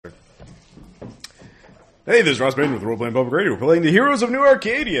Hey, this is Ross Bain with Role Playing Public Radio. We're playing the Heroes of New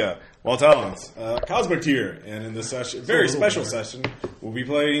Arcadia. Wall Talons, Cosmic Tier, and in this session, very special session, we'll be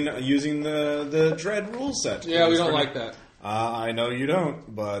playing using the Dread rule set. Yeah, we don't like that. I know you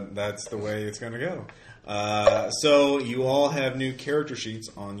don't, but that's the way it's going to go. So you all have new character sheets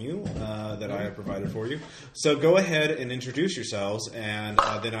on you that I have provided for you. So go ahead and introduce yourselves, and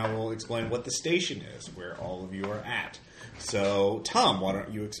then I will explain what the station is, where all of you are at. So, Tom, why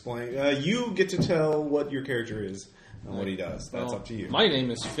don't you explain? You get to tell what your character is and what he does. That's up to you. My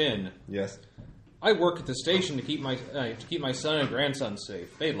name is Finn. Yes. I work at the station to keep my son and grandson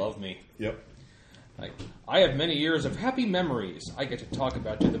safe. They love me. Yep. I have many years of happy memories I get to talk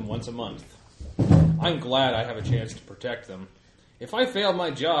about to them once a month. I'm glad I have a chance to protect them. If I fail my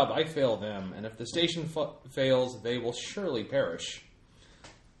job, I fail them, and if the station fails, they will surely perish.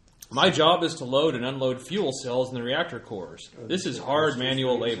 My job is to load and unload fuel cells in the reactor cores. This is hard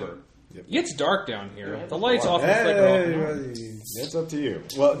manual labor. Yep. It gets dark down here. The lights often flicker off. That's up to you.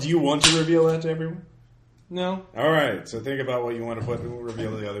 Well, do you want to reveal that to everyone? No. All right. So think about what you want to put. We'll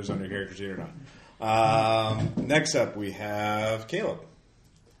reveal the others on your character sheet or not. Next up, we have Caleb.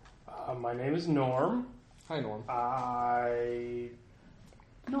 My name is Norm. Hi, Norm.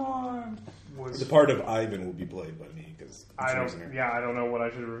 Norm was The part of Ivan will be played by me because I don't know what I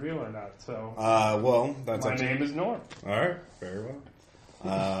should reveal or not. So well, that's my up to name you. is Norm. All right, very well.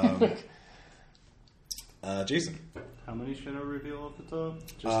 Jason. How many should I reveal off the top?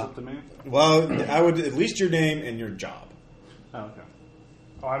 Just up to me? Well, I would at least your name and your job. Oh, okay.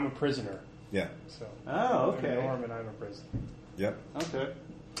 Oh, I'm a prisoner. Yeah. So Oh, okay. I'm Norm and I'm a prisoner. Yep. Okay.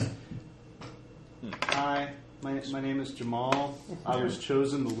 Hi, my name is Jamal. I was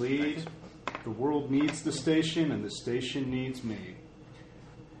chosen to lead. The world needs the station, and the station needs me.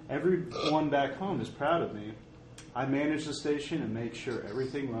 Everyone back home is proud of me. I manage the station and make sure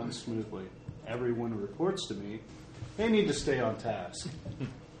everything runs smoothly. Everyone who reports to me, they need to stay on task.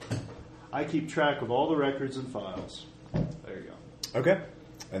 I keep track of all the records and files. There you go. Okay.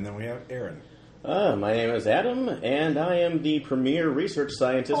 And then we have Aaron. My name is Adam, and I am the premier research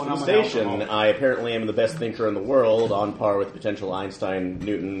scientist for the I'm an station. alcoholic. I apparently am the best thinker in the world, on par with potential Einstein,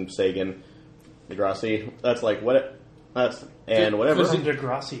 Newton, Sagan, Degrassi. That's like what? And whatever. From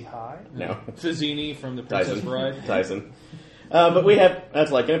Degrassi High? No, Fizzini from The Princess Bride. Tyson. But we have, that's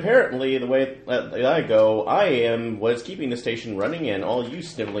like, and apparently the way that I go, was keeping the station running, and all you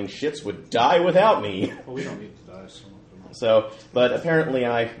sniveling shits would die without me. Well, we don't need to die. So, but apparently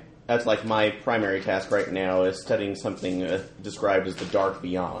that's like my primary task right now is studying something described as the Dark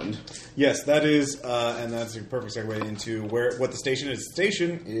Beyond. Yes, that is, and that's a perfect segue into what the station is. The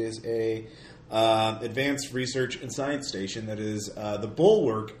station is a advanced research and science station that is the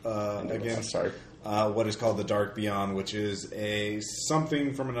bulwark against what is called the Dark Beyond, which is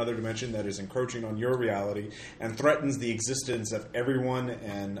something from another dimension that is encroaching on your reality and threatens the existence of everyone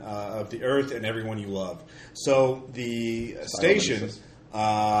and of the Earth and everyone you love. So the station,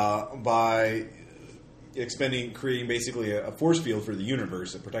 by creating basically a force field for the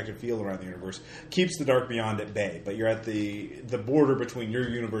universe, a protective field around the universe, keeps the Dark Beyond at bay. But you're at the border between your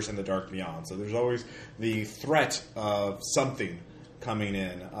universe and the Dark Beyond. So there's always the threat of something coming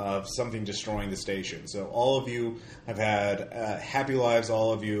in, of something destroying the station. So all of you have had happy lives.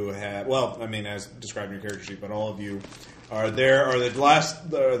 All of you have, as described in your character sheet, but all of you are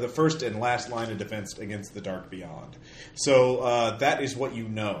the first and last line of defense against the Dark Beyond. So that is what you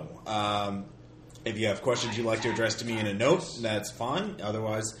know. If you have questions you'd like to address to me in a note, that's fine.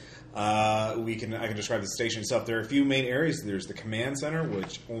 Otherwise, I can describe the station itself. There are a few main areas. There's the command center,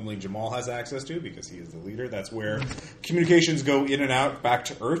 which only Jamal has access to because he is the leader. That's where communications go in and out back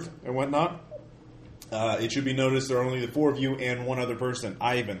to Earth and whatnot. It should be noticed there are only the four of you and one other person,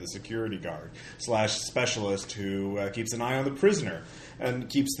 Ivan, the security guard / specialist who keeps an eye on the prisoner and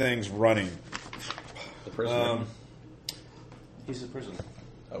keeps things running. The prisoner. He's a prisoner.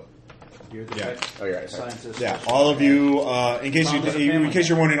 Oh. You're the You're right. scientist. Yeah, all of you, in case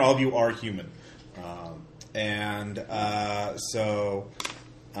you're wondering, all of you are human. So...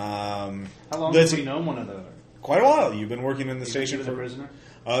 How long have we known one another? Quite a while. You've been working in the station for... a prisoner?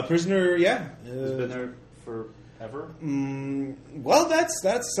 Prisoner, yeah. He's been there forever? Well,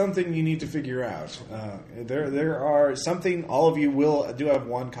 that's something you need to figure out. There are something, all of you do have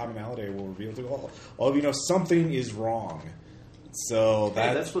one commonality I will reveal to all. All of you know something is wrong. So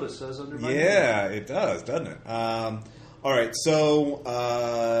that's what it says under my name. Yeah, it does, doesn't it? All right, so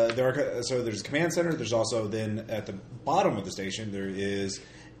there's a command center. There's also then at the bottom of the station there is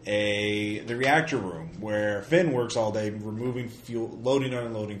the reactor room where Finn works all day removing fuel, loading and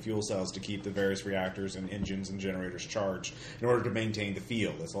unloading fuel cells to keep the various reactors and engines and generators charged in order to maintain the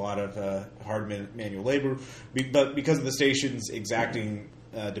field. It's a lot of hard manual labor, but because of the station's exacting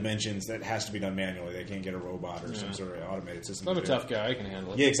dimensions, that has to be done manually. They can't get a robot or some sort of automated system. I'm a tough guy. I can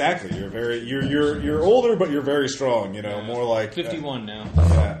handle it. Yeah, exactly. You're older, but you're very strong. More like 51 now.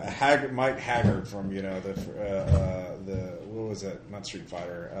 Mike Haggard from the what was it? Not Street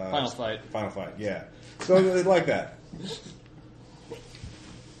Fighter. Final Fight. Final Fight. Yeah. So it's like that.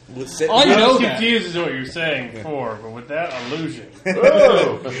 I know I'm that. confused as to what you're saying before, but with that illusion.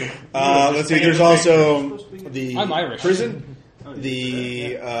 Let's see. There's also the I'm Irish. prison.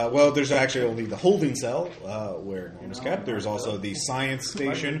 There's actually only the holding cell where Norm is kept. There's also the science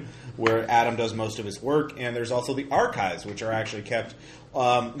station where Adam does most of his work, and there's also the archives, which are actually kept.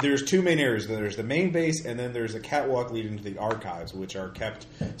 There's two main areas. There's the main base, and then there's a catwalk leading to the archives, which are kept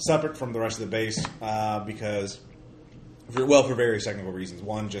separate from the rest of the base because. For various technical reasons.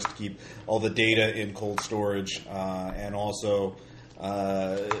 One, just to keep all the data in cold storage, and also,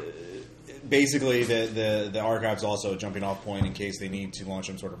 basically, the archives also a jumping off point in case they need to launch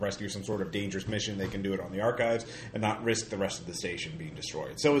some sort of rescue, some sort of dangerous mission. They can do it on the archives and not risk the rest of the station being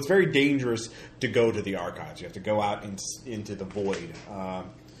destroyed. So it's very dangerous to go to the archives. You have to go out into the void.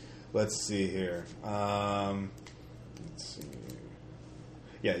 Let's see here. Let's see.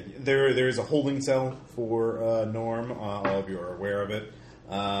 Yeah, there is a holding cell for Norm. All of you are aware of it.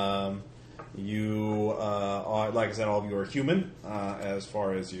 You are, like I said, all of you are human, as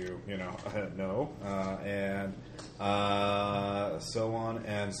far as you know, and so on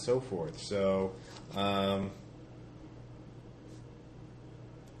and so forth. So, I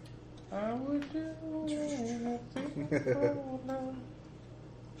would do anything but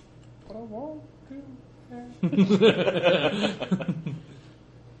I won't do that.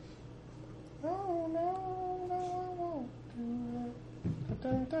 Oh, no, I won't do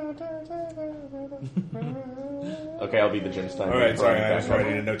that. Okay, I'll be the Jim's time. all right, sorry, I was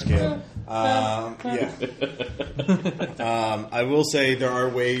writing a note to Caleb. I will say there are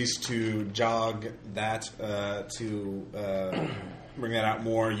ways to jog that to bring that out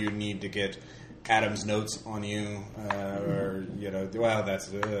more. You need to get Adam's notes on you, or that's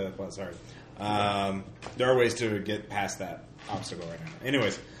sorry. There are ways to get past that obstacle right now.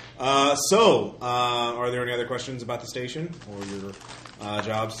 Anyways, are there any other questions about the station or your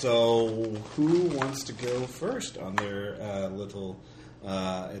job? So, who wants to go first on their little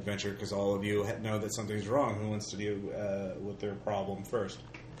adventure? Because all of you know that something's wrong. Who wants to deal with their problem first?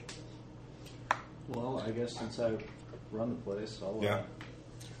 Well, I guess since I run the place, I'll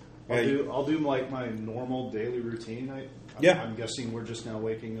do like my normal daily routine. I'm guessing we're just now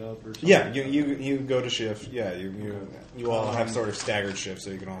waking up or something. Yeah, you go to shift. Yeah, you all have sort of staggered shifts,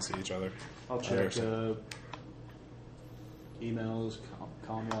 so you can all see each other. I'll check emails,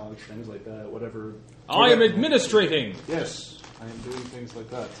 com logs, things like that. Whatever. I am administrating. Yes, I am doing things like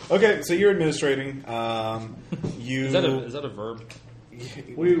that. Okay, so you're administrating. Is that a verb?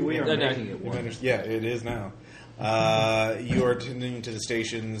 We are. making it work. Yeah, it is now. You are attending to the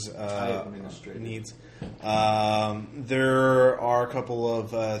station's needs. There are a couple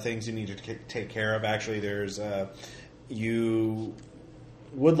of things you need to take care of. Actually, you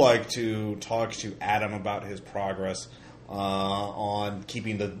would like to talk to Adam about his progress on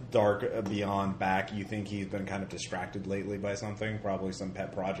keeping the Dark Beyond back. You think he's been kind of distracted lately by something, probably some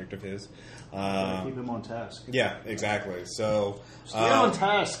pet project of his. Keep him on task. Yeah, exactly. So stay on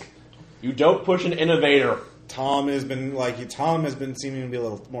task. You don't push an innovator. Tom has been seeming to be a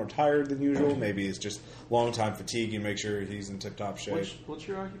little more tired than usual. Maybe it's just long time fatigue. You make sure he's in tip top shape. What's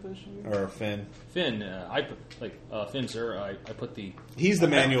your occupation? Or Finn. Finn, Finn, sir. I put the. He's the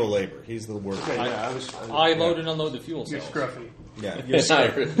manual labor. He's the worker. Okay, I load and unload the fuel You're cells. scruffy. Yeah, He's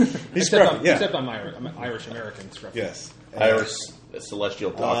he's scruffy. Yeah, Except I'm Irish American scruffy. yes. Irish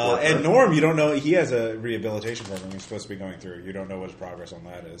celestial clock worker. And Norm, you don't know. He has a rehabilitation program he's supposed to be going through. You don't know what his progress on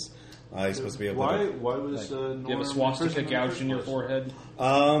that is. He's supposed to be able to. Why was Norm? Do you have a swastika gouged in your forehead?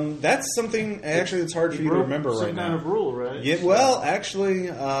 That's something actually it's hard for you to remember right some now. kind of rule, right? Yeah, well, actually,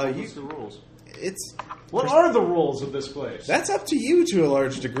 What's the rules? What What are the rules of this place? That's up to you to a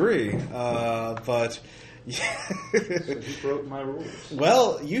large degree, but So he broke my rules.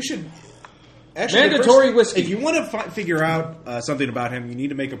 well, you should. Actually, Mandatory whiskey. If you want to figure out something about him, you need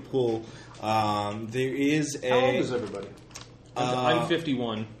to make a pull. There is a. How old is everybody? I'm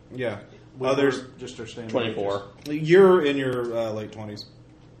 51. Yeah. Others just our standard 24. ages. You're in your late 20s.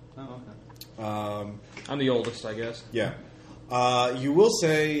 Oh, okay. I'm the oldest, I guess. Yeah. You will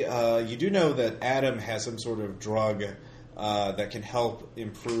say you do know that Adam has some sort of drug that can help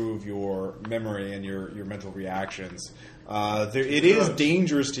improve your memory and your mental reactions. It is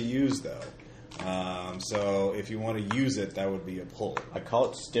dangerous to use, though. So if you want to use it, that would be a pull. I call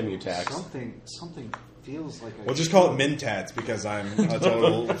it Stimutax. Something feels like We'll just call it Mintats because I'm a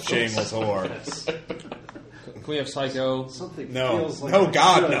total shameless whore. Can we have Psycho? Something No. feels like No, I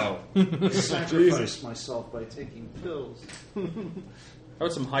God, should no. sacrifice myself by taking pills. How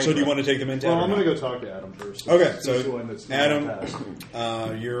about some Hydra? So do you want to take the Mintat? Well, or I'm not? going to go talk to Adam first. Okay, He's so the one that's Adam,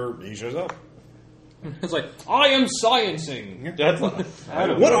 passed. he shows up. It's like, I am sciencing. That's like,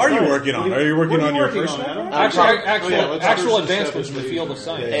 Adam, What are you sorry. working on? What Are you working what are on your working first on, Adam? Actual let's first advancements in the establish field of what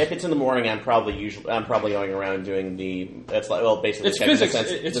science. if it's in the morning, I'm probably going around doing basically It's checking physics.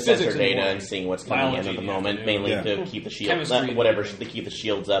 the It's sensor physics in the data morning. and seeing what's coming in Biology at the in the moment, afternoon. mainly Yeah. to keep the shield, Chemistry in the whatever, evening. to keep the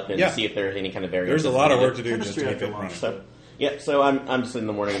shields up and Yeah. see if there's any kind of variance. There's a lot of work to do just to Chemistry keep after it running. lunch. So, yeah, so I'm just in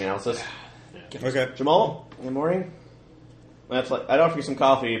the morning analysis. Okay. Jamal, in the morning. I'd offer you some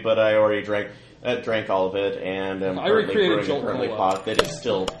coffee, but I already drank all of it, and I'm I currently recreated brewing a Jolt currently Cola. pot that is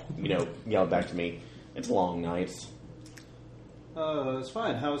still, yelled back to me. It's long nights. It's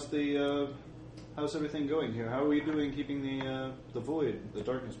fine. How's everything going here? How are we doing keeping the void, the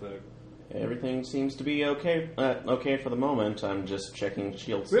darkness back? Everything seems to be okay. Okay for the moment. I'm just checking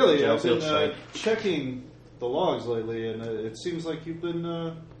shields. Really, I've shield been strength. checking the logs lately, and it seems like you've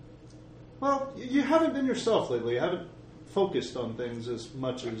been. Well, you haven't been yourself lately. You haven't focused on things as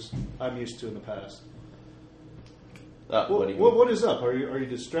much as I'm used to in the past. What do you mean? What is up? Are you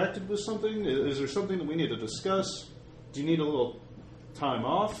distracted with something? Is there something that we need to discuss? Do you need a little time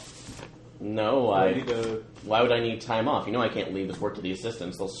off? No, Do I need to. Why would I need time off? I can't leave this work to the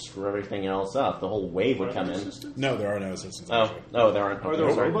assistants. They'll screw everything else up. The whole wave would come in. Assistants? No, there are no assistants. Oh, actually. there aren't. Are Okay,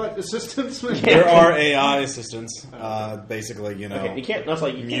 there sorry. robot assistants? There are AI assistants, basically, Okay, you can't. That's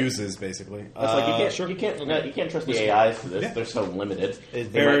like you can't. muses, basically. That's like you can't. Sure. You can't. No, you can't trust the AIs for this. Yeah. They're so limited. It's They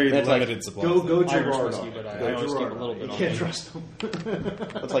very might- that's like- limited supply. Go Irish Gerard whiskey, on it. but I Go always keep Gerard a little on it. bit You on can't me. trust them.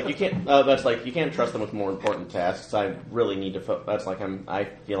 It's like you can't. That's like you can't trust them with more important tasks. I really need to. That's like I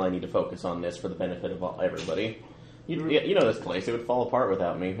feel I need to focus on this for the benefit of everybody. You know this place. It would fall apart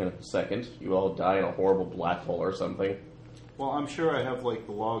without me in a second. You all die in a horrible black hole or something. Well, I'm sure I have like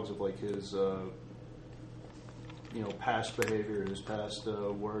the logs of like his, past behavior, his past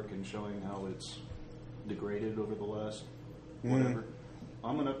work, and showing how it's degraded over the last whatever.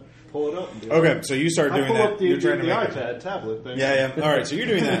 I'm gonna pull it up. And do Okay, so you start I doing pull that. up the, You're trying to the make iPad tablet thing. Yeah. All right, so you're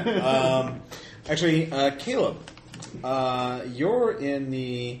doing that. Actually, Caleb, you're in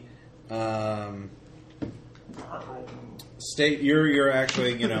the state. You're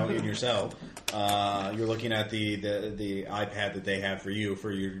actually, in yourself. You're looking at the iPad that they have for you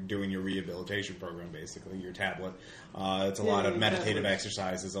for your doing your rehabilitation program, basically your tablet. It's a lot of meditative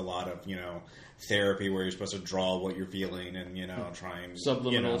exercises, a lot of therapy where you're supposed to draw what you're feeling and try and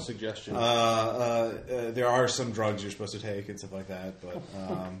Subliminal suggestion. there are some drugs you're supposed to take and stuff like that, but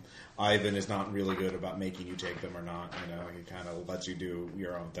Ivan is not really good about making you take them or not. He kind of lets you do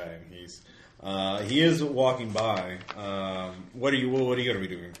your own thing. He is walking by. What are you going to be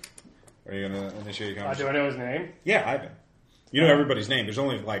doing? Are you going to initiate a Do conversation? I know his name? Yeah, Ivan. You know everybody's name. There's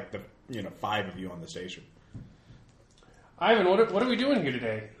only like 5 of you on the station. Ivan, what are we doing here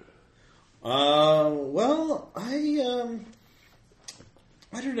today? Well, I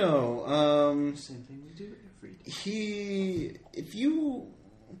don't know. Same thing we do every day. If you,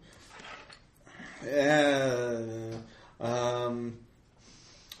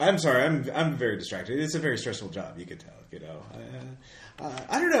 I'm sorry, I'm very distracted. It's a very stressful job. You could tell,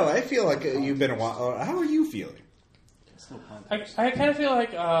 I don't know. I feel like you've been a while. How are you feeling? I kind of feel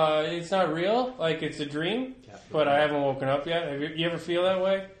like it's not real, like it's a dream, but I haven't woken up yet. Have you ever feel that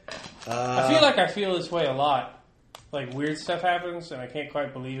way? I feel like I feel this way a lot. Like weird stuff happens, and I can't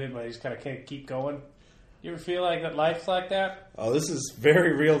quite believe it, but I just kind of can't keep going. You ever feel like that life's like that? Oh, this is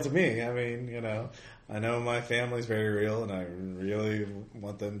very real to me. I mean, I know my family's very real, and I really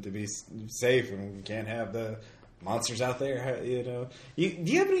want them to be safe, and we can't have the monsters out there. Do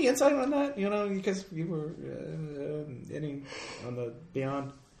you have any insight on that? Because you were any on the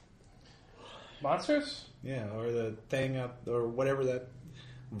Beyond, Monsters? yeah, or the thing out, or whatever that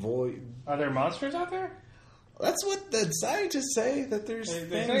void. Are there monsters out there? That's what the scientists say. That there's They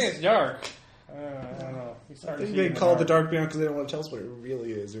things. say it's dark. I don't know. I think they call it the dark beyond because they don't want to tell us what it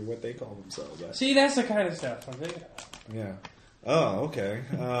really is or what they call themselves. See, that's the kind of stuff I'm thinking. Yeah. Oh, okay.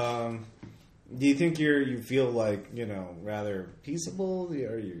 Do you think you feel like rather peaceable?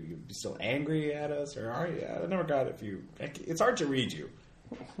 Are you still angry at us, or are you? I never got if you. It's hard to read you.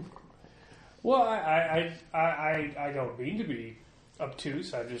 Well, I don't mean to be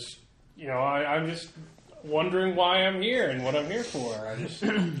obtuse. I just, I'm just wondering why I'm here and what I'm here for. I just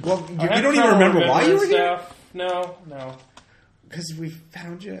Well, you I have don't even trouble remember why you were remembering here? stuff. No. Because we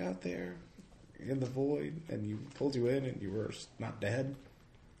found you out there in the void, and you pulled you in, and you were not dead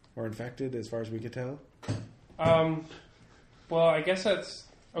or infected, as far as we could tell. Well, I guess that's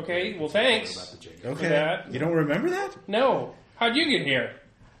okay. Well, thanks. Okay, that. you don't remember that? No. How'd you get here?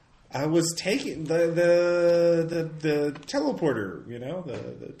 I was taking the teleporter,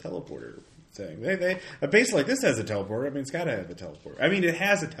 the teleporter thing. They a base like this has a teleporter. I mean, it's got to have a teleporter. I mean, it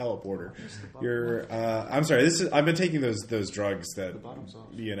has a teleporter. I'm sorry. I've been taking those drugs that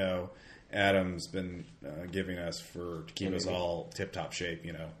Adam's been giving us to keep us all tip top shape.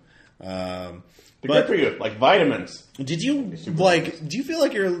 They're good for you, like vitamins. Did you do you feel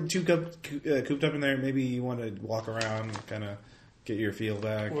like you're too cooped up in there? Maybe you want to walk around, kind of get your feel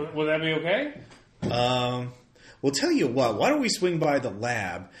back. Will that be okay? We'll tell you what. Why don't we swing by the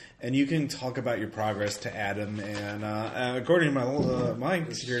lab and you can talk about your progress to Adam? And according to my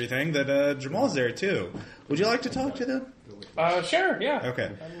security thing, that Jamal's there too. Would you like to talk to them? Sure. Yeah. Okay.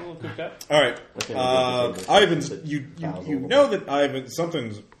 I'm a little cooped up. All right. Ivan's. You know that Ivan.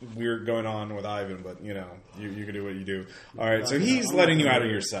 Something's weird going on with Ivan, but you can do what you do. All right. So he's letting you out of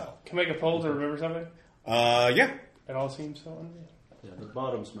your cell. Can I make a poll to remember something? Yeah. It all seems so unreal. Yeah, the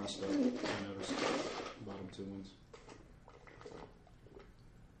bottom's messed up. I noticed. Bottom 2 ones.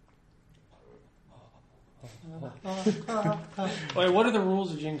 Wait, what are the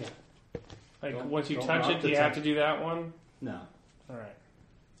rules of Jenga? Like, once you touch it, do you have to do that one? No. All right.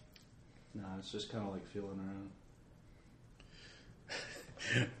 No, it's just kind of like feeling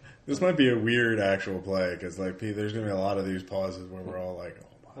around. This might be a weird actual play because there's going to be a lot of these pauses where we're all like,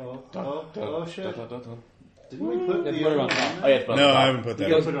 Oh, shit. Didn't we put the put it on top. Oh, yeah, no, I haven't put that.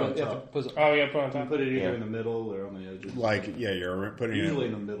 You gotta put it on top. Oh, yeah, put it on You top. put it either in the middle or on the edges. You're putting Usually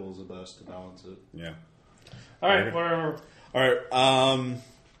it in the middle is the best to balance it. Yeah. All right, whatever. All right.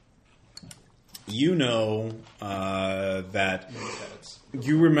 That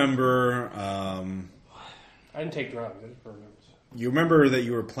you remember. I didn't take drugs. I just remember. You remember that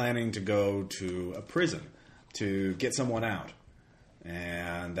you were planning to go to a prison to get someone out,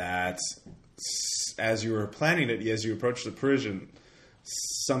 and that as you were planning it, as you approached the prison,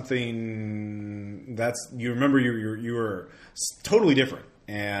 you remember you were totally different,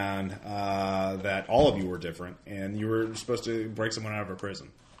 and that all of you were different, and you were supposed to break someone out of a prison.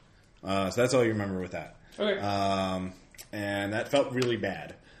 So that's all you remember with that. Okay. And that felt really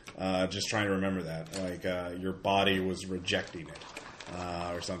bad. Just trying to remember that, your body was rejecting it,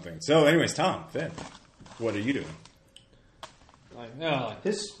 or something. So, anyways, Tom, Finn, what are you doing?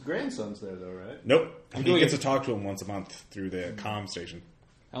 His grandson's there, though, right? Nope. I'm He doing gets it. to talk to him once a month through the comm station.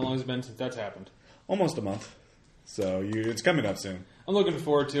 How long has it been since that's happened? Almost a month. So it's coming up soon. I'm looking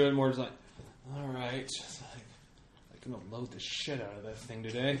forward to it. More just like, all right, I'm gonna load the shit out of that thing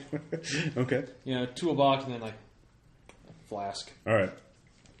today. Okay. Toolbox and then a flask. All right.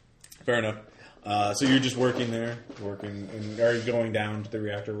 Fair enough. So you're just working there, and are you going down to the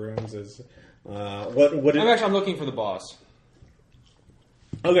reactor rooms? I'm looking for the boss.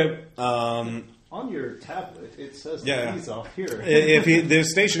 Okay. On your tablet, it says that he's off here. The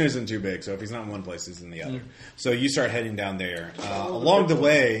station isn't too big, so if he's not in one place, he's in the other. So you start heading down there. Along the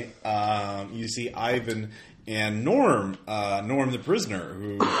way, you see Ivan and Norm the prisoner,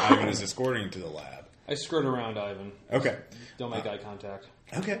 who Ivan is escorting to the lab. I skirt around Ivan. Okay. Don't make eye contact.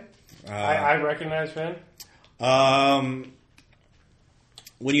 Okay. I recognize Finn.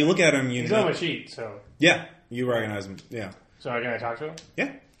 When you look at him, He's on my sheet, so. Yeah, you recognize him. Yeah. So can I talk to him?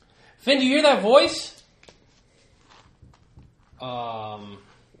 Yeah. Finn, do you hear that voice?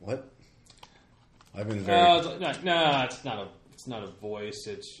 What? Ivan's very... it's not a voice.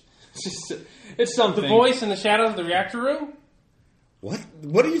 It's something. The voice in the shadows of the reactor room? What?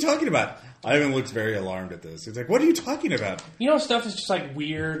 What are you talking about? Ivan looks very alarmed at this. He's like, what are you talking about? Stuff is just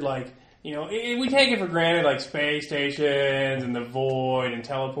weird, we take it for granted, space stations and the void and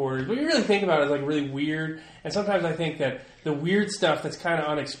teleporters. But you really think about it, it's really weird. And sometimes I think that the weird stuff that's kind of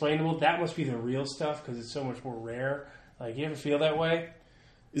unexplainable, that must be the real stuff because it's so much more rare. You ever feel that way?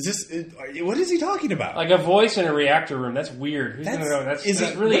 What is he talking about? A voice in a reactor room. That's weird. Who's gonna know? That's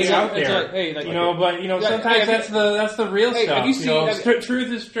really out there. Sometimes that's the real stuff. Have you seen?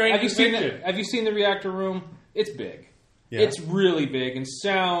 Truth is strange. Have you seen the reactor room? It's big. Yeah. It's really big, and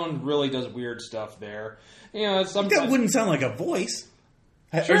sound really does weird stuff there. That wouldn't sound like a voice.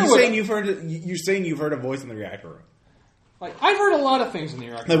 Sure, are you saying you've heard? You're saying you've heard a voice in the reactor room? I've heard a lot of things in the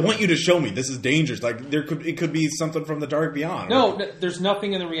reactor I room. want you to show me. This is dangerous. It could be something from the dark beyond. No, there's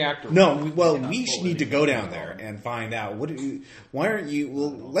nothing in the reactor room. No. Well, we need to go down there and find out. Why aren't you?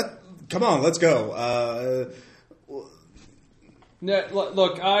 come on, let's go. No,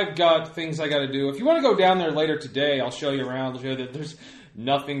 look, I've got things I got to do. If you want to go down there later today, I'll show you around. I'll show you that there's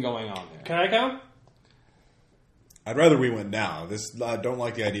nothing going on there. Can I come? I'd rather we went now. I don't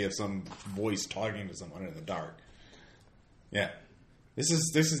like the idea of some voice talking to someone in the dark. Yeah. This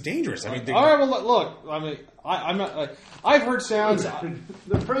is dangerous. I mean, all right. Well, look. I mean, I'm not. I've heard sounds.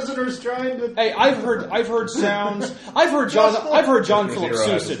 The prisoner's trying to. Hey, I've heard sounds. I've heard John Philip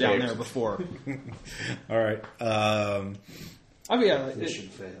Sousa down there before. All right. I mean, Mission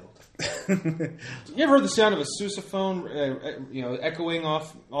failed. You ever heard the sound of a sousaphone, echoing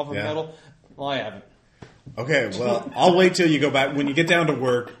off of metal? Well, I haven't. Okay, well, I'll wait till you go back. When you get down to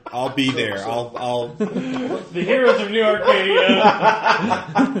work, I'll be there. I'll. The heroes of New Arcadia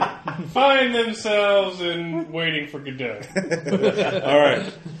find themselves in waiting for Godot. All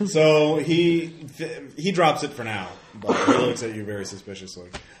right. So he drops it for now, but he looks at you very suspiciously.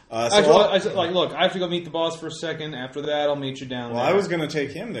 I said, look, I have to go meet the boss for a second. After that, I'll meet you down there. Well, I was going to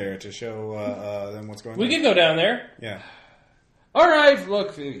take him there to show them what's going on. We could go down there. Yeah. All right,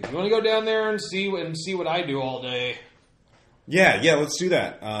 look, you want to go down there and see what I do all day? Yeah, let's do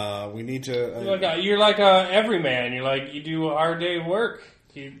that. We need to. You're like a everyman. You do a hard day of work.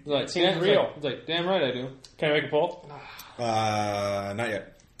 It seems real. Damn right I do. Can I make a pull? Not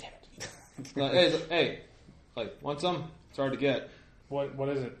yet. Damn it. Hey, want some? It's hard to get. What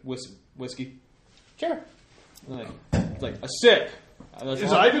is it? Whiskey. Sure. Like a sip.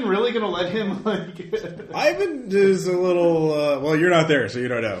 Is Ivan really going to let him? Ivan is a little. Well, you're not there, so you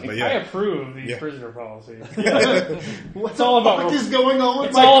don't know. But yeah, I approve of these prisoner policies. What's all about what is going on with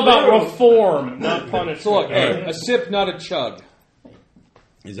It's my all about crew? reform, not punishment. So look, a sip, not a chug.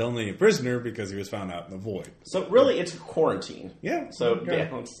 he's only a prisoner because he was found out in the void. So really, it's quarantine. Yeah. So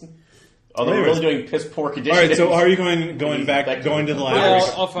although we're really doing piss poor conditions. All right. So are you going to the lab?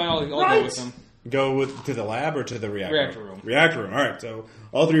 I'll go with them. Go to the lab or to the reactor room? Reactor room. All right. So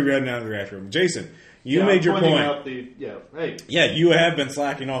all three ran down to the reactor room. Jason, you made your pointing point. Out hey, Yeah, you have been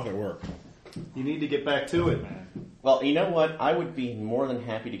slacking off at work. you need to get back to it, man. Well, you know what? I would be more than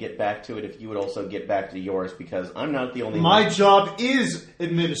happy to get back to it if you would also get back to yours, because I'm not the only My one. job is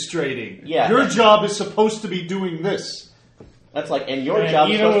administrating. Yeah. Your job is supposed to be doing this. That's and your job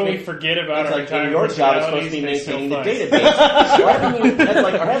is even supposed when to we be... forget about That's our and your job is supposed to be maintaining the database. Or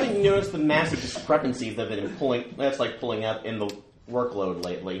haven't you noticed the massive discrepancies that have been pulling up in the workload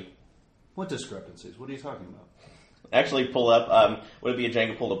lately? What discrepancies? What are you talking about? Actually, pull up. Would it be a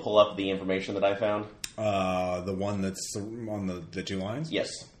Jenga pull to pull up the information that I found? The one that's on the two lines? Yes.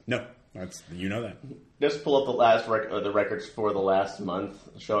 No, you know that. Just pull up the last the records for the last month.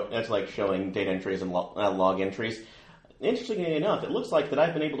 That's showing data entries and log entries. Interestingly enough, it looks like that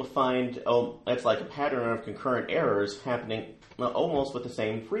I've been able to find it's a pattern of concurrent errors happening almost with the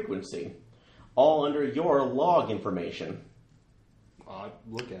same frequency, all under your log information.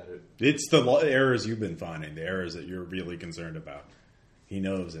 Look at it. It's the errors you've been finding, the errors that you're really concerned about. He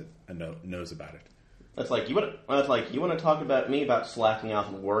knows it and knows about it. That's you want to talk about me about slacking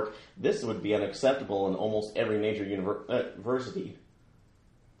off at work. This would be unacceptable in almost every major university.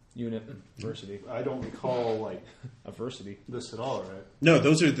 University. I don't recall Adversity. this at all, right? No,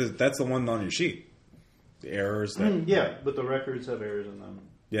 that's the one on your sheet. The errors that... Yeah, but the records have errors in them.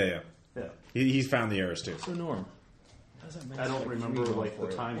 Yeah. He's found the errors too. So Norm, I don't remember the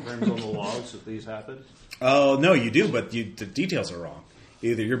time frames on the logs that these happened. Oh, no, you do, but the details are wrong.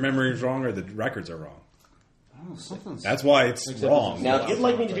 Either your memory is wrong or the records are wrong. Oh, something's... That's why it's wrong. Now, if you'd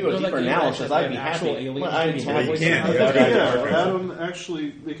like me to do a deeper analysis, I'd be happy. I'd be happy. You can't. Adam, actually,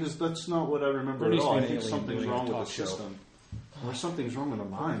 because that's not what I remember at all. I think something's wrong with the system. Or something's wrong with the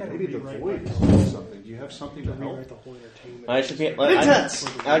mind. Maybe the void is doing something. Do you have something to help? I should be... I can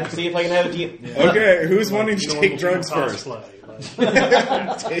see if I can have a deep... Okay, who's wanting to take drugs first? All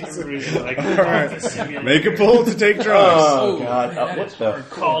right. Make a pull to take drugs. Oh, God. What the...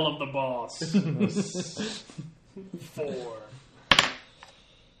 Call of the boss. 4.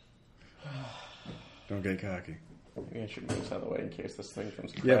 Don't get cocky. Maybe I should move this out of the way in case this thing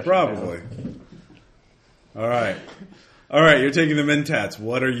comes crashing Yeah, probably. All right, you're taking the mentats.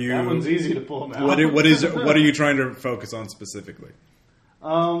 What are you... That one's easy to pull now. What are you trying to focus on specifically?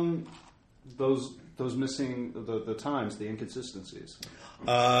 Those missing the times, the inconsistencies.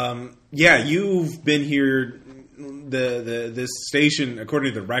 Yeah, you've been here. This station,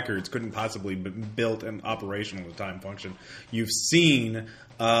 according to the records, couldn't possibly be built and operational with a time function. You've seen,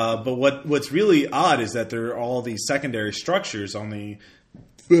 but what's really odd is that there are all these secondary structures that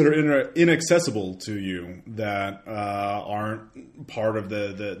are inaccessible to you that aren't part of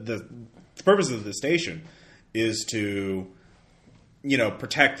the purpose of the station is to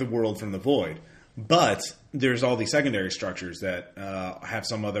protect the world from the void. But there's all these secondary structures that have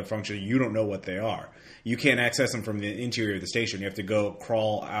some other function. You don't know what they are. You can't access them from the interior of the station. You have to go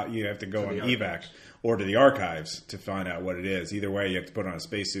crawl out. You have to go on evac or to the archives to find out what it is. Either way, you have to put on a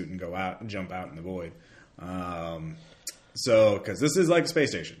spacesuit and go out and jump out in the void. Because this is like a space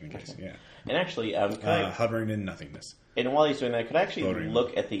station, in case, yeah. And actually, hovering in nothingness. And while he's doing that, could I actually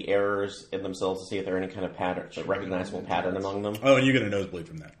look at the errors in themselves to see if there are any kind of pattern, recognizable pattern among them? Oh, and you get a nosebleed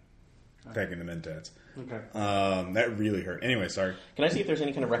from that. Taking the mentats. Okay. That really hurt. Anyway, sorry. Can I see if there's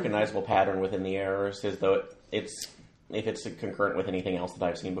any kind of recognizable pattern within the errors, as though if it's concurrent with anything else that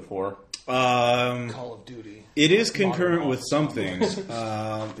I've seen before? Call of Duty. It is concurrent with some things.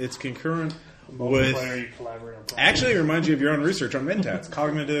 It's concurrent with... You collaborate on actually, it reminds you of your own research on mentats.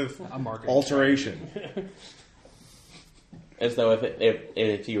 Cognitive alteration. As though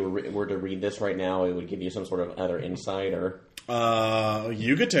if you were to read this right now, it would give you some sort of other insight, or...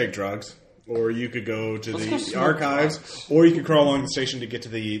 you could take drugs, or you could go to the archives, or you could crawl along the station to get to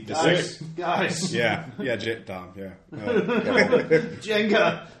the Guys. Yeah, Tom, yeah.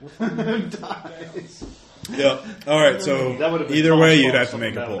 Jenga. Dies. Yep. All right, so either way, you'd have to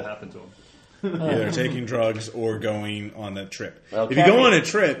make a pull. Either taking drugs or going on a trip. Well, if you go on a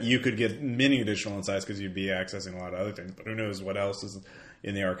trip, you could get many additional insights because you'd be accessing a lot of other things. But who knows what else is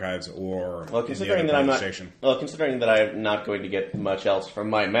in the archives or considering in the station. Well, considering that I'm not going to get much else from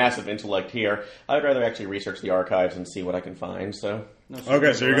my massive intellect here, I'd rather actually research the archives and see what I can find. So.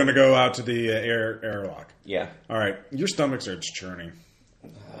 Okay, so you're going to go out to the airlock. Yeah. All right. Your stomach starts churning.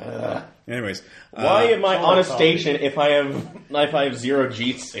 Anyways, why am I on a station if I have 0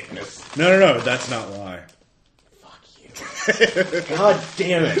 G sickness? No, that's not why. Fuck you! God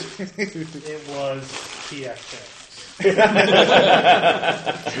damn it! It was TFK.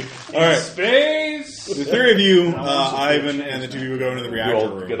 All right, Space. the three of you, Ivan and the two people go into the reactor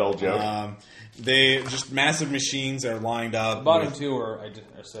room. Good old joke. They just massive machines that are lined up. The bottom two are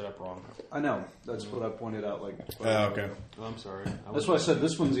set up wrong. I know. That's what I pointed out. Okay. Oh, I'm sorry. That's why I said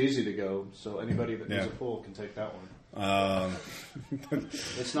this one's easy to go. So anybody that needs a pull can take that one.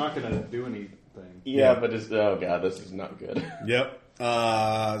 It's not going to do anything. Yeah, but oh god, this is not good. Yep.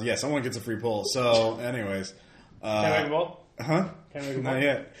 Yeah, someone gets a free pull. So, anyways, Can I make a ball? Huh? Can I make a ball? Not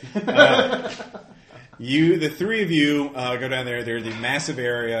yet. The three of you go down there. They're the massive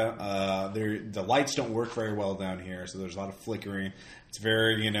area. The lights don't work very well down here, so there's a lot of flickering. It's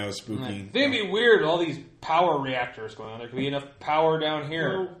very, spooky. It'd be weird, all these power reactors going on. There could be enough power down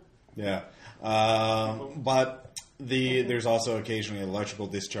here. Yeah. But there's also occasionally electrical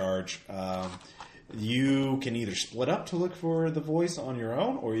discharge. You can either split up to look for the voice on your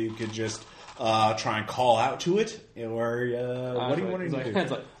own, or you could just try and call out to it. Or what do you want to do?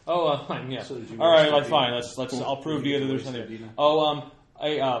 It's like, yeah. So All right, fine. Let's. I'll prove to you that there's something.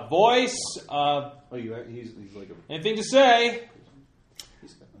 A voice. He's like a... Anything to say?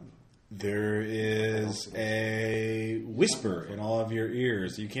 There is a whisper in all of your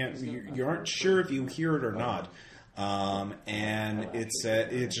ears. You aren't sure if you hear it or not, and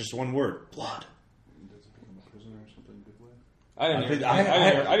it's just one word: blood. I didn't hear.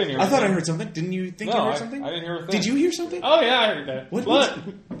 I thought I heard something. Didn't you think you heard something? I didn't hear a thing. Did you hear something? Oh yeah, I heard that. What?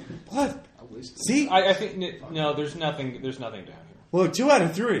 Blood. Blood. See? I think no. There's nothing. There's nothing down here. Well, 2 out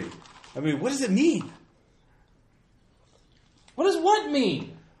of 3. I mean, what does it mean? What does what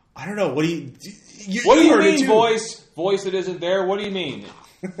mean? I don't know. What do you? What do you heard it mean, too. voice? Voice that isn't there. What do you mean?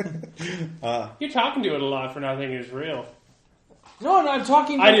 You're talking to it a lot for nothing is real. No, I'm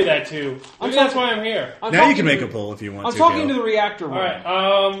talking. I do that too. Maybe that's why I'm here. Now you can make a pull if you want to. I'm talking to the reactor room.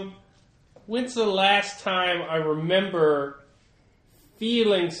 All right. When's the last time I remember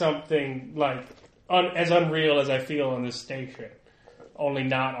feeling something like as unreal as I feel on this station? Only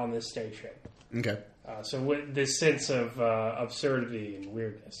not on this station. Okay. So with this sense of absurdity and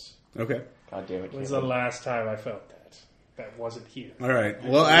weirdness. Okay. God damn it! When's the last time I felt that? That wasn't here. All right.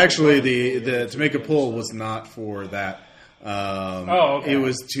 Well, actually, the to make a pull was not for that. Okay. It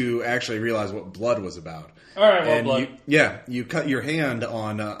was to actually realize what blood was about. All right, well, and blood. You cut your hand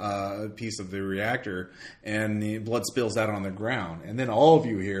on a piece of the reactor, and the blood spills out on the ground. And then all of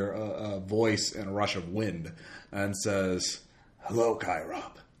you hear a voice and a rush of wind, and says, "Hello,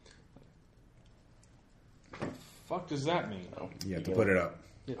 Kyrop." Fuck does that mean? You have to put it up.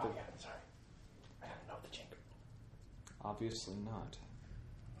 Oh, yeah, sorry. I don't know the jingle. Obviously not.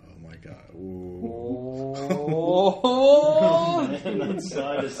 Oh my god. Ooh. Oh. That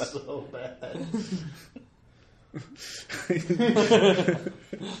side is so bad.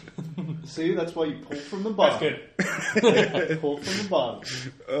 See, that's why you pull from the bottom. That's good. Pull from the bottom.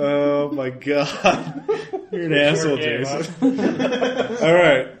 Oh my god. You're an asshole, game, Jason.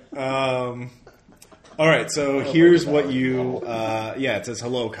 All right, so here's what you... it says,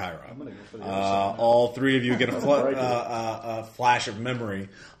 hello, Kyra. All three of you get a flash of memory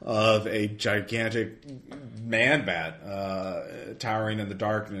of a gigantic man-bat towering in the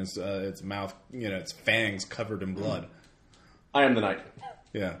darkness, its mouth, its fangs covered in blood. I am the knight.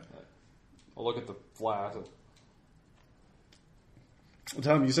 Yeah. I'll look at the flash.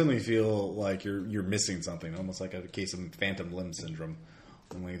 Tom, you suddenly feel like you're missing something, almost like a case of phantom limb syndrome.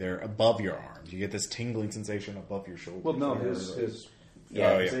 Only they're above your arms. You get this tingling sensation above your shoulder. Well, no, his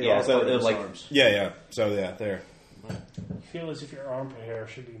Yeah, so like arms. Yeah. So yeah, there. You feel as if your armpit hair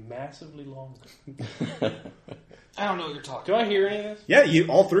should be massively longer. I don't know what you're talking Do I hear any of this? Yeah,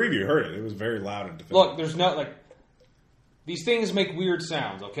 all three of you heard it. It was very loud and definitive. Look, there's not, these things make weird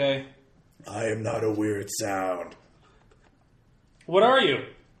sounds, okay? I am not a weird sound. What are you?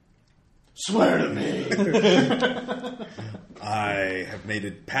 Swear to me. I have made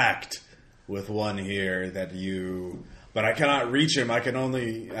a pact with one here that but I cannot reach him. I can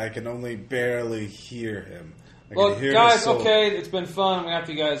only barely hear him. I can Look, hear guys, his soul. okay, it's been fun. I'm going to have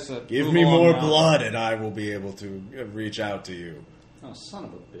to you guys Give move me on more now. blood, and I will be able to reach out to you. Oh, son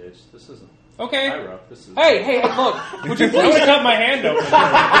of a bitch. This isn't Okay. Pyro. This is... Hey, look, would you I'm going please... to cut my hand open. Dude,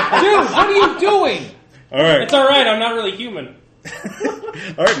 what are you doing? All right, It's alright, I'm not really human.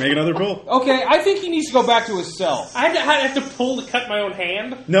 all right. Make another roll. Okay, I think he needs to go back to his cell. I have to pull to cut my own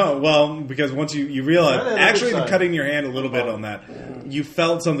hand? No, well, because once you realize, Try that actually, other side. cutting your hand a little bit on that, you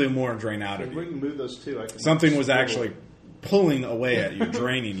felt something more drain out of If we you. can move those two, I can... Something was actually pulling away at you,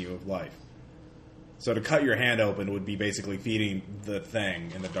 draining you of life. So to cut your hand open would be basically feeding the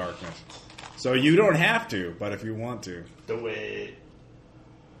thing in the darkness. So you don't have to, but if you want to. Do it.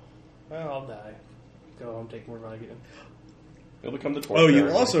 Well, I'll die. Go home, take more Vicodin. You'll become the torch. Oh, you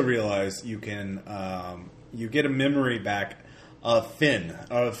bearer. also realize you can, you get a memory back of Finn,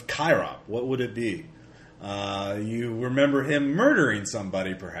 of Kyrop. What would it be? You remember him murdering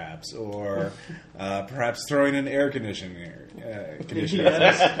somebody, perhaps, or perhaps throwing an air conditioner. Air conditioning.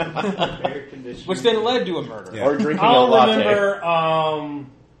 Which then led to a murder. Yeah. Or drinking a I'll latte. remember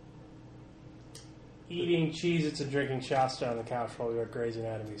eating Cheez-Its and drinking Shasta on the couch while we were at Grey's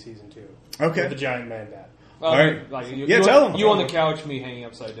Anatomy Season 2. Okay. With the giant man bat. Well, All right. you, Yeah, you, tell him. You on the couch, me hanging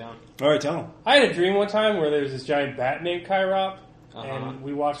upside down. All right, tell him. I had a dream one time where there was this giant bat named Kyrop, Uh-huh. and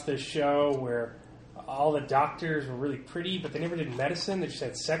we watched this show where all the doctors were really pretty, but they never did medicine. They just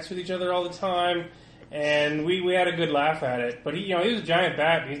had sex with each other all the time, and we had a good laugh at it. But he was a giant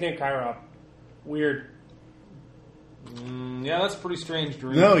bat. He's named Kyrop. Weird. Yeah, that's a pretty strange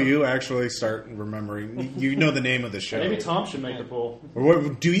dream. No, you actually start remembering. You know the name of the show. Maybe Tom should make a pull. Or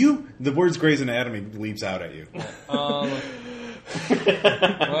what, do you? The words Grey's Anatomy leaps out at you. Well,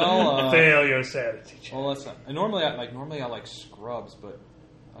 Failure sanity. well, let's not. Normally I like Scrubs, but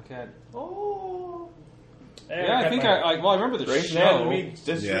okay. Yeah, I think I remember the Grey's show. Anatomy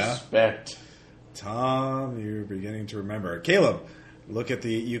disrespect. Tom, you're beginning to remember. Caleb, look at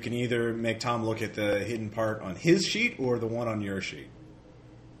the. You can either make Tom look at the hidden part on his sheet or the one on your sheet.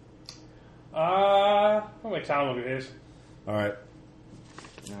 I'll make Tom look at his. All right,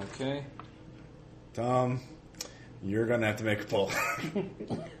 Okay. Tom, you're gonna have to make a pull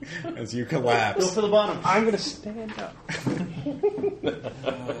as you Go collapse. for the bottom. I'm going to stand up.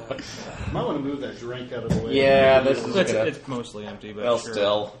 Might want to move that drink out of the way. Yeah, this is It's, gonna... it's mostly empty, but Well, sure.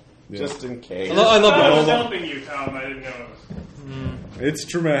 still. Yeah. Just in case. I I love was the helping you, Tom. I didn't know. It's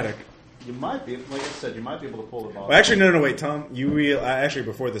traumatic. You might be, like I said, you might be able to pull the bottom. Well, actually, no, wait, Tom. Actually,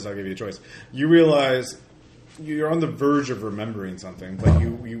 before this, I'll give you a choice. You realize you're on the verge of remembering something, but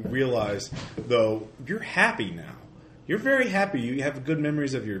you realize, though, you're happy now. You're very happy. You have good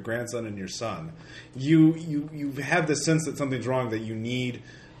memories of your grandson and your son. You have the sense that something's wrong, that you need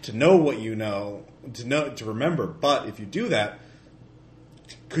to know what you know to remember. But if you do that,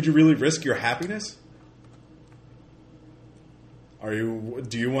 could you really risk your happiness?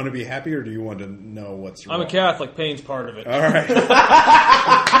 Do you want to be happy, or do you want to know what's wrong? I'm a Catholic. Pain's part of it. All right.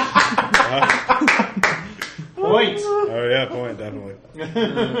 Point! Oh yeah, point definitely.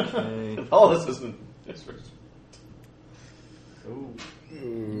 Okay. Oh, this isn't disrespect. Ooh.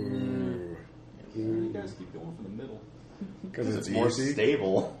 Ooh, You guys keep going from the middle. because it's More easy.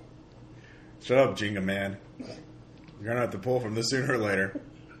 stable. Shut up, Jenga man. You're gonna have to pull from this sooner or later.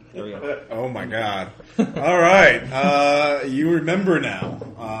 There we go. Oh my god! All right, you remember now.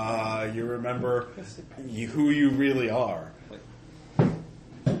 You remember who you really are.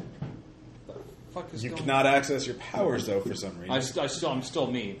 fuck is You going cannot access your powers, though, for some reason. I'm still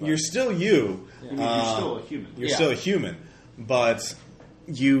me. But You're still you. I mean, you're still a human. You're still a human, but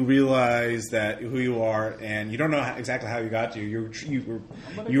you realize that who you are, and you don't know exactly how you got to.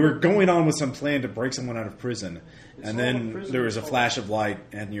 You were going on with some plan to break someone out of prison, and then there was a flash of light,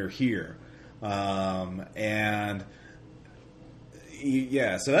 and you're here. So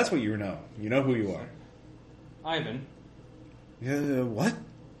that's what you know. You know who you are. Ivan, What?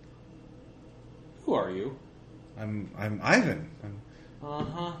 who are you? I'm Ivan.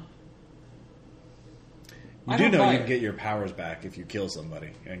 Uh-huh. You I do don't know buy you it. can get your powers back if you kill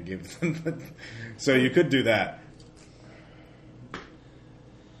somebody and give them. So you could do that.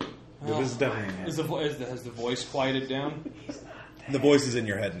 But this is definitely Has the voice quieted down? the voice is in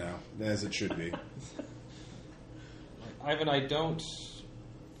your head now, as it should be. Ivan, I don't...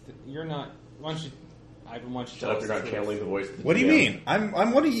 You're not... Why don't you... Ivan, why don't you Shut tell up! us You're not the channeling truth? the voice. Of the What do you GM. mean?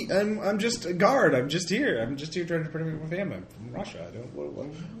 I'm one of you. I'm just a guard. I'm just here. I'm just here trying to protect my family. I'm from Russia. I don't.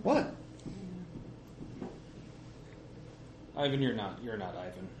 What? Ivan, you're not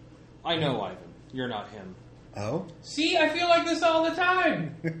Ivan. I know Ivan. You're not him. Oh. See, I feel like this all the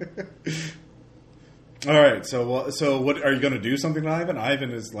time. All right. So what are you going to do? Something to Ivan?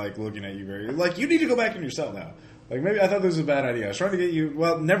 Ivan is like looking at you very like you need to go back in your cell now. Like maybe I thought this was a bad idea. I was trying to get you.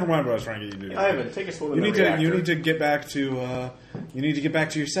 Well, never mind what I was trying to get you to do. Ivan, take a swim in You the need to. reactor. You need to get back to. You need to get back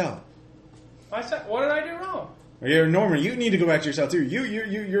to your cell. What did I do wrong? Yeah, Norman, you need to go back to your cell too.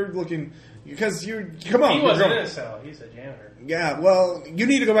 You're looking because you. Come on. He you're wasn't going. in a cell. He's a janitor. Yeah. Well, you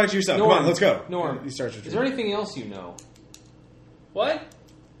need to go back to your cell. Come on, let's go. Norm, He starts is there anything else you know? What?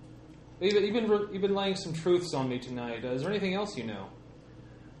 You've been laying some truths on me tonight. Is there anything else you know?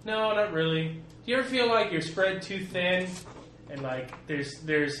 No, not really. Do you ever feel like you're spread too thin, and like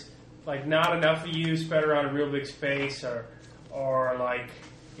there's like not enough of you spread around a real big space, or like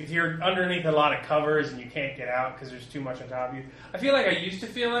if you're underneath a lot of covers and you can't get out because there's too much on top of you? I feel like I used to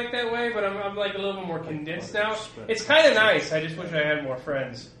feel like that way, but I'm like a little bit more condensed now. It's kind of nice. I just wish I had more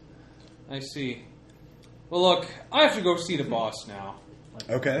friends. I see. Well, look, I have to go see the boss now.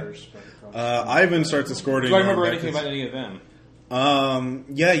 Okay. Ivan starts escorting. Do I remember back anything to- about any of them?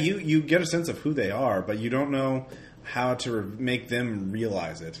 Yeah, you get a sense of who they are, but you don't know how to make them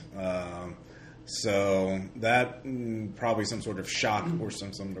realize it. So that probably some sort of shock or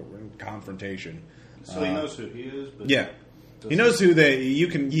some sort of confrontation. So he knows who he is, but Yeah, he knows who they. You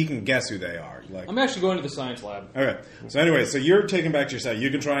can guess who they are. Like I'm actually going to the science lab. okay. So anyway, so you're taken back to your cell. You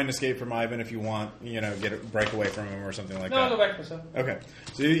can try and escape from Ivan if you want. Break away from him or something like No, that. I'll go back to myself. Okay,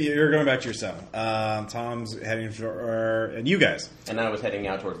 so you're going back to your cell. Tom's heading for, and you guys, And I was heading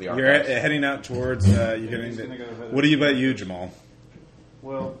out towards the you're archives. heading out towards. You're getting. he's gonna go ahead What do you bet you, Jamal?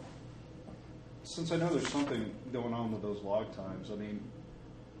 Well, since I know there's something going on with those log times, I mean,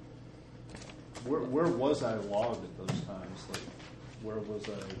 where was I logged at those times? Like, where was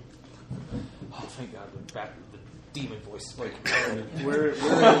I? Oh, thank God, the demon voice is breaking. Where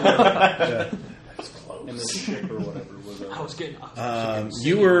in the ship or whatever was I I? was getting.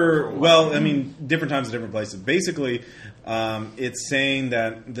 You were different times at different places. Basically, it's saying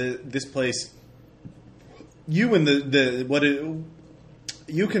that this place, you and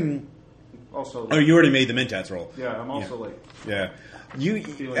you can. Also, Oh, you already made the Mentats roll. yeah, I'm also like, Yeah. You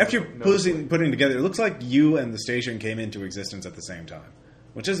Feeling after like no putting together, it looks like you and the station came into existence at the same time,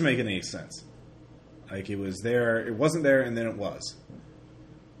 which doesn't make any sense. Like it was there, it wasn't there, and then it was.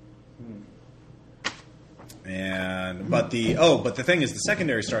 And but the thing is, the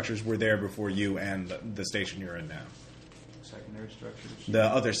secondary structures were there before you and the station you're in now. secondary structures. The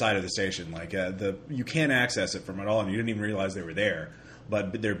other side of the station, like you can't access it from at all, and you didn't even realize they were there.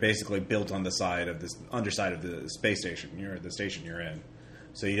 But they're basically built on the side of this underside of the space station. The station you're in,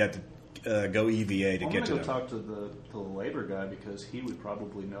 so you'd have to go EVA to I'm get gonna to go them. talk to the labor guy because he would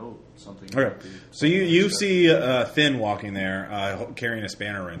probably know something. Okay, about the- so you see Finn walking there, carrying a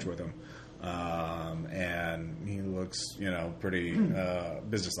spanner wrench with him, and he looks pretty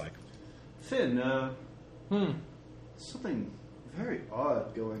businesslike. Finn, something very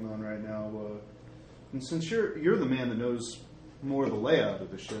odd going on right now. And since you're the man that knows more of the layout of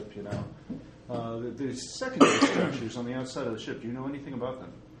the ship, there's secondary structures on the outside of the ship. Do you know anything about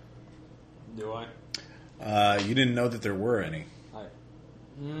them? Do I? You didn't know that there were any.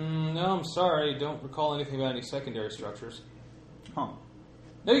 No, I'm sorry. I don't recall anything about any secondary structures. Huh.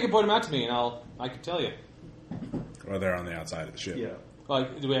 Maybe you can point them out to me, and I can tell you. Or they're on the outside of the ship. Yeah.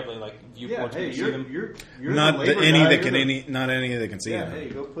 Like, do we have any Yeah. viewports we Hey, can see them? you're Not the the, labor any guy. that You're can the- not any that can see Yeah. them. Hey,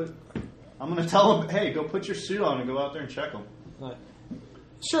 go put. I'm gonna tell him. Hey, go put your suit on and go out there and check them.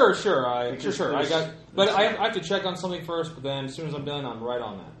 Sure. Because I there's- got, but I have to check on something first. But then, as soon as I'm done, I'm right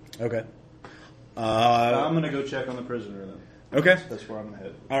on that. Okay. I'm going to go check on the prisoner then. Okay. That's where I'm going to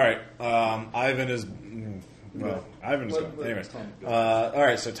head. All right. Ivan is... Well, Ivan's going. Anyways. All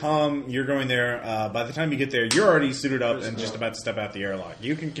right, so Tom, you're going there. By the time you get there, you're already suited up and just about to step out the airlock.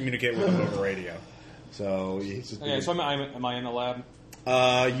 You can communicate with him over radio. So... Okay, so am I in the lab?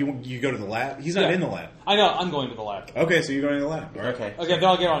 You go to the lab? He's not in the lab. I know, I'm going to the lab. Okay, so you're going to the lab. All right. Okay. Okay, then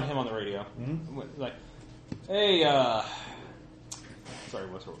I'll get on him on the radio. Like, hey, sorry,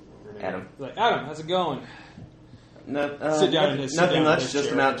 what's your name? Adam. Like, Adam, how's it going? Sit down in his nothing much, just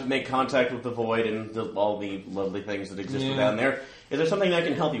chair. about to make contact with the void and all the lovely things that exist down there. Is there something I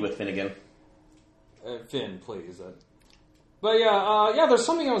can help you with, Finnegan? Finn, please. But yeah, there's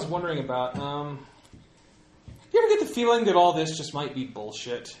something I was wondering about. You ever get the feeling that all this just might be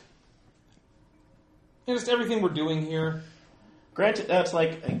bullshit? Just everything we're doing here? Granted,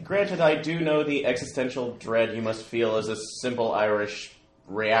 I do know the existential dread you must feel as a simple Irish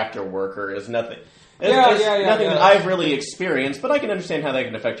reactor worker is nothing. Nothing that I've really experienced, but I can understand how that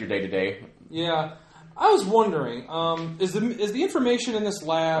can affect your day to day. Yeah, I was wondering, is the information in this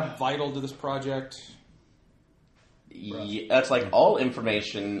lab vital to this project? Yeah, that's like all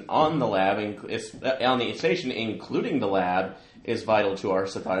information on the lab, on the station, including the lab, is vital to our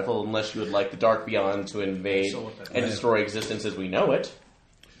survival. Unless you would like the Dark Beyond to invade and destroy existence as we know it.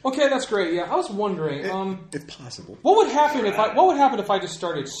 Okay, that's great. Yeah, I was wondering, if possible, what would happen if I just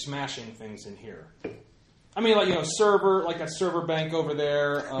started smashing things in here? I mean, like server, like that server bank over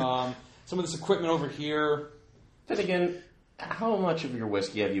there, some of this equipment over here. Then again, how much of your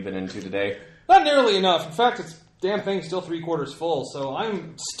whiskey have you been into today? Not nearly enough. In fact, it's damn thing's still 3/4 full, so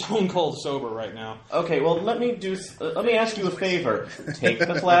I'm stone cold sober right now. Okay, well let me ask you a favor. Take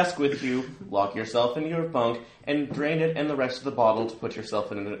the flask with you, lock yourself in your bunk, and drain it and the rest of the bottle to put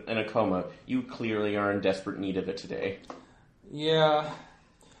yourself in a coma. You clearly are in desperate need of it today. Yeah.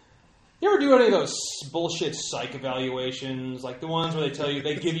 You ever do any of those bullshit psych evaluations, like the ones where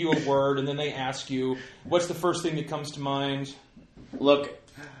they give you a word and then they ask you, what's the first thing that comes to mind? Look,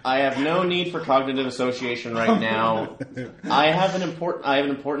 I have no need for cognitive association right now. I have an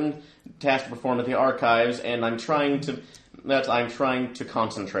important task to perform at the archives, and I'm trying to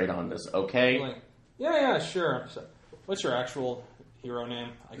concentrate on this. Okay? Like, yeah, sure. So, what's your actual hero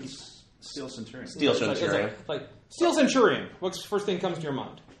name? Steel Centurion. Steel Centurion. Like Steel Centurion. What's the first thing that comes to your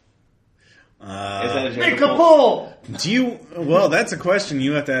mind? Is that a Make a pull! Well, that's a question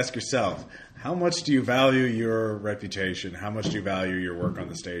you have to ask yourself. How much do you value your reputation? How much do you value your work on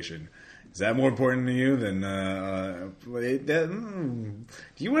the station? Is that more important to you than... do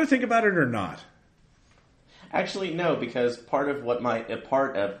you want to think about it or not? Actually, no, because part of sorry,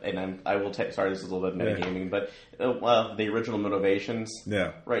 this is a little bit metagaming, but the original motivations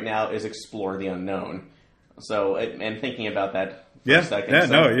right now is explore the unknown. So, and thinking about that for a second.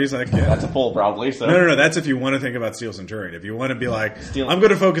 He's like, that's a pull probably. So. No, that's if you want to think about Steel Centurion. If you want to be like, I'm going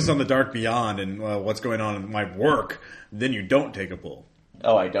to focus on the Dark Beyond and what's going on in my work, then you don't take a pull.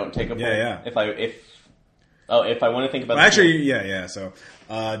 Oh, I don't take a pull? Yeah. If I want to think about... So,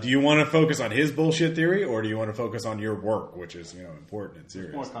 do you want to focus on his bullshit theory, or do you want to focus on your work, which is, important and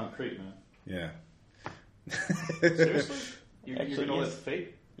serious? More concrete, man. Yeah. Seriously? You're going to let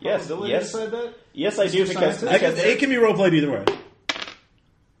fate? Yes. Decide that? Yes, I do, because it can be roleplayed either way.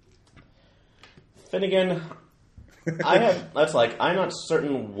 Finnegan, I'm not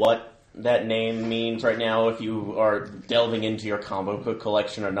certain what that name means right now, if you are delving into your comic book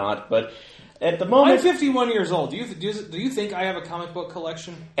collection or not, but at the moment... I'm 51 years old. Do you think I have a comic book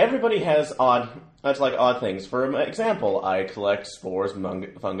collection? Everybody has odd things. For example, I collect spores,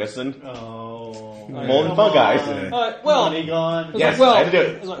 fungus, and mold and fungi. Money gone. Yes, I have to do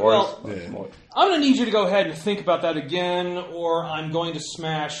it. Spores. I'm going to need you to go ahead and think about that again, or I'm going to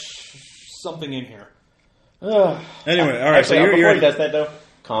smash something in here. Anyway, all right. Actually, so before he does that, though,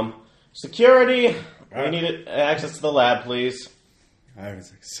 Security, we need access to the lab, please. I was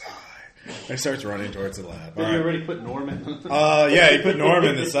like, sigh. He starts running towards the lab. Did you already put Norm in? Yeah, you put Norm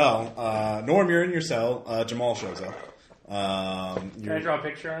in the cell. Norm, you're in your cell. Jamal shows up. Can I draw a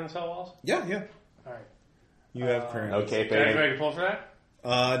picture on the cell walls? Yeah. All right. You have current. Okay, Can I make a pull for that?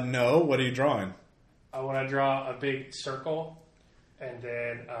 No. What are you drawing? I want to draw a big circle and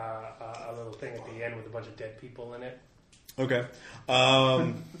then a little thing at the end with a bunch of dead people in it. Okay.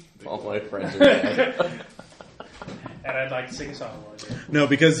 All my friends are dead. And I'd like to sing a song while I do it. No,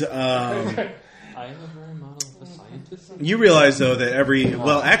 because I am a very model of a scientist. you realize, though, that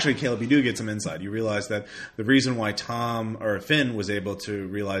actually, Caleb, you do get some insight. You realize that the reason why Finn was able to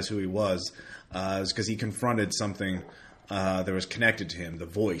realize who he was is because he confronted something that was connected to him, the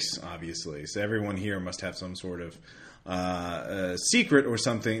voice, obviously. So everyone here must have some sort of secret or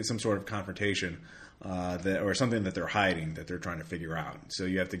something, some sort of confrontation. Or something that they're hiding that they're trying to figure out. So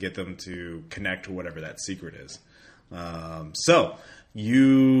you have to get them to connect to whatever that secret is. So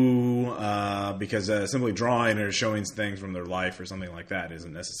you, because simply drawing or showing things from their life or something like that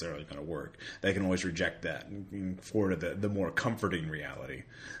isn't necessarily going to work. They can always reject that and forward to the more comforting reality,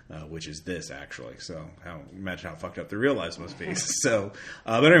 which is this actually. So imagine how fucked up the real lives must be. So,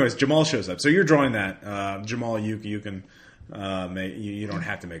 but anyways, Jamal shows up. So you're drawing that. Jamal, you can make. You don't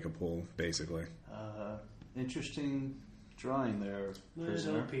have to make a pull, basically. Interesting drawing there,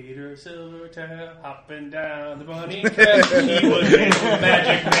 prisoner. Little Peter Silvertail hopping down the bunny trail. He was made a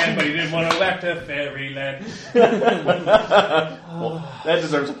magic man, but he didn't want to go back to fairyland. Well, that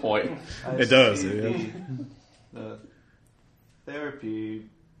deserves a point. It does. The therapy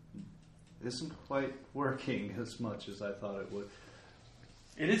isn't quite working as much as I thought it would.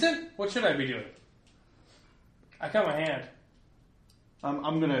 It isn't? What should I be doing? I got my hand.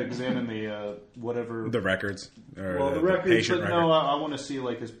 I'm going to examine the whatever The records. Or well, the the records, patient but record. no, I want to see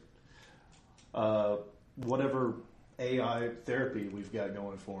like his whatever AI therapy we've got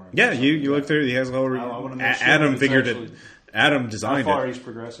going for him. Yeah, you look through. He has a whole. I wanna make sure Adam that it's figured actually- it. Adam How designed far it. he's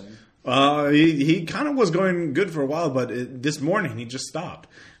progressing. He kind of was going good for a while, but this morning he just stopped.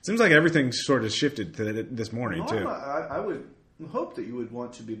 It seems like everything sort of shifted to this morning too. I would hope that you would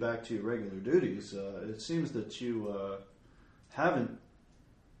want to be back to your regular duties. It seems that you haven't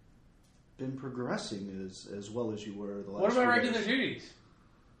been progressing as well as you were the last. What are my few regular days. duties?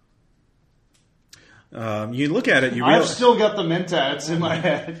 You look at it, you I've realize. still got the mentats in my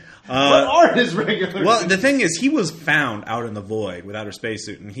head. What are his regular Well, duties? the thing is, he was found out in the void without a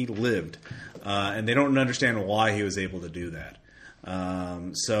spacesuit, and he lived. And they don't understand why he was able to do that.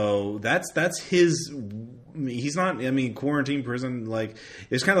 So that's his. He's not. I mean, quarantine prison. Like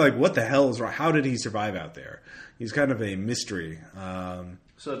it's kind of like what the hell is wrong? How did he survive out there? He's kind of a mystery.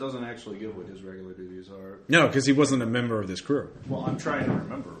 So it doesn't actually give what his regular duties are. No, because he wasn't a member of this crew. Well, I'm trying to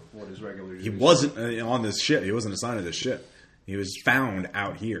remember what his regular duties He are. wasn't on this ship. He wasn't assigned to this ship. He was found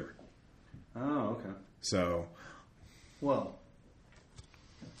out here. Oh, okay. So Well,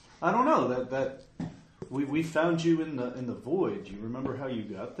 I don't know that we found you in the void. Do you remember how you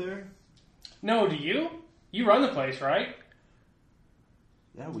got there? No, do you? You run the place, right?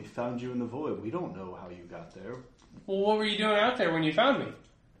 Yeah, we found you in the void. We don't know how you got there. Well, what were you doing out there when you found me?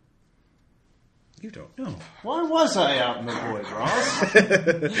 you don't know. Why was I out in the void,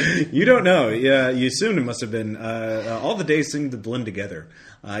 Ross? You don't know. Yeah, you assume it must have been. All the days seem to blend together.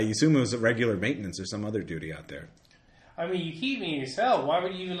 You assume it was regular maintenance or some other duty out there. I mean, you keep me in your cell. Why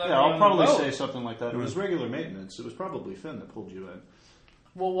would you even let me Yeah, on I'll probably the boat? say something like that. It was regular maintenance. It was probably Finn that pulled you in.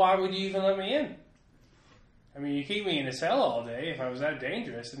 Well, why would you even let me in? I mean, you keep me in a cell all day. If I was that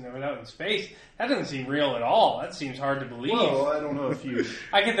dangerous and I was out in space, that doesn't seem real at all. That seems hard to believe. Well, I don't know if you.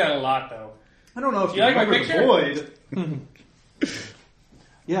 I get that a lot, though. I don't know if Do you you like my remember the picture? void.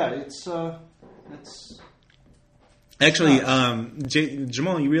 Yeah, it's. Actually,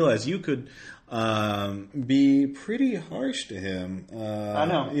 Jamal, you realize you could be pretty harsh to him. I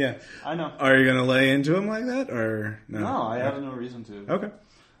know. Yeah, I know. Are you going to lay into him like that, or no? No, I have no reason to. Okay.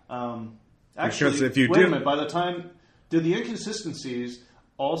 Actually, Because if you wait do- a minute. By the time, did the inconsistencies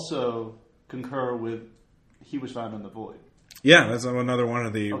also concur with he was found in the void? Yeah, that's another one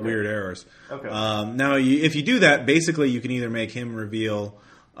of the weird errors. Okay. Now, if you do that, basically you can either make him reveal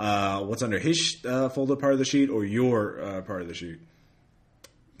what's under his folded part of the sheet or your part of the sheet.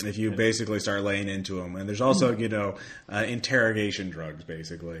 If you basically start laying into him. And there's also, interrogation drugs,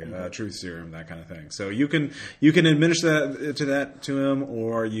 basically. Truth serum, that kind of thing. So you can administer that to him,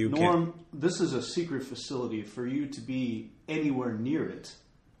 or you Norm, this is a secret facility. For you to be anywhere near it,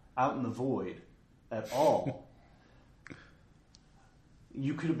 out in the void, at all,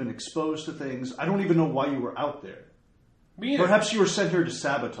 you could have been exposed to things. I don't even know why you were out there. Perhaps you were sent here to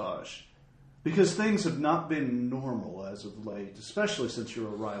sabotage. Because things have not been normal as of late, especially since your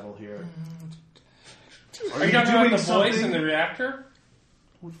arrival here. Are you talking about the voice something? in the reactor?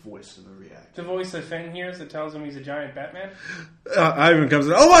 What voice in the reactor? The voice that Finn hears that tells him he's a giant Batman? Ivan comes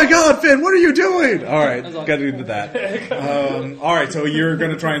in. Oh my God, Finn! What are you doing? All right, got to do that. All right, so you're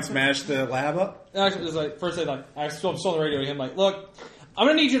going to try and smash the lab up? Actually, it's like first I still on the radio to him like, look, I'm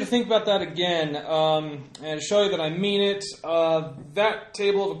going to need you to think about that again and show you that I mean it. That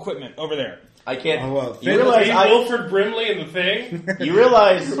table of equipment over there. I can't. Oh, well, you realize Wilford Brimley in the thing? You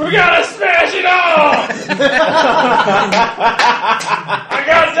realize We gotta smash it all! I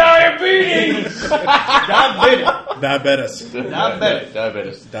got giant Diabetes!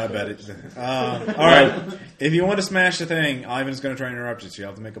 Diabetes. All right. If you want to smash the thing, Ivan's going to try and interrupt you. So you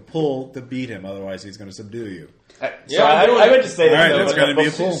have to make a pull to beat him. Otherwise, he's going to subdue you. I would just say All that. right, that's going to be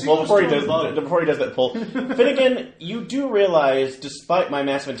a pull. Well, before he does that pull, Finnegan, you do realize, despite my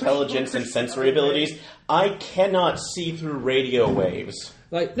massive intelligence and sensory abilities, I cannot see through radio waves.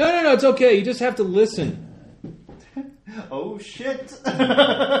 Like, no, it's okay. You just have to listen. Oh, shit.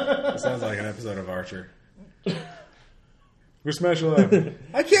 That sounds like an episode of Archer. We're smashing live.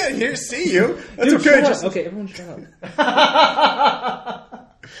 I can't see you. That's Dude, okay. shut up. Okay, everyone shut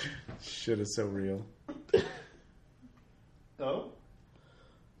up. Shit is so real. Oh?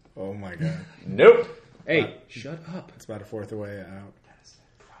 Oh my god. Nope. Hey, shut up. It's about a fourth away out. That is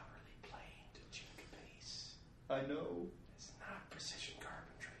properly playing to Jenga piece. I know. It's not precision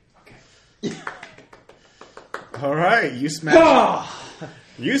carpentry. Okay. All right, you smash.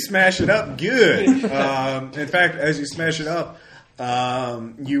 You smash it up good. In fact, as you smash it up,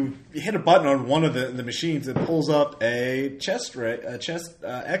 you hit a button on one of the machines that pulls up a chest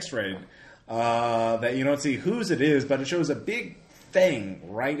X-ray that you don't see whose it is, but it shows a big thing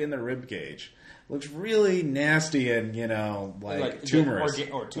right in the rib cage. Looks really nasty and like tumorous.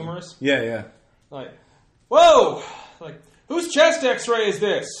 Or tumorous? Yeah. Like, whoa! Like, whose chest X-ray is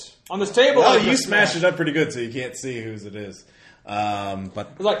this on this table? Well, you smashed it up pretty good, so you can't see whose it is.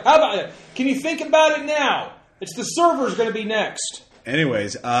 But like, how about it? Can you think about it now? It's the server's going to be next.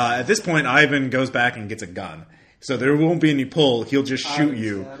 anyways, at this point, Ivan goes back and gets a gun. So there won't be any pull. He'll just shoot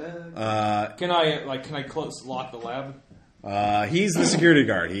you. Can I lock the lab? He's the security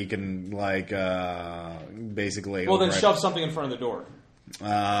guard. He can basically. Well, then shove something in front of the door.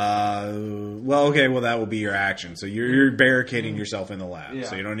 Well, that will be your action. So you're barricading yourself in the lab. Yeah.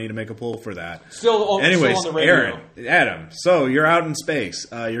 So you don't need to make a pull for that. Anyways, still on the radio. Adam. So you're out in space.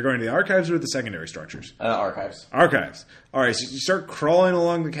 You're going to the archives or the secondary structures? Archives. Archives. All right. So you start crawling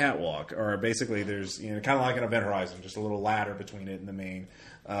along the catwalk, or basically there's kind of like an event horizon, just a little ladder between it and the main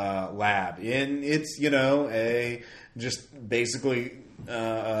lab. And it's basically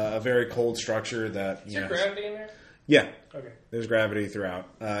a very cold structure that Is there gravity in there? Yeah. Okay. There's gravity throughout,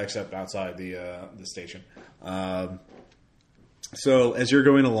 except outside the station. So as you're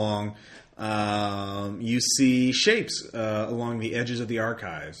going along, you see shapes along the edges of the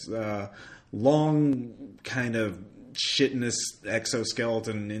archives. Long, kind of chitinous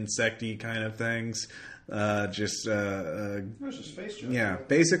exoskeleton, insecty kind of things. There's a space jump. Yeah,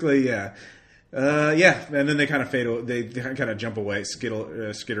 basically, yeah. And then they kind of fade away. They kind of jump away,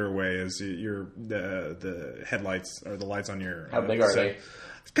 skitter away as the headlights or the lights on your. How big are they?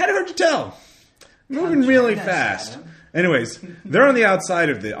 It's kind of hard to tell. Moving really fast. Anyways, they're on the outside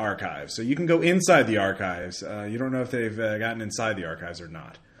of the archives, so you can go inside the archives. You don't know if they've gotten inside the archives or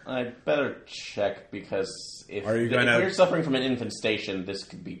not. I better check because if gonna- you're suffering from an infestation, this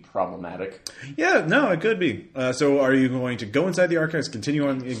could be problematic. Yeah, no, it could be. So, are you going to go inside the archives, continue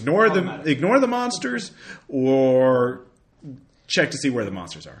on, ignore the monsters, or check to see where the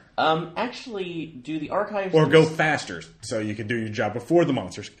monsters are, Actually, do the archives or go faster so you can do your job before the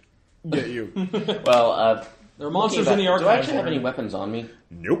monsters get you? Well, There are monsters in the archives. do I actually have any weapons on me?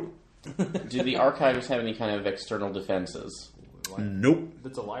 Nope. Do the archives have any kind of external defenses? Nope.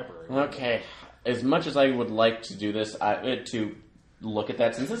 It's a library. Okay. As much as I would like to do this, to look at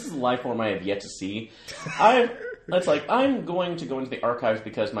that, since this is a life form I have yet to see, I'm going to go into the archives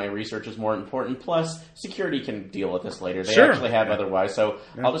because my research is more important. Plus, security can deal with this later. They actually have otherwise. So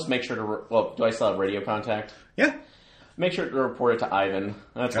I'll just make sure to. Do I still have radio contact? Yeah. Make sure to report it to Ivan.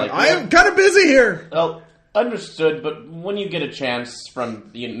 That's I am kind of busy here. Well, understood. But when you get a chance from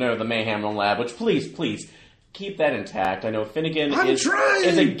the Mayhem Lab, which please. Keep that intact. I know Finnegan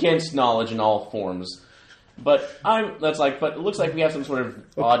is against knowledge in all forms. But it looks like we have some sort of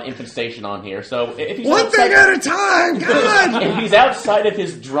odd infestation on here. So if he's one thing at a time, God! If he's outside of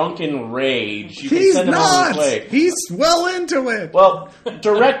his drunken rage, you can send him on his way. He's well into it. Well,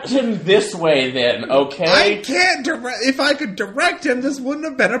 direct him this way then, okay? I can't direct. If I could direct him, this wouldn't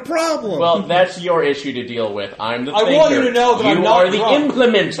have been a problem. Well, that's your issue to deal with. I'm the thinker. I want you to know that I'm not You are the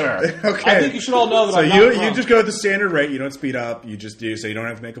implementer. Okay. I think you should all know that I'm not So you drunk. just go at the standard rate. You don't speed up. You just do so you don't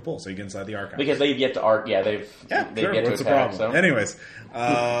have to make a pull. So you get inside the archive. Because they've yet to they've yet to What's the attack. problem? So. Anyways,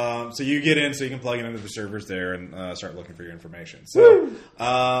 so you get in, so you can plug it into the servers there and start looking for your information. So,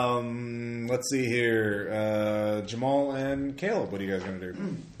 let's see here. Jamal and Caleb, what are you guys going to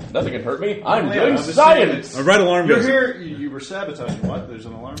do? Nothing can hurt me. I'm Yeah, doing I'm just science. saying A red alarm You're goes. here. You were sabotaging. What? There's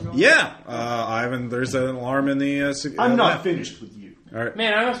an alarm going? Yeah, Ivan. There's an alarm in the. I'm not lab. finished with you. All right.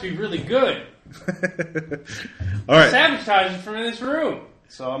 Man, I must be really good. All right. Sabotaging from in this room.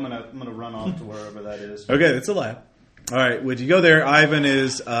 So I'm gonna run off to wherever that is. Okay, it's a lab. All right, when you go there, Ivan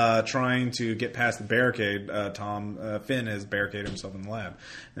is trying to get past the barricade. Finn has barricaded himself in the lab,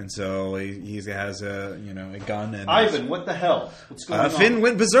 and so he has a gun. And Ivan, what the hell? What's going on? Finn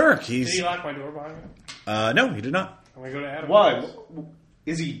went berserk. Did he lock my door behind me? No, he did not. I'm gonna go to Adam. Why?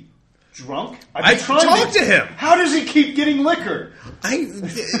 Is he drunk? I talked to him. How does he keep getting liquor?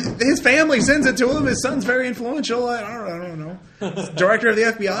 His family sends it to him. His son's very influential. I don't know. Director of the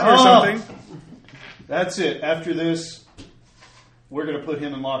FBI or something. That's it. After this, we're going to put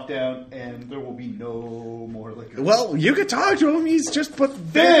him in lockdown, and there will be no more liquor. Well, you could talk to him. He's just put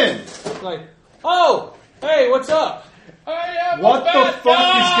Finn! Like, oh, hey, what's up? What the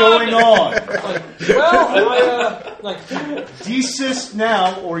fuck is going on? Desist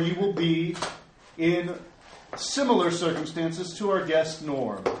now, or you will be in similar circumstances to our guest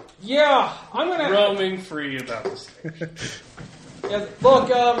Norm. Yeah, I'm gonna roaming free about this thing. Yeah,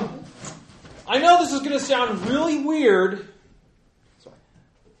 look, I know this is gonna sound really weird. Sorry,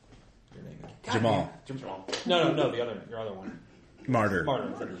 your name is Jamal. Jamal. No, your other one. Martyr.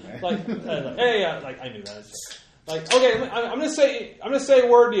 Like, hey, I knew that. Like, okay, I'm gonna say a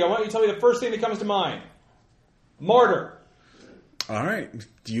word to you. I want you to tell me the first thing that comes to mind. Martyr. All right.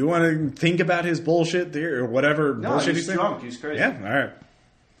 Do you want to think about his bullshit there or whatever bullshit he's drunk. He's crazy. Yeah.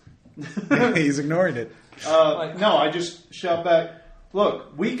 All right. He's ignoring it. No, I just shout back.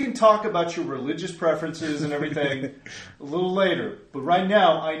 Look, we can talk about your religious preferences and everything a little later, but right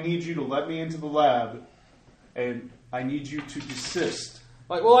now I need you to let me into the lab, and I need you to desist.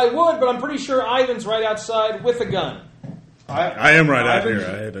 Like, well, I would, but I'm pretty sure Ivan's right outside with a gun. I am right out here.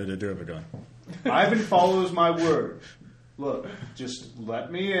 I do have a gun. Ivan follows my word. Look, just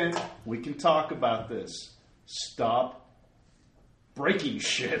let me in. We can talk about this. Stop breaking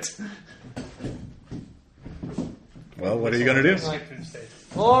shit. Well, what are you going to do?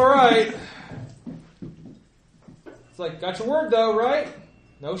 All right. It's like, got your word, though, right?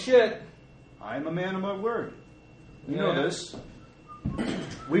 No shit. I am a man of my word. You know this.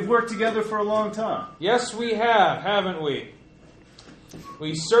 We've worked together for a long time. Yes, we have, haven't we?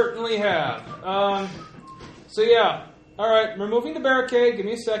 We certainly have. So, yeah. All right, removing the barricade. Give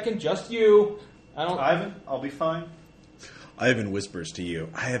me a second. Just you. Ivan, I'll be fine. Ivan whispers to you,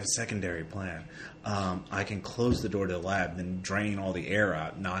 I have a secondary plan. I can close the door to the lab, then drain all the air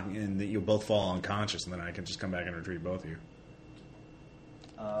out, and that you'll both fall unconscious, and then I can just come back and retrieve both of you.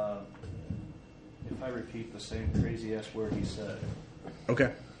 If I repeat the same crazy-ass word he said.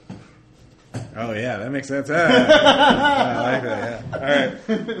 Okay. Oh, yeah, that makes sense. I like that,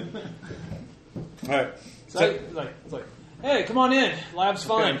 yeah. All right. It's like, hey, come on in. Lab's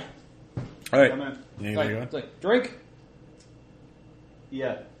fine. Okay. All right. Come in. It's like, drink?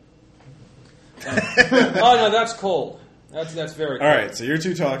 Yeah. Oh, no, that's cold. That's very cold. All right, so you're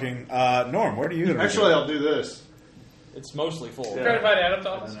two talking. Norm, what are you going to do? Actually, I'll do this. It's mostly full. Trying to find Adam's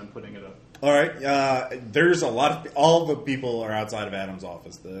office? And I'm putting it up. All right. There's a lot of... All the people are outside of Adam's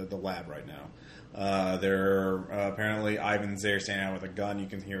office, the lab right now. They're apparently Ivan's there standing out with a gun. You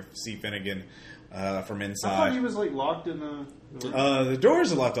can see Finnegan from inside. I thought he was locked in the room. The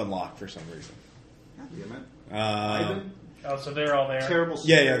doors are left unlocked for some reason. God damn it. Ivan? Oh, so they're all there. Terrible.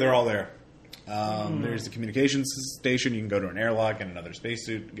 Yeah, they're all there. There's the communications station. You can go to an airlock and another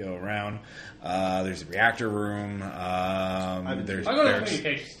spacesuit, go around. There's a reactor room. I'll go to the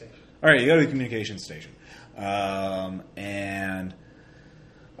communications station. All right, you go to the communications station. And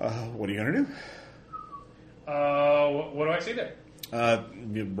what are you going to do? What do I see there?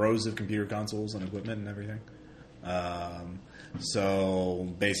 Rows of computer consoles and equipment and everything. So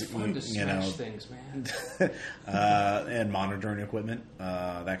basically, Fun to smash things, man. and monitoring equipment,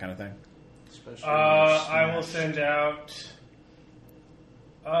 that kind of thing. I will send out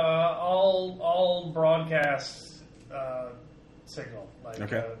all broadcast signal, like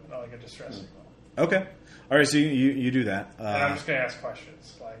a distress signal. Okay. All right. So you do that. And I'm just going to ask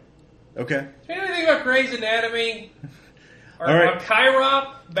questions, like, okay. do you know anything about Grey's Anatomy? Or all right. about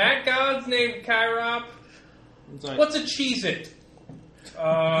Kyrop? Bat gods named Kyrop? What's a Cheez-It?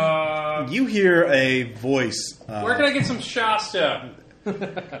 You hear a voice. Where can I get some Shasta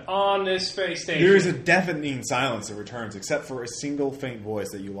on this space station? There is a deafening silence that returns, except for a single faint voice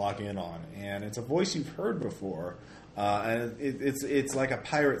that you lock in on, and it's a voice you've heard before. And it's like a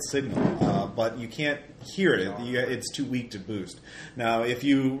pirate signal, but you can't hear it. It's too weak to boost. Now, if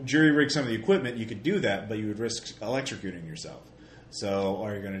you jury rig some of the equipment, you could do that, but you would risk electrocuting yourself. So,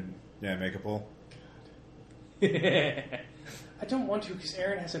 are you going to make a pull? I don't want to because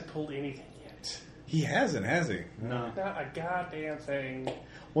Aaron hasn't pulled anything yet. He hasn't, has he? No. Not a goddamn thing.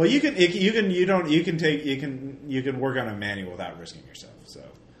 Well, you can work on a manual without risking yourself. So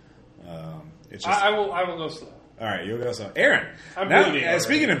it's just. I will go slow. All right, you'll go slow. Aaron. I'm Now, bleeding already.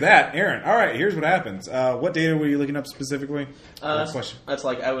 speaking of that, Aaron. All right, here's what happens. What data were you looking up specifically? Question. That's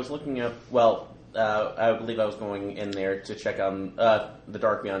like I was looking up. Well, I believe I was going in there to check on the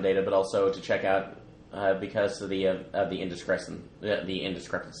Dark Beyond data, but also to check out because of the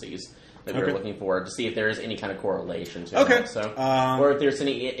indiscrepancies that we were looking for to see if there is any kind of correlation to it. So, or if there's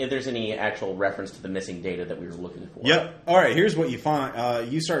any actual reference to the missing data that we were looking for. Yep. All right. Here's what you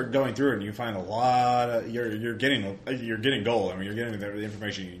find. You start going through it and you find a lot. You're getting gold. I mean, you're getting the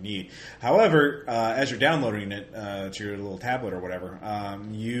information you need. However, as you're downloading it to your little tablet or whatever,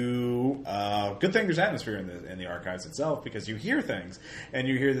 good thing there's atmosphere in the archives itself because you hear things and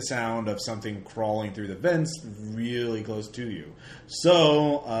you hear the sound of something crawling through the vents really close to you.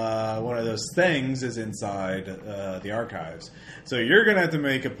 So one of those things is inside the archives. So you're going to have to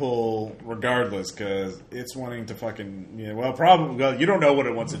make a pull regardless because it's wanting to fucking... probably... Well, you don't know what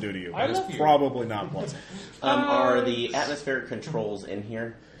it wants to do to you. But it's probably not pleasant. Are the atmospheric controls in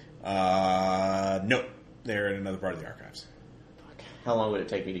here? No. They're in another part of the archives. How long would it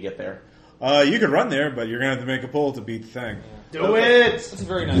take me to get there? You could run there, but you're going to have to make a pull to beat the thing. Do it! That's a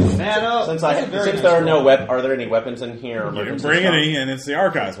very nice. Man up! Since there are no are there any weapons in here? You can bring it in, and it's the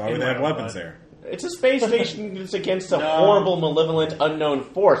archives. Why would they have weapons there? It's a space station that's against a horrible, malevolent, unknown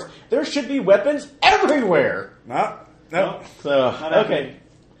force. There should be weapons everywhere. No. So okay,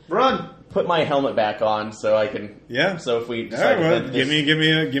 Run! put my helmet back on so I can. Yeah. So if we All decide right, well,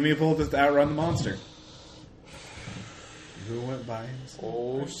 to give me a pull to outrun the monster. Who went by?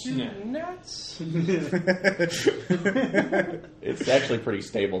 Oh, snap. Nuts. It's actually pretty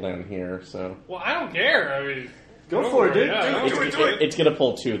stable down here. So Well, I don't care. I mean, Go for it, dude. Yeah, Do it. it's gonna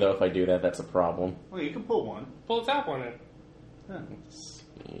pull 2 though. If I do that, that's a problem. Well, you can pull one. pull the top one in. Let's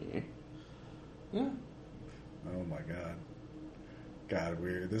see. Yeah. Oh my god. God,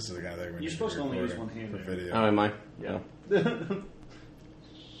 weird. This is the guy that we You're supposed to only use one hand for there. video. Oh, am I? Yeah. Are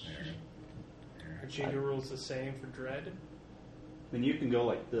Jenga rules the same for Dread? Then you can go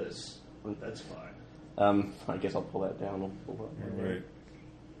like this. That's fine. I guess I'll pull that down. We'll pull that down. Wait.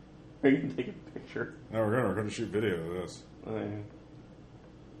 Are you gonna take a picture? No, we're gonna shoot video of this.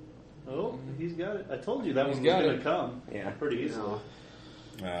 Oh, he's got it. I told you that He's one was got going it. to come. Yeah. Pretty easily.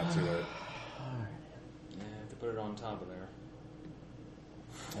 Too late. Yeah, I have to put it on top of there.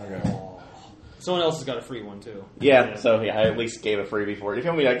 Okay. Someone else has got a free one, too. Yeah. So I at least gave a freebie for it. If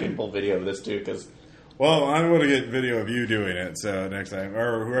you want me, I can pull video of this too. Because Well, I'm going to get video of you doing it, so next time,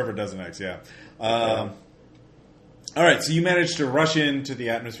 or whoever does it next, yeah. All right, so you managed to rush into the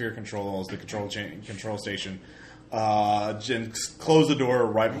atmosphere controls, the control station, and close the door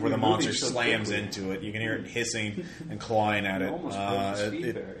right before the monster slams into it. You can hear it hissing and clawing at it. Almost broke the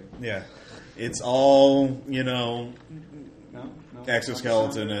speed barrier. Yeah, it's all No?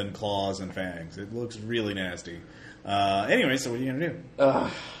 exoskeleton and claws and fangs. It looks really nasty. Anyway, so what are you going to do?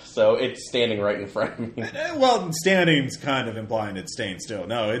 so it's standing right in front of me. Well, standing's kind of implying it's staying still.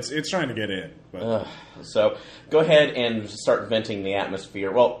 No, it's trying to get in. But So go ahead and start venting the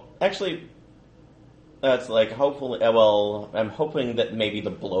atmosphere. Well, actually, that's like hopefully. Well, I'm hoping that maybe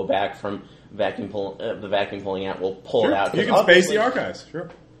the blowback from the vacuum pulling out will pull it out. You 'cause can space the archives. Sure.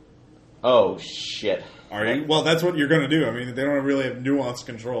 Oh shit! Are you? Well, that's what you're going to do. I mean, they don't really have nuanced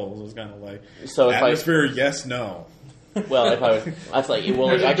controls. It's kind of like So if atmosphere, yes, no. Well, if I that's like it will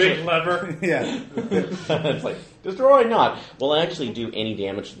There's a actually. big lever. Yeah. It's like destroy not. Will I actually do any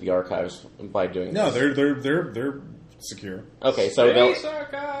damage to the archives by doing No, this? they're secure. Okay, so Space they'll.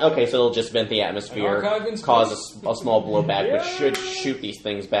 archive. Okay, so it'll just vent the atmosphere, An archive in cause space? a small blowback, which Yeah. should shoot these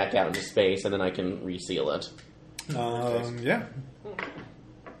things back out into space, and then I can reseal it. Yeah.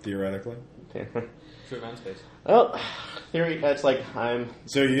 Theoretically. Trip on space. Well, theory. That's like I'm.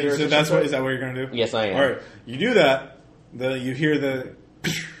 So is that what you're going to do? Yes, I am. All right. You do that. You hear the,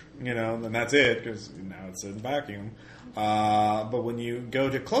 and that's it because now it's in vacuum. But when you go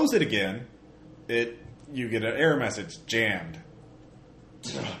to close it again, you get an error message: jammed.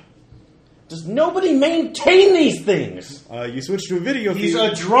 Does nobody maintain these things? You switch to a video feed. He's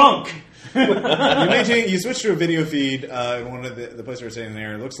a drunk! You switch to a video feed in one of the places we're saying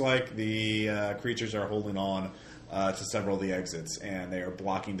there. It looks like the creatures are holding on to several of the exits, and they are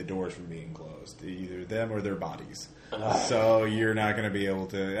blocking the doors from being closed, either them or their bodies. So you're not going to be able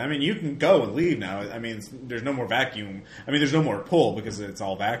to. I mean, you can go and leave now. I mean, there's no more vacuum. I mean, there's no more pull because it's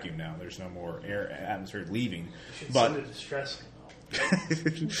all vacuum now. There's no more air atmosphere leaving. Should But send a distress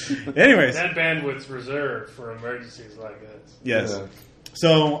signal. anyways, That bandwidth's reserved for emergencies like this. yes.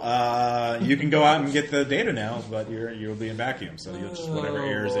 So you can go out and get the data now, but you'll be in vacuum, so you'll just whatever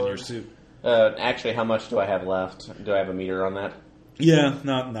air's in your suit. Actually, how much do I have left? Do I have a meter on that? Yeah,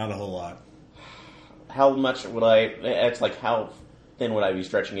 not a whole lot. How much would I? It's like how thin would I be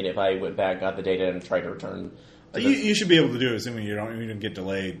stretching it if I went back, got the data, and tried to return? You should be able to do it, assuming you don't get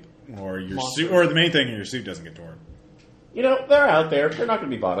delayed, or your suit, or the main thing, your suit doesn't get torn. You know, they're out there. They're not going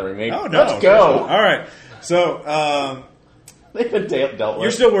to be bothering me. Oh no! Let's go. All right. So they've been dealt with.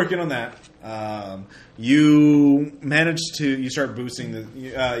 You're still working on that. You start boosting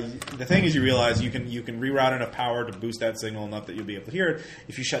the thing is you realize you can reroute enough power to boost that signal enough that you'll be able to hear it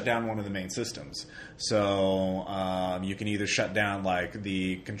if you shut down one of the main systems. So you can either shut down like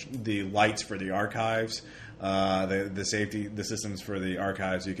the lights for the archives, the systems for the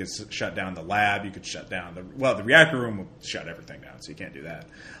archives. You could shut down the lab. You could shut down the reactor room will shut everything down, so you can't do that.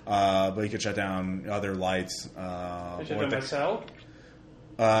 But you could shut down other lights. Shut down my cell?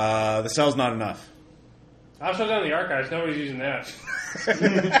 The cell's not enough. I'll shut down the archives. Nobody's using that.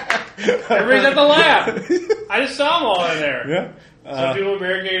 Everybody's at the lab. I just saw them all in there. Yeah. Some people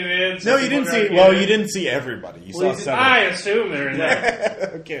barricaded in. No, you didn't see. Well, you didn't see everybody. You saw several. I assume they're in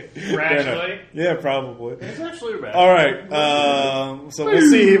there. Okay. Rationally. Yeah, probably. It's actually bad. All right. So we'll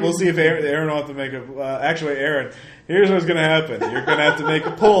see. We'll see if Aaron will have to make a. Actually, Aaron, here's what's going to happen. You're going to have to make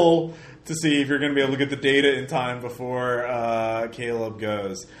a poll to see if you're going to be able to get the data in time before Caleb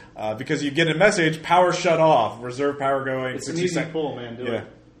goes. Because you get a message, power shut off, reserve power going. It's an easy pull, man. Do it.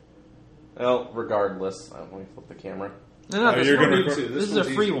 Well, regardless, let me flip the camera. No, you're going to record. This is a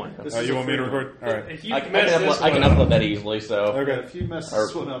free one. You want me to record? All right. If you I can upload that easily, so... Okay. If you mess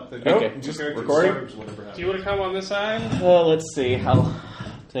this one up, then okay. just Recording? Do you want to come on this side? Let's see. I'll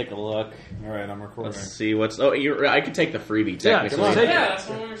take a look. All right, I'm recording. Let's see what's... Oh, I could take the freebie, technically. come on. Yeah, that's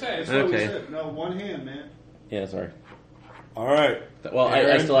what we were saying. That's what we Okay. said. No, one hand, man. Yeah, sorry. All right. Well, I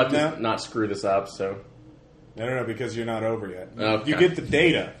Aaron, still have to no. not screw this up, so... No, because you're not over yet. Okay. You get the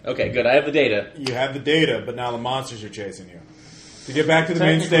data. Okay, good. I have the data. You have the data, but now the monsters are chasing you. To get back to the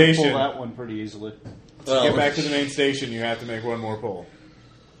main Technically station... pull that one pretty easily. To get back to the main station, you have to make one more pull.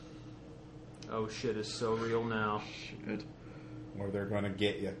 Oh shit is so real now. Shit. Or they're going to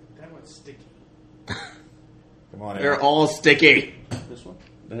get you. That one's sticky. Come on, They're Aaron. all sticky. This one?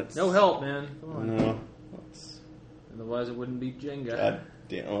 That's... No help, man. Come on. No. Otherwise, it wouldn't be Jenga. God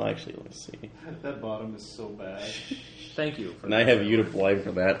damn. Well, actually, let's see. That bottom is so bad. Thank you. And I have you to blame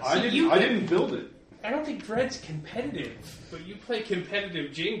for that. I didn't build it. I don't think Dread's competitive, but you play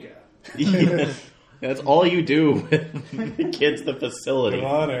competitive Jenga. Yeah. That's all you do with the kids, the facility.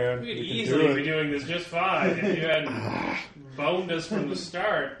 Come on, Aaron. We could You can easily do be it. doing this just fine if you hadn't boned us from the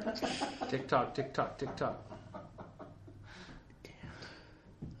start. Tick tock, tick tock, tick tock.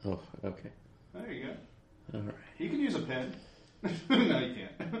 Oh, okay. There you go. All right. You can use a pen. No, you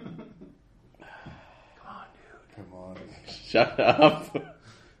can't. Come on. Shut up.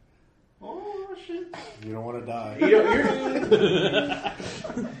 Oh, shit. You don't want to die.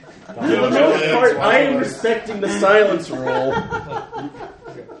 I am respecting the silence rule.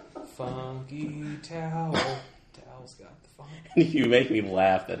 Funky towel. Towel's got the funk. You make me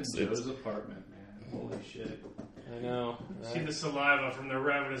laugh. That's Joe's apartment, man. Holy shit. I know. See the saliva from the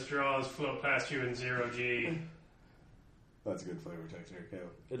ravenous jaws float past you in 0G. That's a good flavor text here,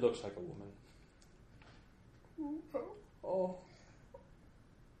 Caleb. It looks like a woman. Oh.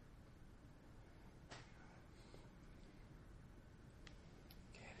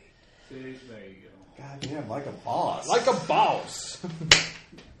 See, there you go. God damn, like a boss. Like a boss.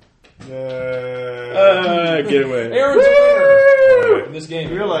 get away. Aaron's a winner in this You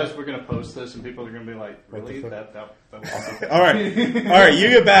game. realize we're going to post this and people are going to be like, really? What the That was All right, you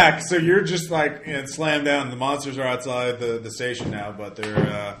get back. So you're just like slammed down. The monsters are outside the station now, but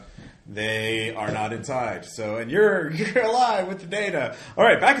they are not inside. So you're alive with the data. All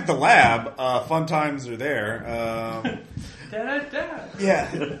right, back at the lab. Fun times are there.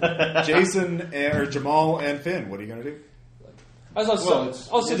 Yeah, Jason or Jamal and Finn. What are you gonna do? I'll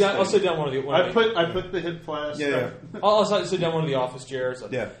sit down. I'll sit down one of the. I put the hip flask. Yeah. I'll sit down one of the office chairs.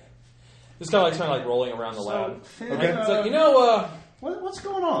 Yeah. It's kind of like rolling around the lab. Finn, Okay. It's like what's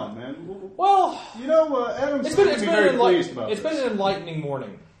going on, man? well, Adam's it's going been to be very an pleased about it's this. been an enlightening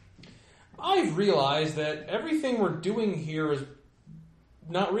morning. I've realized that everything we're doing here is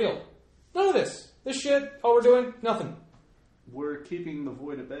not real. None of this. This shit, all we're doing, nothing. We're keeping the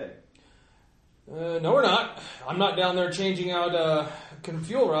void at bay. No, we're not. I'm not down there changing out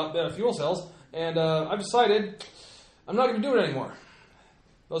fuel cells, and I've decided I'm not going to do it anymore.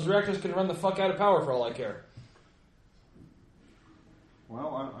 Those reactors can run the fuck out of power for all I care.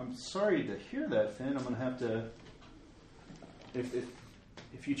 Well, I'm sorry to hear that, Finn. I'm going to have to... If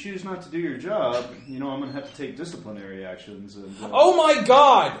if you choose not to do your job, I'm going to have to take disciplinary actions. And, Oh my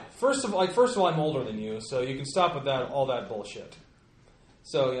God! First of all, I'm older than you, so you can stop with all that bullshit.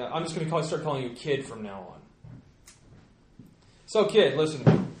 So yeah, I'm just going to start calling you kid from now on. So kid, listen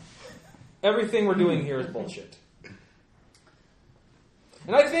to me. Everything we're doing here is bullshit.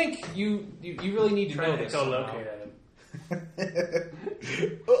 And I think you really need to know this. Locate at him.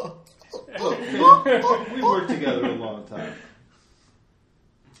 Look, we've worked together a long time.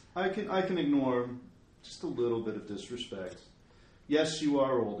 I can ignore just a little bit of disrespect. Yes, you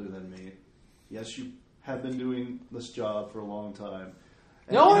are older than me. Yes, you have been doing this job for a long time.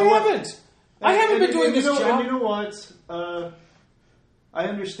 And No, I haven't. I haven't been doing this job. And you know what? I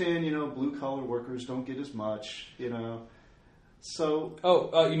understand, blue-collar workers don't get as much, So...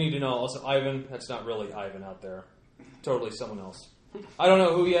 you need to know also, Ivan, that's not really Ivan out there. Totally someone else. I don't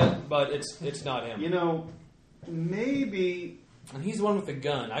know who yet, but it's not him. Maybe... And he's the one with the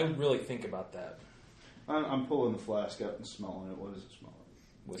gun. I would really think about that. I'm pulling the flask out and smelling it. What does it smell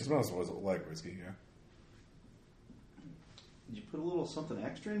like? It smells like whiskey, yeah. Did you put a little something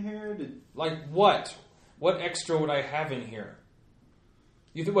extra in here? Like what? What extra would I have in here?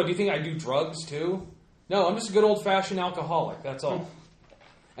 Do you think I do drugs too? No, I'm just a good old-fashioned alcoholic. That's all.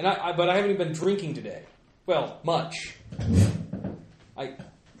 But I haven't even been drinking today. Well, much.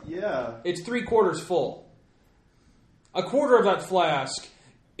 Yeah. It's 3/4 full. A quarter of that flask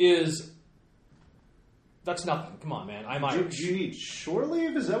is... That's nothing. Come on, man. I'm Irish. Do you need shore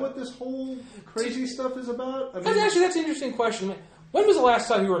leave? Is that what this whole crazy stuff is about? That's an interesting question. When was the last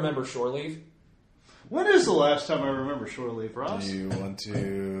time you remember shore leave? When is the last time I remember shore leave, Ross? Do you want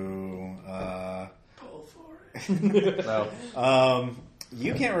to... Pull for it. No.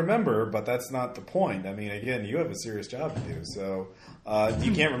 You can't remember, but that's not the point. I mean, again, you have a serious job to do, so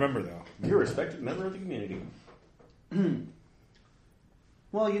you can't remember, though. You're a respected member of the community.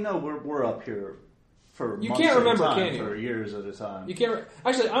 Well, we're up here for You months can't remember, at a time, can you? for years at a time. You can't...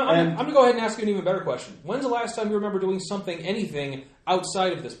 Actually, I'm going to go ahead and ask you an even better question. When's the last time you remember doing anything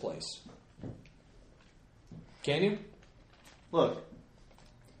outside of this place? Can you? Look.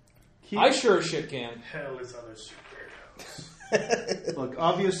 I sure as shit can. Hell is other superheroes. Look,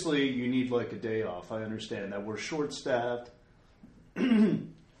 obviously you need like a day off. I understand that we're short-staffed.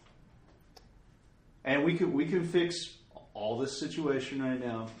 And we can fix all this situation right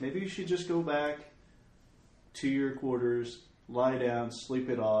now. Maybe you should just go back to your quarters, lie down, sleep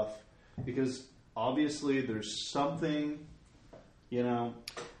it off, because obviously there's something, Well,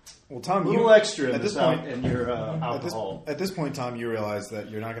 Tom, a little extra in your alcohol. At this point, Tom, you realize that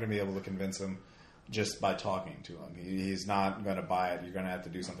you're not going to be able to convince him just by talking to him. He's not going to buy it. You're going to have to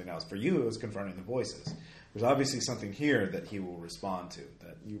do something else. For you, it was confronting the voices. There's obviously something here that he will respond to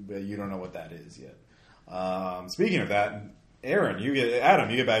that you don't know what that is yet. Speaking of that, Adam, you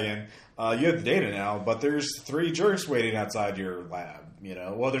get back in. You have the data now, but there's 3 jerks waiting outside your lab.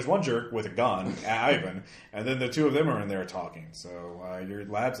 Well, there's one jerk with a gun, Ivan, and then the 2 of them are in there talking. So your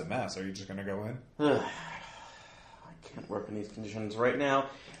lab's a mess. Are you just going to go in? I can't work in these conditions right now.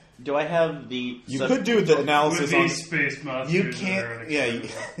 Do I have the... You could do the analysis on... space monsters. You can't... Yeah,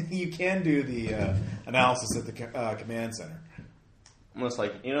 you can do the analysis at the command center. Almost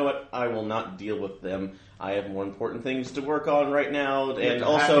like, you know what? I will not deal with them. I have more important things to work on right now. You And have to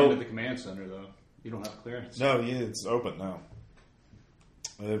hack also... into the command center, though. You don't have clearance. No, it's open now.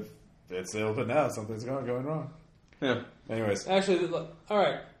 If it's open now, something's going wrong. Yeah. Anyways. Actually, look, all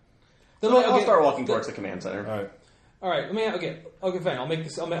right. So I'll start walking towards the command center. All right. Okay, fine.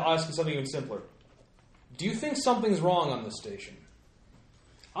 I'll ask you something even simpler. Do you think something's wrong on this station?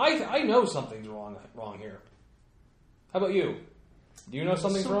 I know something's wrong here. How about you? Do you know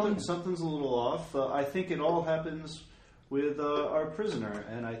something's wrong? Something's a little off. I think it all happens with our prisoner,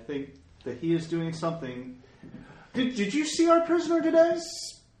 and I think that he is doing something. Did you see our prisoner today?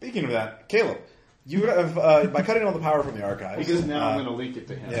 Speaking of that, Caleb, you have by cutting all the power from the archives. Because now I'm going to leak it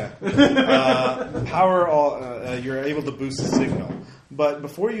to him. Yeah, you're able to boost the signal. But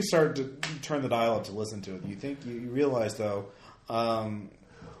before you start to turn the dial up to listen to it, you realize though.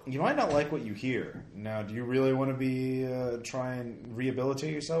 You might not like what you hear. Now, do you really want to try and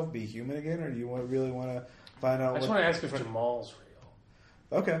rehabilitate yourself, be human again, or do you really want to find out? I just want to ask if Jamal's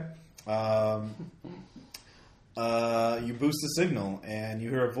real. Okay. You boost the signal, and you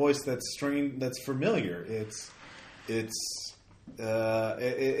hear a voice that's familiar. It's a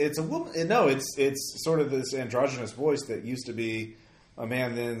woman. No, it's sort of this androgynous voice that used to be a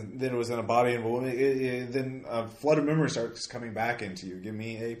man, then it was in a body of a woman. Then a flood of memory starts coming back into you. Give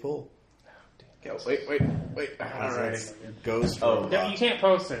me a pull. Go. Wait. All right. It goes for Oh. No, you can't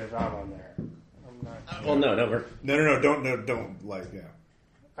post it if I'm on there. I'm not. Well, no, we're... No, don't, like, yeah.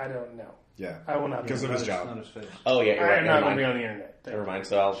 I don't know. Yeah. I will not be because of his job. Not his face. Oh yeah, you're I right. am Never not going to be mind. on the internet. Never mind.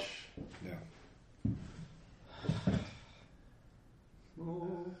 So I'll. Yeah.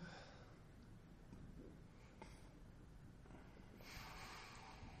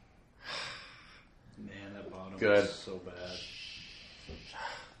 Man, that bottom Good. is so bad.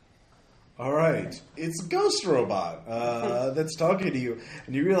 All right, it's a ghost robot that's talking to you,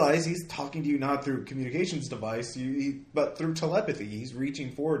 and you realize he's talking to you not through communications device, but through telepathy. He's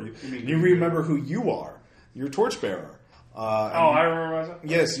reaching forward you. You remember who you are. You're a torchbearer. I remember myself?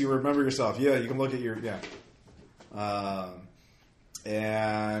 Yes, you remember yourself. Yeah, you can look at your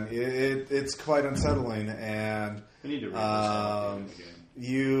and it's quite unsettling. And We need to read this out in the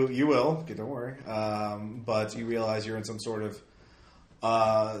game. you will. Don't worry. But you realize you're in some sort of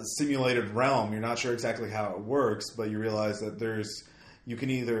simulated realm. You're not sure exactly how it works, but you realize that you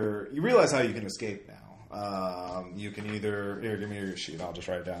realize how you can escape now. You can either here, give me your sheet. I'll just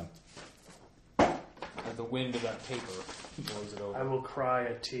write it down. The wind of that paper blows it over. I will cry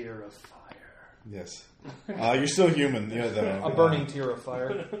a tear of fire. Yes, you're still human. You know, A burning tear of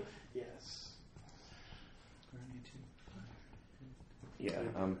fire. Yes. Yeah.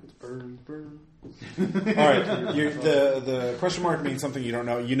 Burn. all right. The question mark means something you don't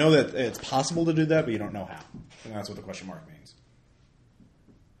know. You know that it's possible to do that, but you don't know how. And that's what the question mark means.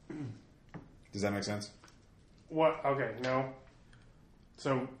 Does that make sense? What? Okay, no.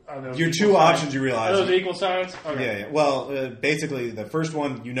 So are those Your equal two signs? options you realize. Are those equal signs? Okay. Yeah. Well, basically, the first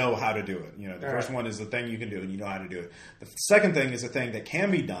one, you know how to do it. You know, the All first right. one is the thing you can do, and you know how to do it. The second thing is a thing that can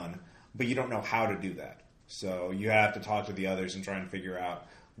be done, but you don't know how to do that. So you have to talk to the others and try and figure out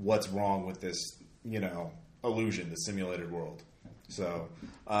what's wrong with this, illusion, the simulated world. So,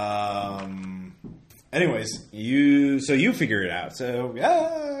 anyways, you figure it out. So,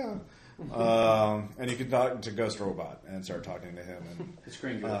 yeah. And you can talk to Ghost Robot and start talking to him. And, It's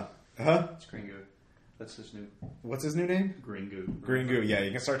Green Goo. It's Green Goo. That's his new what's his new name? Green Goo. Green Goo. Yeah, you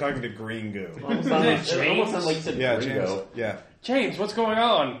can start talking to Green Goo. Almost sounded like, James? it almost sounded like you said Yeah, Gringo. James. Yeah. James, what's going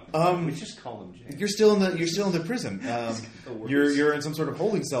on? We just call him James. You're still in the prison. You're in some sort of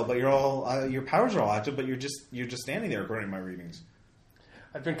holding cell, but you're all your powers are all active, but you're just standing there according to my readings.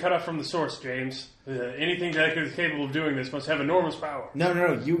 I've been cut off from the source, James. Anything that is capable of doing this must have enormous power.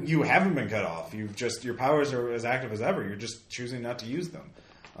 No. You haven't been cut off. Your powers are as active as ever. You're just choosing not to use them.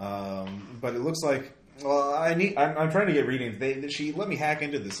 But it looks like. Well, I'm trying to get readings. She let me hack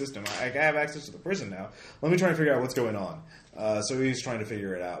into the system. I have access to the prison now. Let me try and figure out what's going on. So he's trying to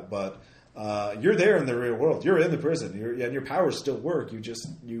figure it out. But you're there in the real world. You're in the prison. And your powers still work.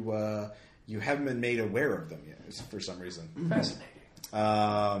 You haven't been made aware of them yet for some reason. Fascinating.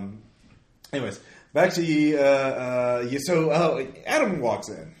 Anyways, back to you. So Adam walks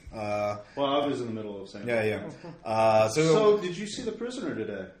in. Well, I was in the middle of saying. Yeah. So, did you see the prisoner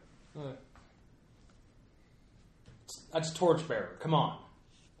today? That's Torchbearer. Come on.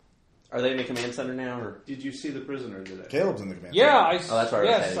 Are they in the command center now? Or? Did you see the prisoner today? Caleb's in the command. Yeah, that's right.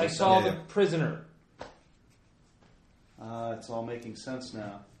 Yes, Okay. I saw Yeah. the prisoner. It's all making sense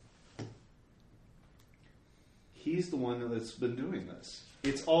now. He's the one that's been doing this.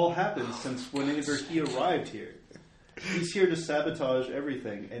 It's all happened since whenever he arrived here. He's here to sabotage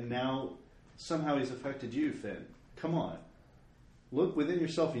everything, and now somehow he's affected you, Finn. Come on. Look within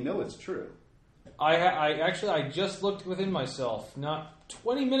yourself. You know it's true. I just looked within myself not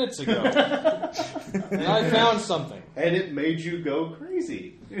 20 minutes ago, and I found something. And it made you go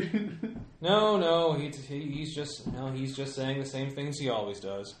crazy. No, he's just saying the same things he always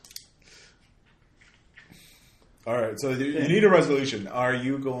does. All right. So you need a resolution. Are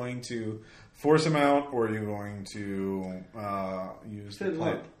you going to force him out, or are you going to use the Finn,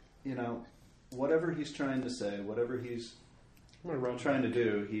 plan? look, whatever he's trying to say, whatever he's trying to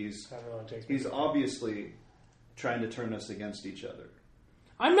do, he's obviously trying to turn us against each other.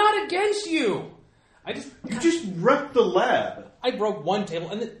 I'm not against you. You just wrecked the lab. I broke one table,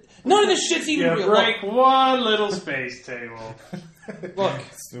 and none of this shit's even You real. break one little space table. Look,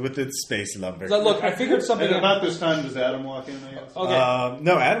 With its space lumber. look, I figured something And out. about this time, does Adam walk in? I guess? Okay,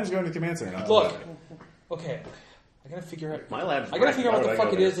 No, Adam's going to command center. Not look. Adam. Okay, I gotta figure out. My lab's I gotta figure out what the wrecked. Why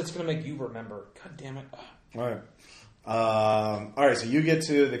fuck would it I go is that's gonna make you remember. God damn it. All right. All right. So you get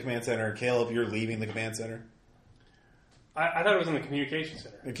to the command center. Caleb, you're leaving the command center. I thought it was in the communication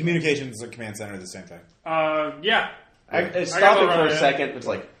center. The communications and command center are the same thing. Yeah. Stopping got for one, a yeah. second, it's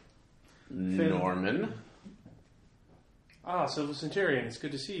like, Norman. Silver Centurion, it's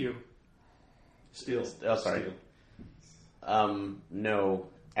good to see you. Steel. Oh, sorry. Steel. No,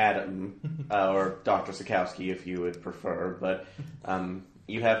 Adam, or Dr. Sikowski if you would prefer, but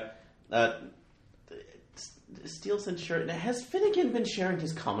you have... Steelson shirt. Has Finnegan been sharing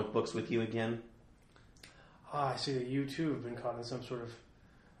his comic books with you again? I see that you too have been caught in some sort of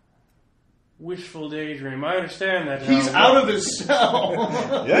wishful daydream. I understand that. He's out of his cell.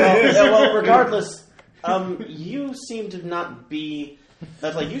 Well, regardless, you seem to not be.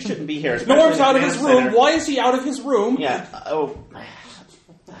 That's like you shouldn't be here. Norm's out of his room. Why is he out of his room? Yeah. I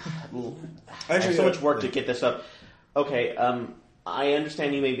have so much work to get this up. Okay. I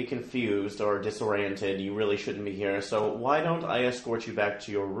understand you may be confused or disoriented. You really shouldn't be here. So why don't I escort you back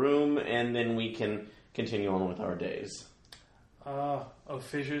to your room, and then we can continue on with our days.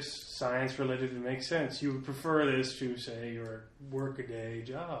 Officious, science-related, it makes sense. You would prefer this to, say, your work-a-day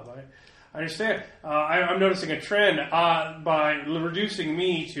job. I understand. I'm noticing a trend by reducing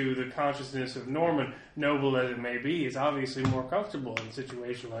me to the consciousness of Norman, noble as it may be, is obviously more comfortable in a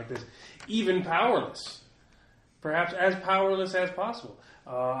situation like this, even powerless. Perhaps as powerless as possible.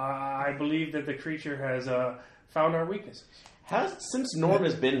 I believe that the creature has found our weaknesses. Since Norm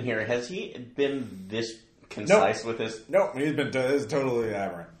has been here, has he been this concise with his... Nope, he's been totally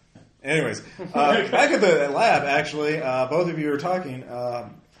aberrant. Anyways, back at the lab, actually, both of you are talking.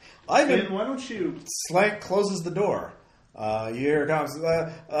 Ivan, why don't you... closes the door. You hear comes,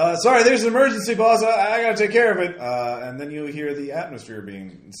 sorry, there's an emergency, boss. I gotta take care of it. And then you hear the atmosphere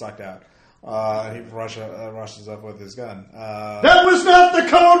being sucked out. He rushes up with his gun. That was not the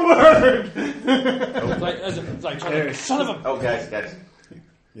code word! Son of a... Oh, guys.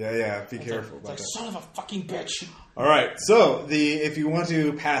 Yeah, be careful about that. Son of a fucking bitch. Alright, so if you want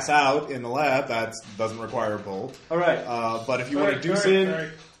to pass out in the lab, that doesn't require a pull. Alright. But if you want to do so...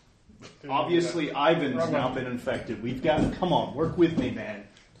 Obviously, Ivan's now been infected. Come on, work with me, man.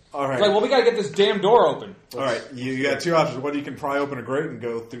 All right. It's like, well, we gotta get this damn door open. All right, you got two options. One, you can pry open a grate and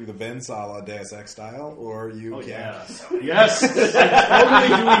go through the vents a la Deus Ex style, or you can... Yes, I'm totally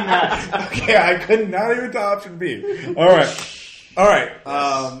doing that. Okay, I could not even to option B. All right.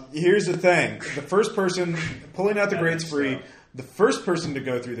 Here's the thing. The first person pulling out the grate's free. The first person to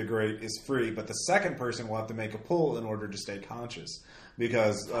go through the grate is free, but the second person will have to make a pull in order to stay conscious,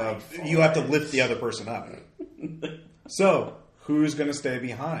 because you have to lift the other person up. So... who's going to stay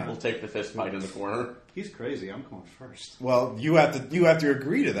behind? We'll take the fist fight in the corner. He's crazy. I'm going first. Well, you have to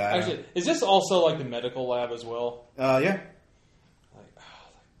agree to that. Actually, is this also like the medical lab as well? Yeah.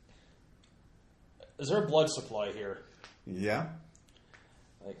 Is there a blood supply here? Yeah.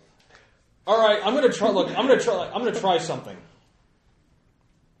 All right, I'm going to try. Look, I'm going to try something.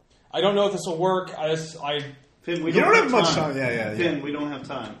 I don't know if this will work. Finn, you don't have much time. Yeah. Finn, we don't have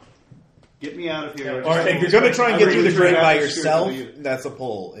time. Get me out of here. All right, if you're going to try and get through the grate by yourself, that's a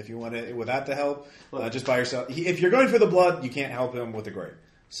pull. If you want it without the help, just by yourself. If you're going for the blood, you can't help him with the grate.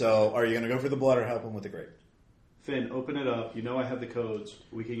 So, are you going to go for the blood or help him with the grate? Finn, open it up. You know I have the codes.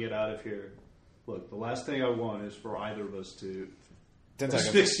 We can get out of here. Look, the last thing I want is for either of us to 10 seconds.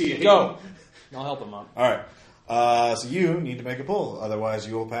 asphyxiate. Go. I'll help him up. All right. So you need to make a pull, otherwise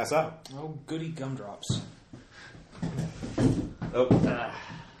you will pass out. Oh, goody gumdrops.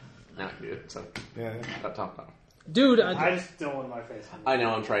 Now I can do it. So Yeah. top. Dude, I just don't want my face. I know.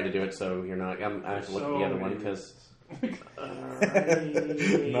 I'm trying to do it, so you're not. I have to look at the other one because.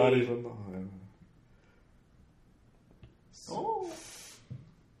 Not even. Oh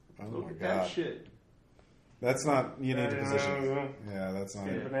my look at god. that shit. That's not. You need to position. Yeah, that's not.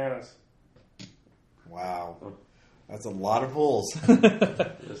 Bananas. Wow. That's a lot of pulls.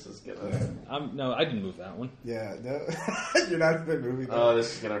 This is gonna. no, I didn't move that one. Yeah, no. You're not moving. Oh,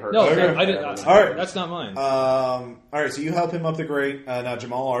 this is gonna hurt. No, Okay. I didn't. All right. That's not mine. All right, so you help him up the grate. Now,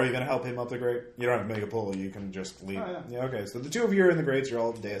 Jamal, are you going to help him up the grate? You don't have to make a pull. You can just leave. Oh, yeah. Okay. So the two of you are in the grates. You're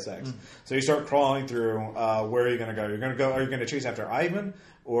all Deus Ex. So you start crawling through. Where are you going to go? You're going to go. Are you going to chase after Ivan,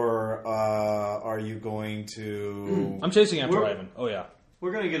 or are you going to? I'm chasing after Ivan. Oh yeah.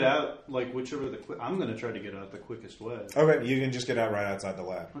 We're gonna get out like whichever I'm gonna try to get out the quickest way. Okay, you can just get out right outside the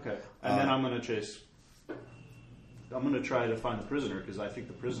lab. Okay, and then I'm gonna chase. I'm gonna try to find the prisoner because I think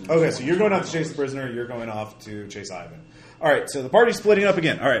the prisoner. Okay, so you're going off to chase the prisoner. You're going off to chase Ivan. All right, so the party's splitting up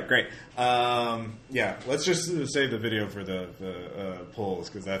again. All right, great. Yeah, let's just save the video for the polls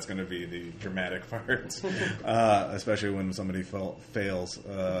because that's going to be the dramatic part, especially when somebody fails.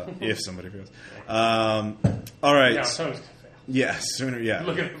 If somebody fails. All right. No, someone's gonna fail. Yeah, sooner. Yeah.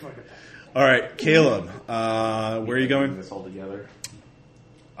 Look at the fucking. All right, Caleb. Where are you going? This all together.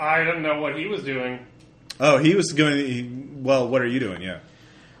 I don't know what he was doing. Oh, he was going. Well, what are you doing? Yeah.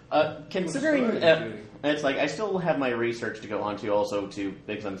 Considering it's like I still have my research to go on to also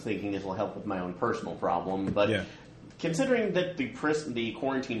because I'm thinking this will help with my own personal problem. But Yeah. considering that the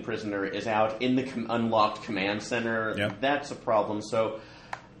quarantine prisoner is out in the unlocked command center, Yeah. that's a problem. So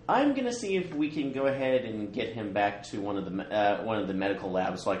I'm gonna see if we can go ahead and get him back to one of the medical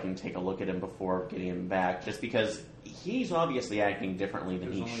labs so I can take a look at him before getting him back. Just because he's obviously acting differently than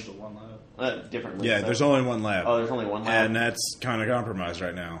There's he only should. the one lab. Differently. Yeah, so. there's only one lab. Oh, there's only one lab, And that's kind of compromised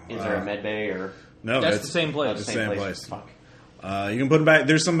right now. Is there a med bay or? No, That's it's the same place. the same place. Fuck. You can put him back.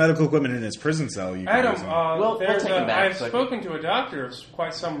 There's some medical equipment in his prison cell. You can Adam, use on. Well, we'll take him back, I've so I spoken to a doctor of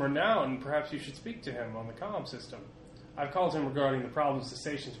quite some renown, and perhaps you should speak to him on the comm system. I've called him regarding the problems the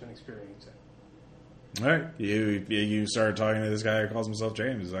station's been experiencing. All right, you started talking to this guy who calls himself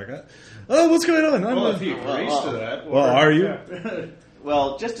James. He's like, oh, what's going on? Well, if he agrees to that, Well, are you? Yeah.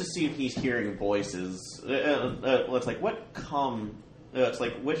 Well, just to see if he's hearing voices. It's like what comm? It's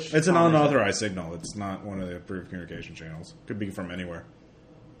like which? It's an comm is it? unauthorized signal. It's not one of the approved communication channels. Could be from anywhere.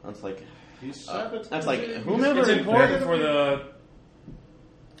 That's like That's like whomever. It's important for the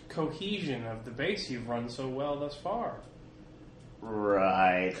cohesion of the base you've run so well thus far.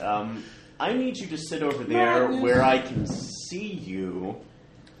 Right. I need you to sit over there where I can see you.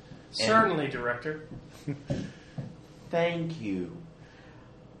 Certainly, Director. Thank you.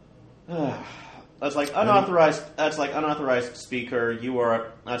 That's like unauthorized. That's like unauthorized speaker. You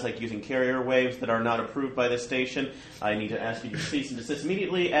are. That's like using carrier waves that are not approved by this station. I need to ask you to cease and desist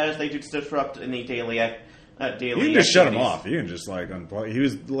immediately, as they disrupt any daily. Daily. You can just shut him activities. off. You can just like unplug. He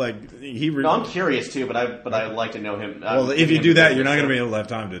was like No, I'm curious too, but I like to know him. Well, if you do that, you're not going to be able to have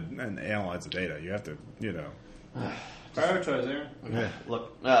time to analyze the data. You have to, prioritize, Aaron. Yeah.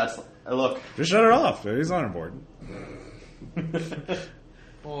 Look. Just shut it off. He's not important.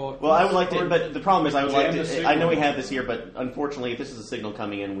 Well, I would like to, but the problem is, I would like Jam the to. signal. I know we have this here, but unfortunately, if this is a signal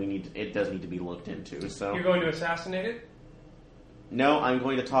coming in, it does need to be looked into. So, You're going to assassinate it? no, I'm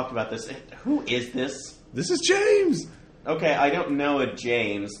going to talk about this. Who is this? This is James Okay, I don't know a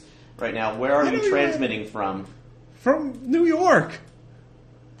James right now. Where are I know you you transmitting from? from New York.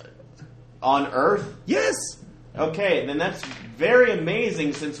 On Earth? Yes, Okay, then that's very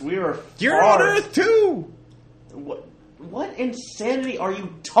amazing. Since we were you're far- on Earth too. What insanity are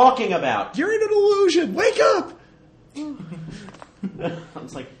you talking about? You're in an illusion. Wake up. I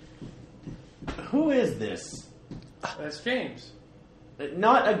was like, who is this? That's James.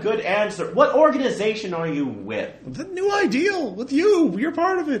 Not a good answer. What organization are you with? The new ideal with you. You're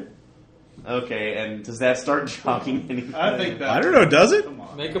part of it. Okay, and does that start jogging anything? I think that. I don't know. Does it? Come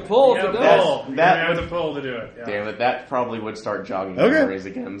on. Make a pull You if it have does. the pull. You're that gonna have would- the pull to do it. Yeah. Damn it, that probably would start jogging Okay. memories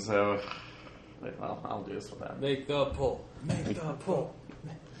again, so... Well, I'll do this with that. Make the pull. Make the pull.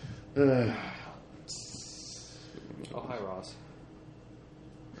 Oh, hi, Ross.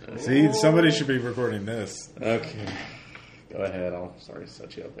 See, somebody should be recording this. Okay. Go ahead, I'll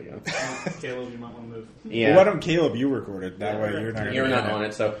set you up again. Caleb, you might want to move. Yeah. Well, why don't Caleb you record it? That way you're not. Gonna You're be not in on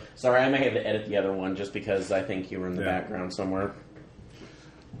it, so... Sorry, I may have to edit the other one just because I think you were in the Yeah. background somewhere.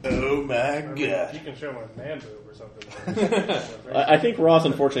 Oh my I mean, you can show him a man boob or something. I think Ross,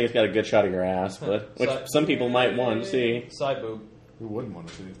 unfortunately, has got a good shot of your ass, but which some people might want to see. Side boob. Who wouldn't want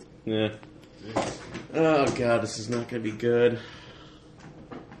to see it? Yeah. Oh, God, this is not going to be good.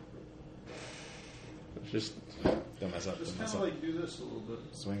 It's just... Don't mess up. Just Don't kind mess of up. like do this a little bit.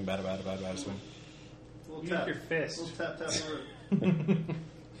 Swing, bada, bada, bada, bada, swing. Little Use tap. your fist. Little tap, tap,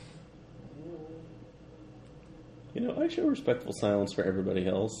 You know, I show respectful silence for everybody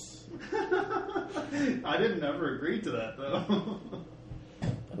else. I didn't ever agree to that, though. Oh,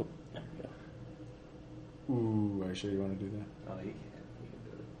 there we go. Ooh, are you sure you want to do that? Oh, you can. You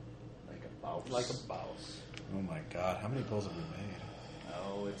can do it. Like a mouse. Like a mouse. Oh my God, how many pulls have we made?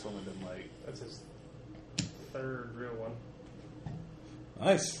 Oh, it's only been like... That's his third real one.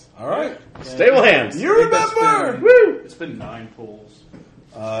 Nice. All right. Stable hands! You remember? Woo! It's been 9 pulls.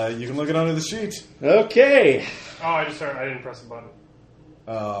 You can look it under the sheet. Okay. Oh, I didn't press the button.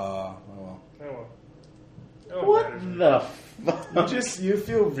 Oh well. Oh well. Oh, What matters. the fuck? You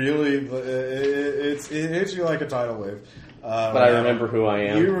feel really. It hits you like a tidal wave. But I remember who I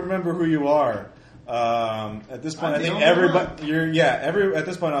am. You remember who you are. At this point, I'm I the think only everybody. At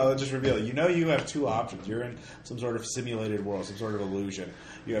this point, I'll just reveal. You know, you have two options. You're in some sort of simulated world, some sort of illusion.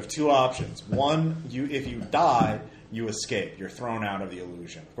 You have two options. One, if you die, you escape. You're thrown out of the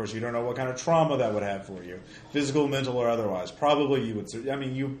illusion. Of course, you don't know what kind of trauma that would have for you, physical, mental, or otherwise. Probably you would. I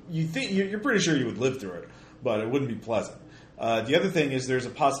mean, you think you're pretty sure you would live through it, but it wouldn't be pleasant. The other thing is there's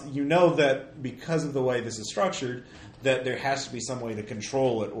you know that because of the way this is structured, that there has to be some way to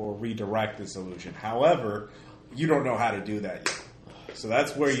control it or redirect this illusion. However, you don't know how to do that yet. So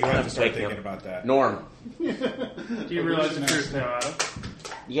that's where you have to start thinking about that. Norm. Do you realize the truth now, Adam?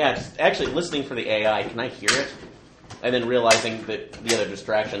 Yeah, just actually listening for the AI. Can I hear it? and then realizing that the other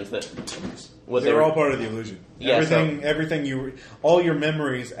distractions that what They're all part of the illusion. Yeah, everything all your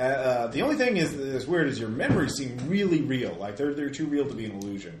memories. The only thing is weird is your memories seem really real. Like they're too real to be an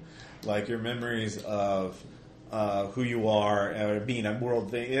illusion. Like your memories of who you are, being a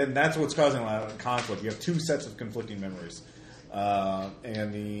world thing, and that's what's causing a lot of conflict. You have two sets of conflicting memories, so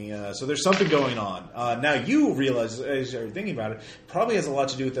there's something going on. Now you realize, as you're thinking about it, probably has a lot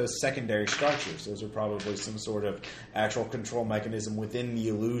to do with those secondary structures. Those are probably some sort of actual control mechanism within the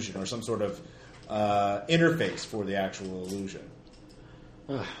illusion, or some sort of interface for the actual illusion.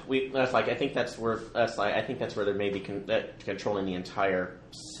 I think that's where they may be controlling the entire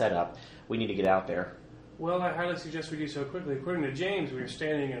setup. We need to get out there. Well, I highly suggest we do so quickly. According to James, we are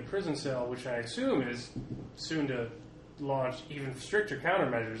standing in a prison cell, which I assume is soon to launch even stricter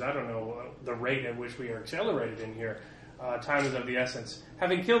countermeasures. I don't know the rate at which we are accelerated in here. Time is of the essence.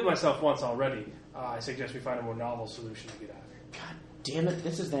 Having killed myself once already, I suggest we find a more novel solution to get out of here. God damn it!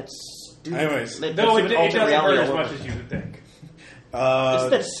 This is that stupid. Anyways, that No, it stupid doesn't alternate hurt reality as all much over. as you would think. This is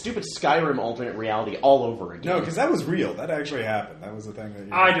that stupid Skyrim alternate reality all over again. No, because that was real. That actually happened. That was the thing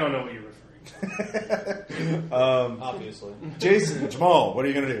that I don't know what you're referring to. Obviously. Jason, Jamal, what are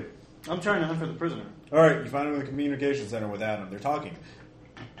you going to do? I'm trying to hunt for the prisoner. All right, you find him in the communication center with Adam. They're talking.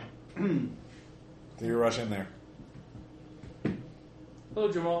 So you rush in there. Hello,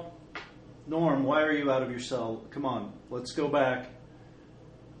 Jamal. Norm, why are you out of your cell? Come on, let's go back.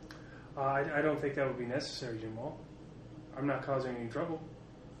 I don't think that would be necessary, Jamal. I'm not causing any trouble.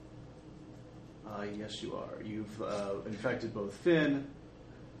 Yes, you are. You've infected both Finn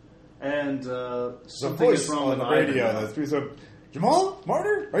and The something voice is wrong on with the Ivan radio. now. That's through some. Jamal,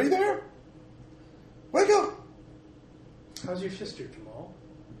 Martyr, are you there? Wake up! How's your sister, Jamal?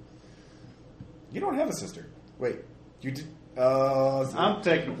 You don't have a sister. Wait, you did. I'm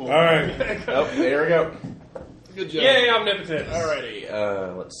taking a pull. All right. Oh, there we go. Good job. Yay, omnipotence!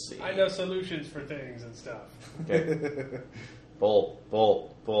 Alrighty. Let's see. I know solutions for things and stuff. Okay. Bull.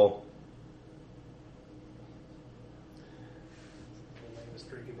 The lamest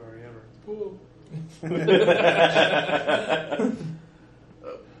drinking party ever. Pool.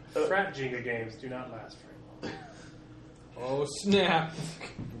 Frat Jenga games do not last very long. Oh, snap.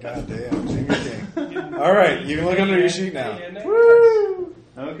 Goddamn, Jenga King. All right, you can look under your sheet now. Woo!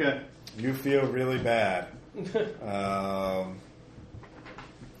 Okay. You feel really bad.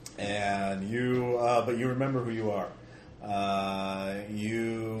 And you, but you remember who you are.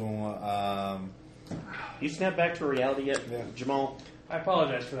 You snap back to reality yet, Yeah. Jamal? I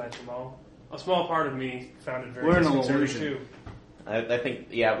apologize for that, Jamal. A small part of me found it very We're in an disconcerting, illusion. too. I think,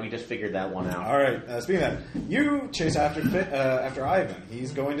 yeah, we just figured that one out. All right. Speaking of that, you chase after Ivan.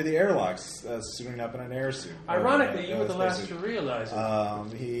 He's going to the airlocks, suiting up in an air suit. Ironically, you were the last to spacesuit. realize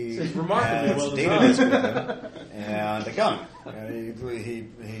it. He It's remarkably has well data designed. disk with him and a gun.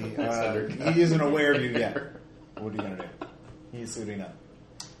 He isn't aware of you yet. What are you going to do? He's suiting up.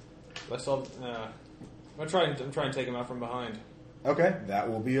 Let's all. I'm trying to take him out from behind. Okay, that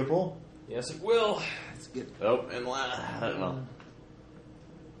will be a pull. Yes, it will. Let's get. Oh, and well.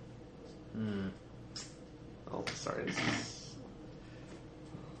 Oh, sorry. This is...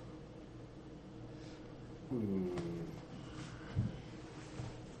 Ooh,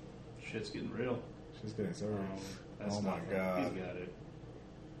 Shit's getting real. she's getting so. That's Oh my not- god. He's got it.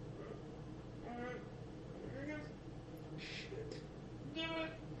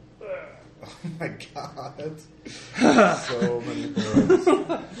 Oh my god. So many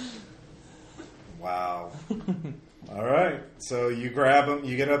throws. Wow. All right. So you grab him,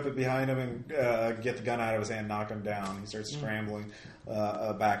 you get up behind him and get the gun out of his hand, knock him down. He starts scrambling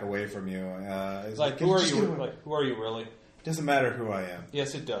back away from you. It's like, who are you? Like, who are you really? Doesn't matter who I am.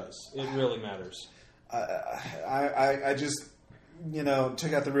 Yes, it does. It really matters. I just,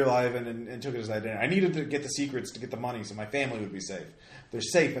 took out the real Ivan and took it as identity. I needed to get the secrets to get the money so my family would be safe. They're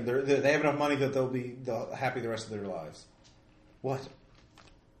safe and they have enough money that they'll be happy the rest of their lives. What?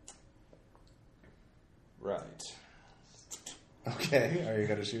 Right. Okay. Are you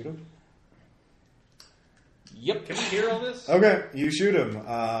going to shoot him? Yep. Can we hear all this? Okay. You shoot him.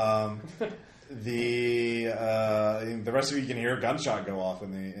 The rest of you can hear a gunshot go off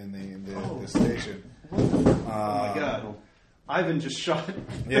in the station. Oh my god. Ivan just shot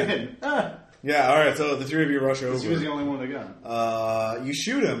Yeah. Finn. Yeah, all right. So the three of you rush over. He was the only one that got him. You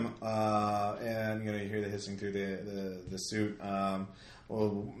shoot him, and you hear the hissing through the suit. I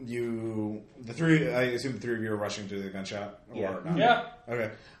assume the three of you are rushing to the gunshot. Yeah. Or not? Yeah. Okay.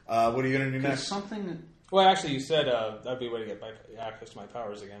 What are you going to do There's next? something. Well, actually, you said that'd be a way to get access to my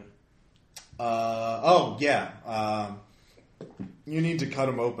powers again. Yeah. You need to cut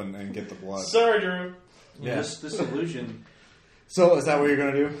him open and get the blood. Sorry, Drew. Yeah. This illusion. So is that what you're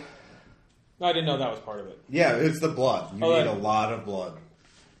going to do? I didn't know that was part of it. Yeah, it's the blood. You need a lot of blood.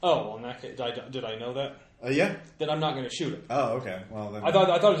 Oh, well, in that case, did I know that? Yeah. Then I'm not going to shoot him. Oh, okay. Well, then I thought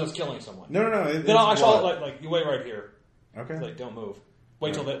it was just killing someone. No. Then I'll actually like you wait right here. Okay. Like don't move.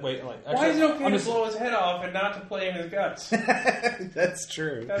 Wait till that. Wait. Like actually, Why is it okay I'm to just, blow his head off and not to play in his guts? That's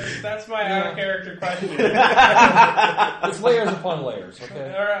true. That's my out of character question. It's layers upon layers.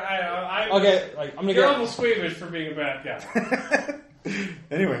 Okay. Okay. Like I'm gonna You're get. almost squeamish for being a bad guy.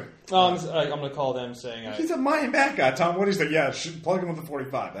 Anyway. I'm going to call them saying... He's a Mayan bad guy, Tom. What do you say? Yeah, plug him with the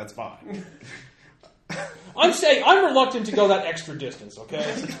 45. That's fine. I'm saying I'm reluctant to go that extra distance,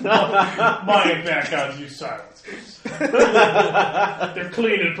 okay? Mayan bad guys use silence. They're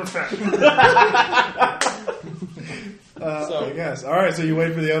clean and professional. I guess. All right, so you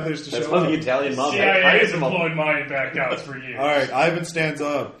wait for the others to That's show what up. the Italian mob CIA hires has them all. employed Mayan bad guys for years. All right, Ivan stands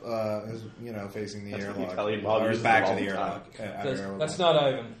up, facing the That's what the airlock. Italian mob Or uses back them to the all the airlock. time. That's not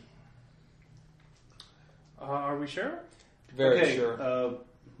Ivan. Are we sure? Very sure.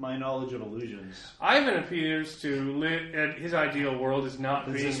 My knowledge of illusions. Ivan appears to live. His ideal world is not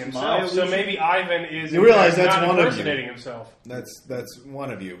Is being this himself. my So illusion? maybe Ivan is You realize in fact, that's not one of you. impersonating himself. That's one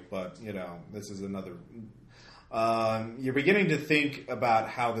of you, but this is another. You're beginning to think about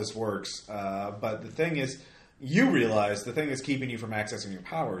how this works, but the thing is, you realize the thing that's keeping you from accessing your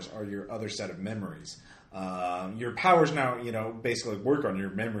powers are your other set of memories. Your powers now, basically work on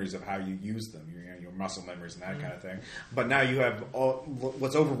your memories of how you use them, your muscle memories and that kind of thing. But now you have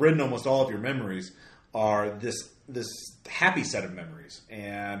what's overridden almost all of your memories are this happy set of memories,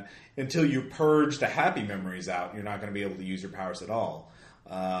 and until you purge the happy memories out, you're not going to be able to use your powers at all.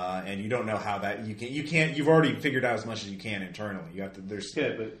 And you don't know how that you can't. You've already figured out as much as you can internally. You have to.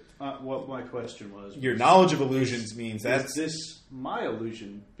 Okay, but what my question was your knowledge of illusions means that's this my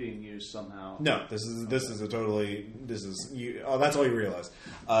illusion being used somehow? No, this is you. Oh, that's all you realize.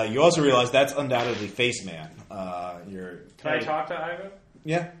 You also realize that's undoubtedly Face Man. Can I talk to Ivan?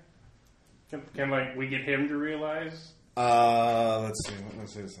 Yeah. Can we get him to realize? Let's see.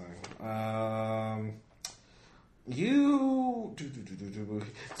 Let's see this thing.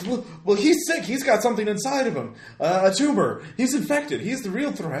 Well, he's sick. He's got something inside of him. A tumor. He's infected. He's the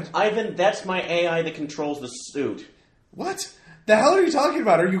real threat. Ivan, that's my AI that controls the suit. What? The hell are you talking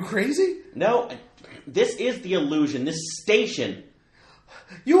about? Are you crazy? No, this is the illusion. This station.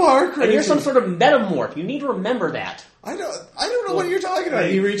 You are crazy. And you're some sort of metamorph. You need to remember that. I don't know what you're talking about.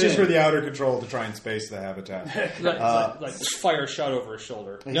 He reaches for the outer control to try and space the habitat. like fire shot over his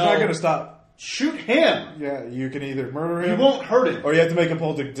shoulder. He's not going to stop. Shoot him! Yeah, you can either murder him. You won't hurt him. Or you have to make a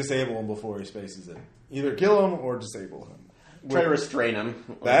pull to disable him before he spaces it. Either kill him or disable him. Try to restrain him.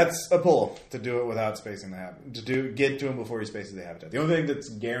 That's a pull to do it without spacing the habitat. Get to him before he spaces the habitat. The only thing that's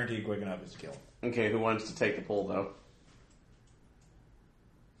guaranteed quick enough is to kill him. Okay, who wants to take the pull, though?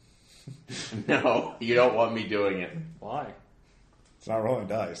 No, you don't want me doing it. Why? It's not rolling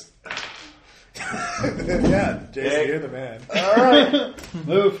dice. Yeah, Jason, you're the man. All right.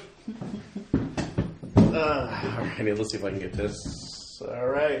 Move. Alrighty, let's see if I can get this.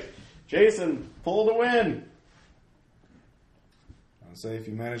 Alright. Jason, pull to win. I'll say if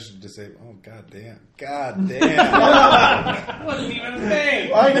you manage to disable... Oh, god damn. God damn. Wasn't even a thing.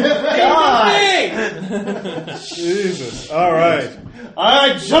 Jesus. All right.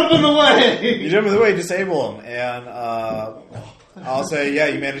 I jump in the way! You jump in the way, disable him, and I'll say, yeah,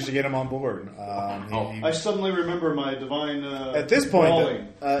 you managed to get him on board. I suddenly remember my divine. At this point, brawling.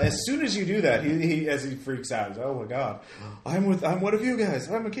 as soon as you do that, he as he freaks out, he's, oh my god, I'm one of you guys.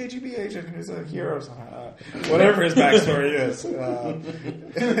 I'm a KGB agent who's a hero. Whatever his backstory is.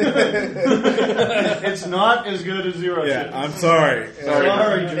 It's not as good as Zero. Yeah, I'm sorry.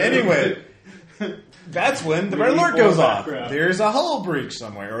 Sorry. Anyway. That's when the red Really alert goes full off. background. There's a hull breach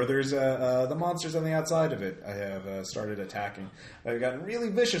somewhere, or there's the monsters on the outside of it. I have started attacking. They've gotten really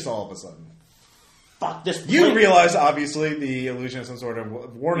vicious all of a sudden. Fuck this. You realize, obviously, the illusion is some sort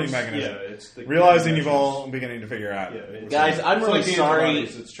of warning mechanism. Yeah, it's the Realizing you've all beginning to figure out. Guys, I'm It's really like the sorry.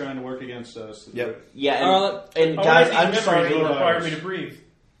 antibodies. It's trying to work against us. Yep. Yeah, and guys, I'm sorry. Will require me to breathe.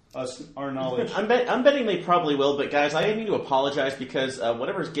 Us, our knowledge. I'm betting they probably will, but guys, I need to apologize because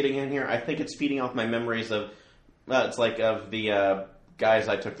whatever's getting in here, I think it's feeding off my memories of. It's like of the guys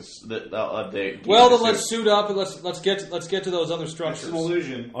I took the. Well, then let's suit up and let's get to those other It's structures. an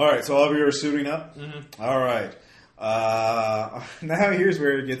illusion. All right, so all of you are suiting up? Mm-hmm. All right. Now here's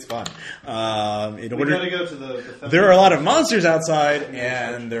where it gets fun. We gotta go to the there are a lot of monsters outside,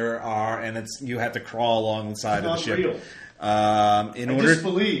 and you have to crawl along the side of the It's ship. not real. I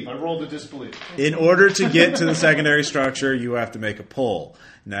disbelieve. I rolled a disbelief. In order to get to the secondary structure, you have to make a pull.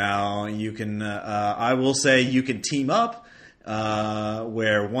 Now, you can. I will say you can team up.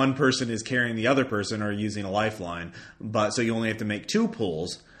 Where one person is carrying the other person or using a lifeline, but so you only have to make 2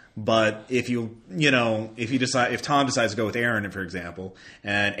 pulls. But if if Tom decides to go with Aaron, for example,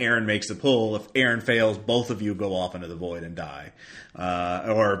 and Aaron makes the pull, if Aaron fails, both of you go off into the void and die,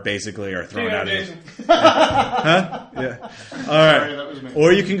 or basically are thrown out of it. Huh? Yeah. All right. Sorry, that was me.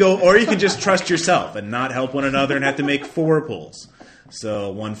 Or you can just trust yourself and not help one another and have to make 4 pulls,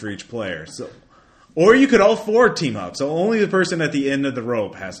 so 1 for each player. So. Or you could all 4 team up, so only the person at the end of the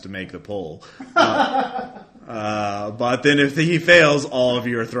rope has to make the pull. But then if he fails, all of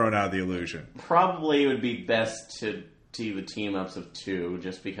you are thrown out of the illusion. Probably it would be best to do the team ups of 2,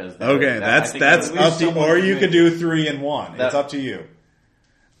 just because. That's up to you. Or you could do 3 and 1. It's up to you.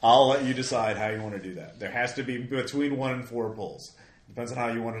 I'll let you decide how you want to do that. There has to be between 1 and 4 pulls. Depends on how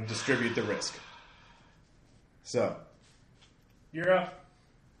you want to distribute the risk. So, You're up.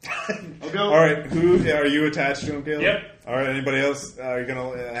 I'll go. all right. Who are you attached to him, Caleb? Yep. All right. Anybody else? Are you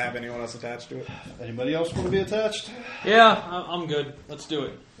gonna have anyone else attached to it? Anybody else want to be attached? Yeah, I'm good. Let's do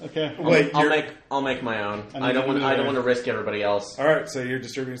it. Okay. Wait. I'll make my own. I'm I don't gonna want. do I don't want to risk everybody else. All right. So you're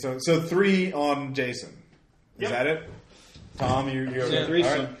distributing. So 3 on Jason. Is that it? Tom, you're Yeah.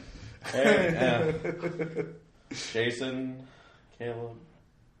 Threesome. Jason, Caleb.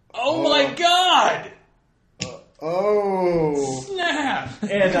 Oh my God! Oh. Snap!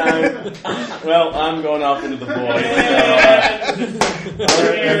 And I'm going off into the void.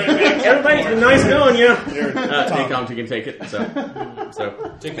 So, everybody's been nice knowing you. Hey, Tom, you can take it. So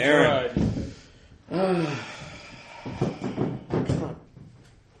Take the Aaron. ride.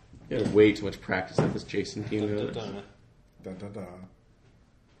 you had way too much practice at this Jason team. Dun, dun, dun.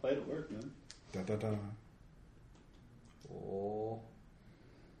 Play to work, man. Dun, dun, dun. Oh.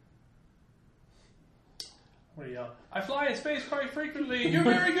 What do you yell? I fly in space quite frequently. You're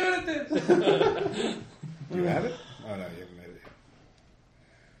very good at this. You have it? Oh no, you haven't made it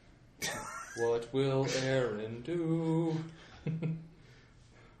yet. What will Aaron do? I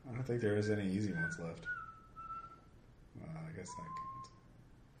don't think there is any easy ones left. I guess that counts.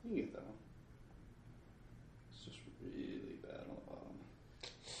 You get that one. It's just really bad on the bottom.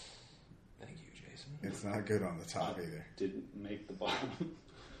 Thank you, Jason. It's not good on the top either. Didn't make the bottom.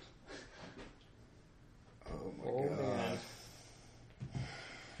 Oh my Oh, god. man.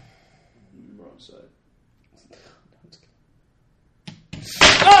 Wrong side.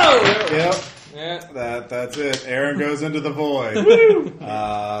 Oh! Yep. Yeah. That's it. Aaron goes into the void.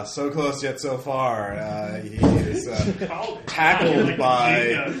 So close yet so far. He is tackled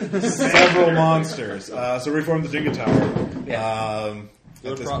by several monsters. So reform the Jenga tower. Yeah.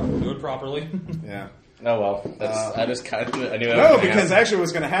 Do it properly. Yeah. Oh well, I just kind of I knew that. No, was gonna because happen. actually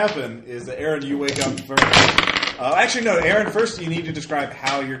what's going to happen is that Aaron, you wake up first. Actually, no, Aaron, first you need to describe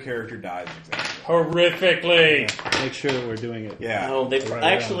how your character dies exactly. Horrifically. Make sure that we're doing it. Yeah. No, they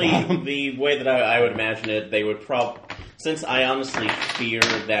actually the way that I would imagine it, they would since I honestly fear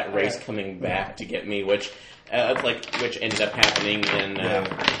that race coming back to get me, which ended up happening in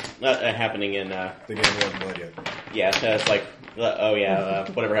happening in The game wasn't played yet. yeah, so it's like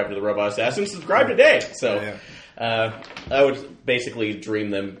whatever happened to the robot assassin? Subscribe today. So. Yeah. I would basically dream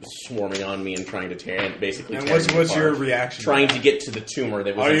them swarming on me and trying to tear And me what's apart, your reaction? Trying to get to the tumor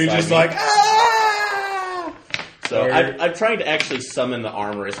that was Are you inside just me. like, ah? So I'm trying to actually summon the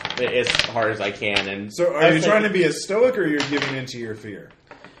armor as hard as I can. And So are you trying to be a stoic or you're giving into your fear?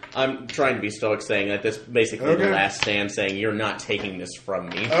 I'm trying to be stoic, saying that this basically the last stand, saying you're not taking this from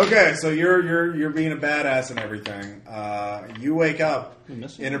me. Okay, so you're being a badass and everything. You wake up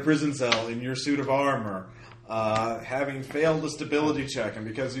in a prison cell in your suit of armor, having failed the stability check, and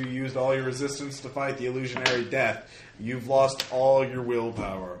because you used all your resistance to fight the illusionary death, you've lost all your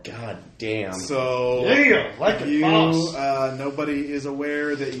willpower. God damn. So nobody is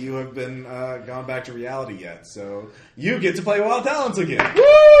aware that you have been gone back to reality yet. So you get to play Wild Talents again.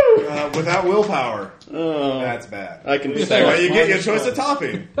 Without willpower. That's bad. I can be Well, you get your choice of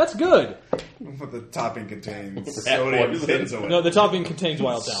topping. That's good. But the topping contains That sodium poison. benzoate. No, the topping contains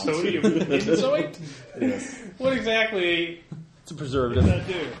wild talents. Sodium benzoate? Yes. What exactly It's a does preservative. that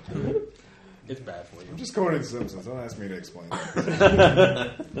do? It's bad for you. I'm just quoting Simpsons. Don't ask me to explain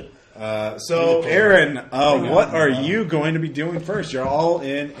it. So, Aaron, what are you going to be doing first? You're all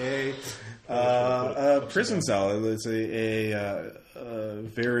in a prison cell. It's a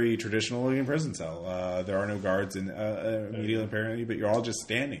very traditional looking prison cell. There are no guards immediately, apparently, but you're all just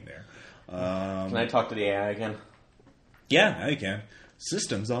standing there. Can I talk to the AI again? Yeah, now you can.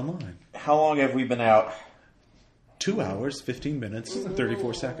 Systems online. How long have we been out? 2 hours, 15 minutes,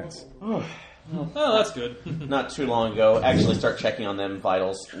 34 seconds. Oh, that's good. Not too long ago. Actually, start checking on them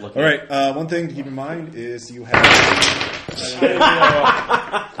vitals. All right. One thing to keep in mind is you have.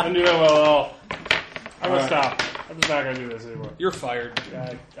 I didn't do that well at all. I'm going to stop. I'm just not going to do this anymore. You're fired.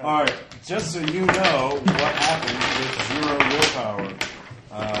 All right. Just so you know what happens with 0 willpower.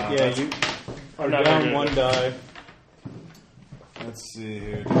 You are not down very good. 1 die. Let's see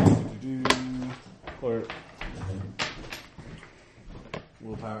here. Or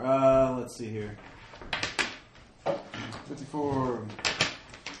Willpower. Let's see here. 54.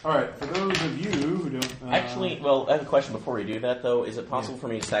 All right. For those of you who don't. Actually, well, I have a question before we do that, though. Is it possible for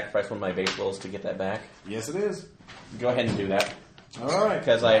me to sacrifice one of my base rolls to get that back? Yes, it is. Go ahead and do that. All right.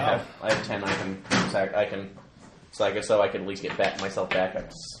 Because I have 10. I can so I can at least get myself back up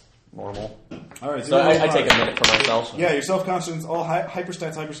to normal. All right. So I take a minute for myself. Yeah, your self-confidence, all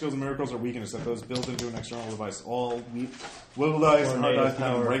hyperstats, hyperskills, and miracles are weakened except those built into an external device. All will dice and hard dice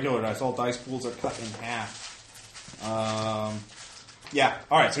become regular dice. All dice pools are cut in half. Yeah.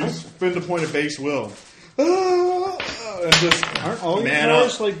 All right. So you spend a point of base will. And just aren't all your man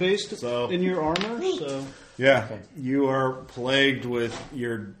powers up. like based So- in your armor? So Yeah, you are plagued with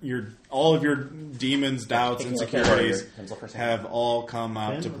your all of your demons, doubts, insecurities have all come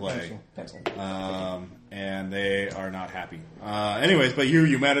out to play, and they are not happy. Anyways, but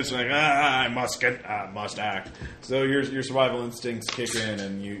you manage to I must act. So your survival instincts kick in,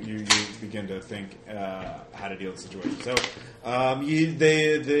 and you begin to think how to deal with the situation. So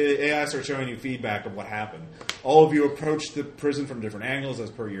the AI starts showing you feedback of what happened. All of you approach the prison from different angles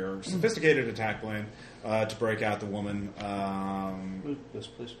as per your sophisticated attack plan. To break out the woman this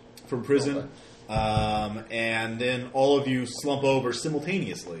place. from prison. And then all of you slump over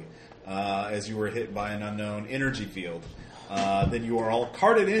simultaneously as you were hit by an unknown energy field. Then you are all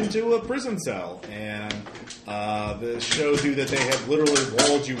carted into a prison cell, and this shows you that they have literally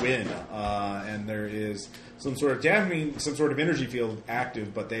walled you in, and there is some sort of damaging, some sort of energy field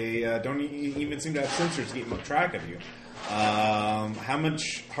active, but they don't even seem to have sensors to keep track of you. How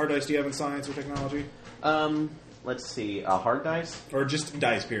much hard dice do you have in science or technology? Let's see. Hard dice? Or just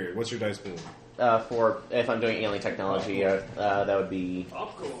dice, period. What's your dice pool? For if I'm doing alien technology, that would be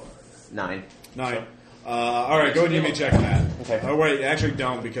 9. 9. All right, go ahead and give me a check on that. Okay. Oh, wait, actually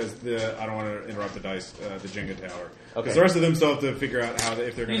don't, because I don't want to interrupt the dice, the Jenga tower. Because Okay. the rest of them still have to figure out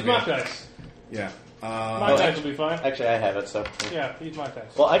if they're going Use to my dice. Yeah. My dice will be fine. Actually, I have it, so... Yeah, use my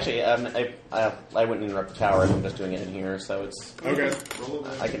dice. Well, actually, I wouldn't interrupt the tower. I'm just doing it in here, so it's... Okay.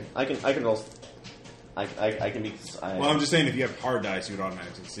 I can roll... I can be... Well, I'm just saying, if you have hard dice, you would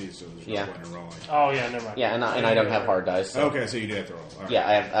automatically succeed, so there's no point in rolling. Oh, yeah, never mind. Yeah, and I don't have hard dice. So. Okay, so you do have to roll. All right.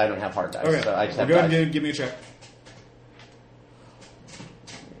 Yeah, I don't have hard dice, Okay. so I just have Go ahead dice. and give me a check.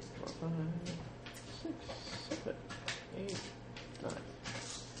 4, 5, 6, 7, 8, 9.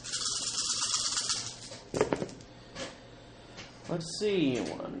 Let's see.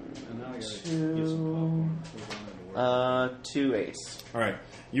 1, 2 8s. All right.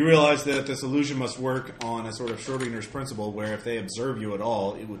 You realize that this illusion must work on a sort of Schrodinger's principle, where if they observe you at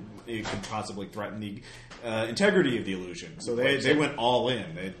all, it could possibly threaten the integrity of the illusion. So they went all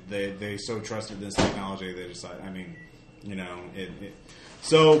in. They so trusted this technology. They decided. I mean,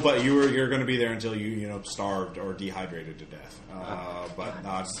 So, but you're going to be there until you starved or dehydrated to death. But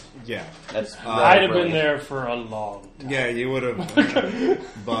not, yeah. I'd have been there for a long time. Yeah, you would have.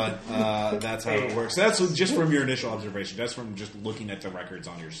 But that's how it works. That's just from your initial observation. That's from just looking at the records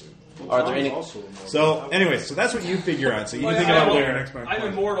on your suit. Are there any? So, anyways, so that's what you figure out. So you can think about what your next point. I'm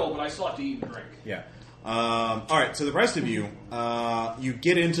immortal, but I still have to eat and drink. Yeah. All right. So the rest of you, you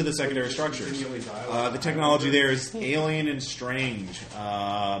get into the secondary structures. The technology there is alien and strange.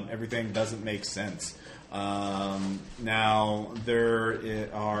 Everything doesn't make sense. Now there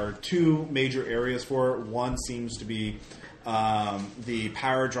are 2 major areas for it. One seems to be the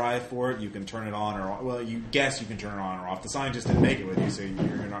power drive for it. You can turn it on or off. Well, you guess you can turn it on or off. The scientist didn't make it with you, so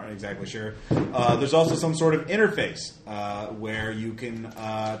you're not exactly sure. There's also some sort of interface where you can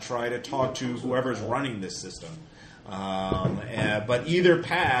try to talk to whoever's running this system. But either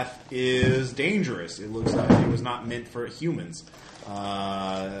path is dangerous. It looks like it was not meant for humans.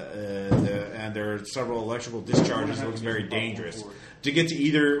 And there are several electrical discharges. It looks very dangerous. To get to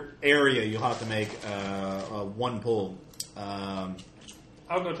either area, you'll have to make one pull. I'll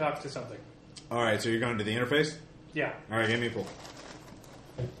go talk to something. All right, so you're going to the interface? Yeah. All right, give me a pull.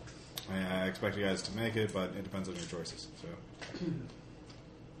 I expect you guys to make it, but it depends on your choices. So.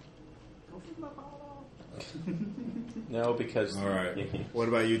 No, because... All right. What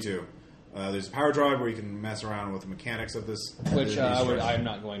about you two? There's a power drive where you can mess around with the mechanics of this. Which I'm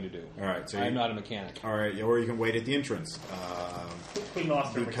not going to do. All right, so I'm not a mechanic. All right, or you can wait at the entrance We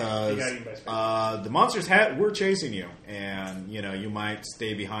lost her because the monsters were chasing you, and you might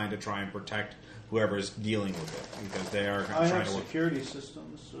stay behind to try and protect whoever's dealing with it because they are I trying have to work. security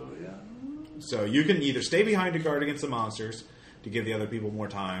systems, so yeah. So you can either stay behind to guard against the monsters to give the other people more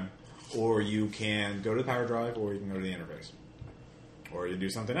time, or you can go to the power drive, or you can go to the interface, or you do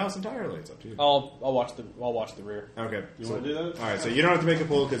something else entirely. It's up to you. I'll watch the rear. Okay. You want to do that? All right. So you don't have to make a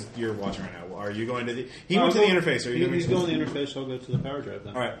pull because you're watching right now. Are you going to the? He went to the interface. Are you He's going to the interface. I'll go to the power drive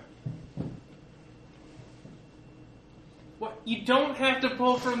then. All right. What? You don't have to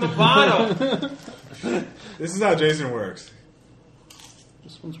pull from the bottom. This is how Jason works.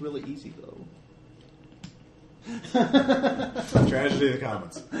 This one's really easy though. Tragedy of the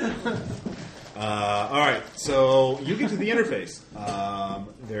commons. All right, so you get to the interface.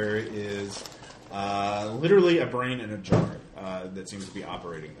 There is literally a brain in a jar that seems to be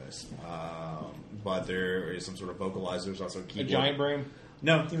operating this. But there is some sort of vocalizer. There's also a keyboard. A giant brain?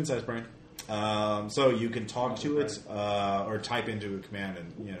 No, human-sized brain. So you can talk to it or type into a command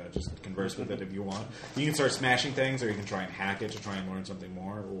and just converse with it if you want. You can start smashing things, or you can try and hack it to try and learn something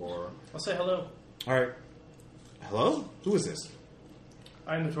more. Or I'll say hello. all right, hello. Who is this?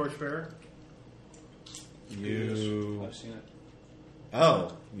 I'm the torchbearer. You. I've seen it.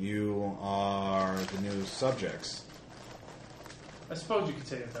 Oh, you are the new subjects. I suppose you could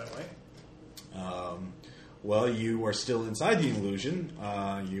say it that way. Well, you are still inside the illusion.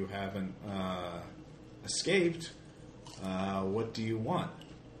 You haven't escaped. What do you want?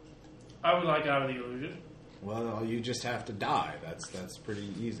 I would like out of the illusion. Well, you just have to die. That's pretty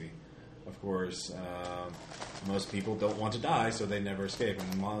easy. Of course, most people don't want to die, so they never escape.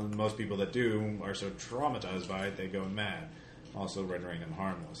 And most people that do are so traumatized by it, they go mad, also rendering them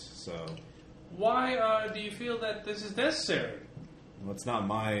harmless. So, Why do you feel that this is necessary? well, it's not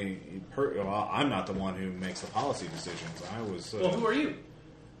my. Well, I'm not the one who makes the policy decisions. I was. Well, who are you?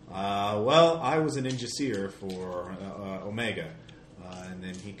 Well, I was a ninja seer for Omega, and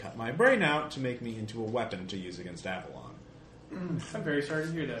then he cut my brain out to make me into a weapon to use against Avalon. I'm very sorry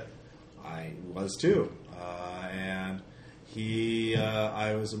to hear that. I was too, and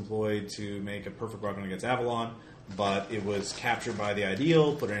I was employed to make a perfect weapon against Avalon, but it was captured by the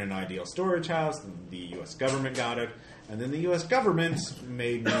Ideal, put in an Ideal storage house. The U.S. government got it, and then the U.S. government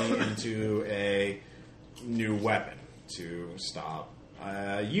made me into a new weapon to stop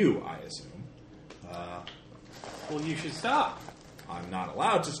you, I assume. Well, you should stop. I'm not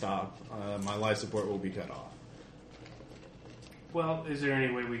allowed to stop. My life support will be cut off. Well, is there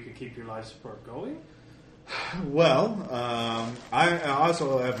any way we could keep your life support going? Well, I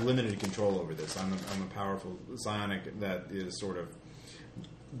also have limited control over this. I'm a powerful psionic that is sort of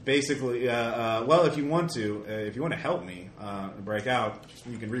basically. Well, if you want to help me break out,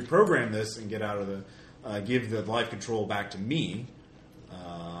 you can reprogram this and get out of the give the life control back to me.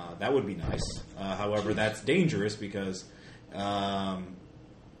 That would be nice. However, that's dangerous because.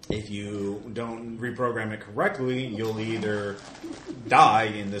 If you don't reprogram it correctly, you'll either die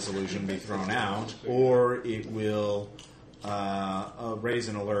in this illusion, be thrown out, or it will raise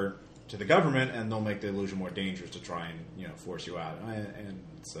an alert to the government, and they'll make the illusion more dangerous to try and force you out. And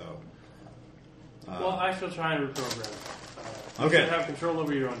so, Well, I shall try and reprogram it. You Okay. should have control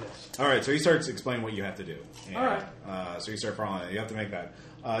over your own desk. all right. So he starts explaining what you have to do. And, All right. So you start following it. You have to make that.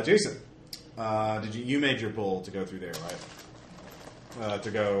 Jason, you made your pull to go through there, right?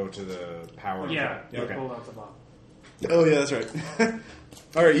 To go to the power. Yeah, Okay. pulled out the bomb. Oh yeah, that's right.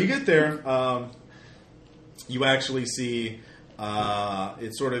 All right, you get there. You actually see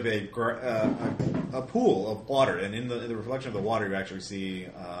it's sort of a pool of water, and in the reflection of the water, you actually see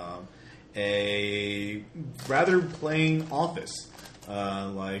a rather plain office.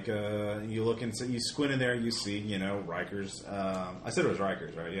 You look and you squint in there, you see Riker's. I said it was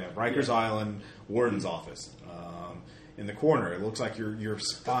Riker's, right? Yeah, Riker's Island Warden's office. In the corner, it looks like you're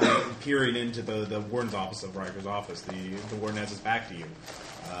spying, peering into the warden's office of Riker's office. The warden has his back to you.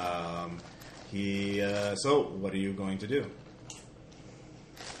 So, what are you going to do?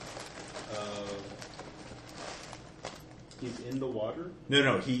 He's in the water?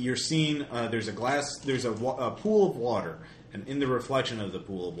 No. You're seeing. There's a pool of water, and in the reflection of the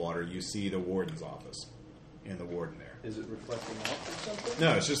pool of water, you see the warden's office, and the warden there. Is it reflecting off or something?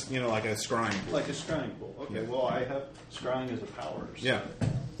 No, it's just like a scrying pool. Like a scrying pool. Okay, Yeah. well, I have scrying as a power. So Yeah.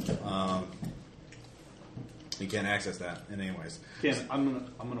 You can't access that in any ways.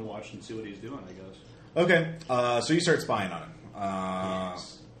 I'm gonna watch and see what he's doing, I guess. Okay, so you start spying on him.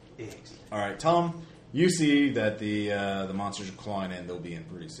 Excellent. All right, Tom, you see that the monsters are clawing in. They'll be in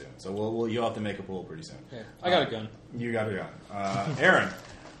pretty soon. So you'll have to make a pull pretty soon. Okay. I got a gun. You got a gun. Aaron.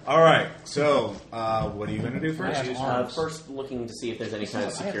 All right. So what are you going to do first? First, looking to see if there's any kind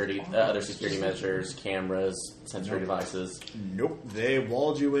of security, other security measures, cameras, sensory devices. Nope. They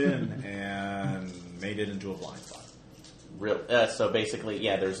walled you in and made it into a blind spot. So basically,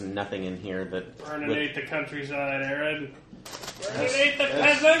 there's nothing in here that... Burninate the countryside, Aaron. Burninate the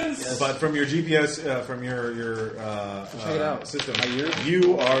peasants! Yes. But from your GPS, from your check it out. system,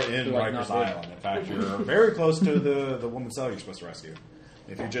 you are in Rikers Island. In fact, you're very close to the woman's cell you're supposed to rescue.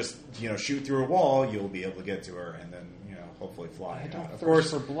 If you just shoot through a wall, you'll be able to get to her, and then hopefully fly out. Of course,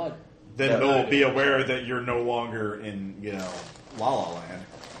 for blood. Then they'll be aware that you're no longer in La La Land.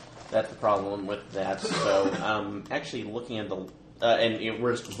 That's the problem with that. So, actually, looking at the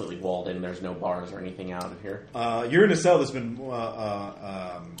we're just completely walled in. There's no bars or anything out of here. You're in a cell that's been.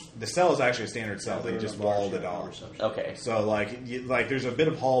 The cell is actually a standard cell. They just walled it off. Okay. So there's a bit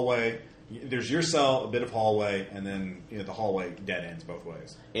of hallway. There's your cell, a bit of hallway, and then the hallway dead ends both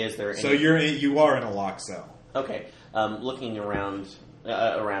ways. Is there? So you are in a locked cell. Okay. Looking around,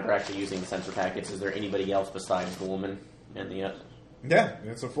 or actually using the sensor packets. Is there anybody else besides the woman and the? Yeah,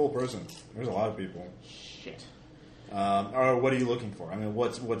 it's a full person. There's a lot of people. Shit. Or what are you looking for? I mean,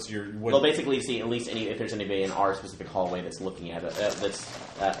 what's your? Well, basically, see at least if there's anybody in our specific hallway that's looking at that's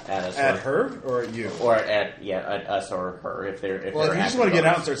at us. At her or at you? Or at us or her. If you just want to get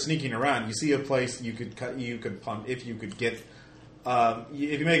out and start sneaking around, you see a place you could pump if you could get.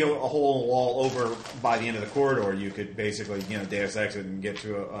 If you make a whole wall over by the end of the corridor, you could basically Deus Ex it and get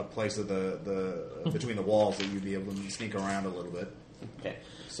to a place of the between the walls that you'd be able to sneak around a little bit. Okay.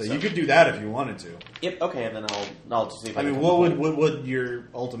 So you could do that if you wanted to. Yep. Okay, and then I'll just see if I mean, can what would your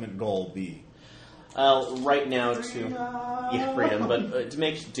ultimate goal be? Right now freedom, but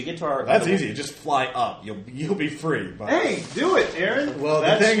to get to our that's easy. Just fly up. You'll be free. But hey, do it, Aaron. Well,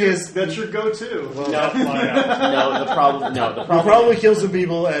 the thing is that's your go-to. Well, no, the problem. You'll probably kill some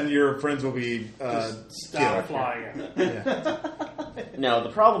people, and your friends will be stop flying. Yeah. No,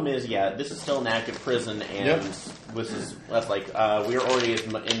 the problem is, this is still an active prison, and that's like we're already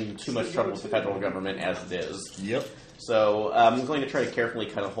in too much trouble with the federal government as it is. Yep. So I'm going to try to carefully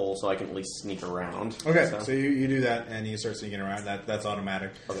cut a hole so I can at least sneak around. Okay, so you do that, and you start sneaking around. That's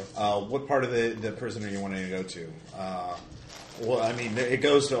automatic. Okay. What part of the prison are you wanting to go to? Well, I mean, it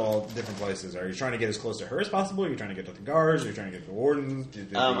goes to all different places. Are you trying to get as close to her as possible? Are you trying to get to the guards? Are you trying to get to the wardens?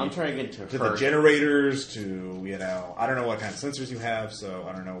 I'm trying to get to her. The generators, I don't know what kind of sensors you have, so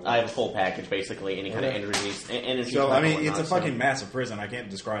I don't know. I have a full package, basically, any kind of energy. So, I mean, it's a fucking massive prison. I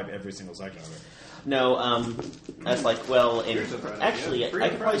can't describe every single section of it. No, that's like, well, actually, I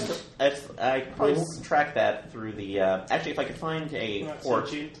could probably track that through the, actually, if I could find a port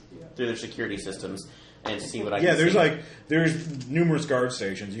through their security systems and see what I can see. There's numerous guard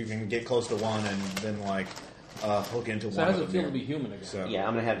stations. You can get close to one and then, hook into one. So how does it feel to be human again? So. Yeah,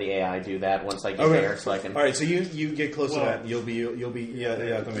 I'm going to have the AI do that once I get there, so I can. All right, so you get close to that. You'll be.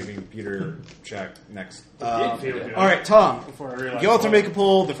 Have to make a computer check next. All right, Tom. You all have to make a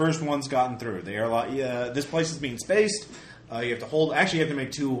pull. The first one's gotten through. They are this place is being spaced. You have to hold. Actually, you have to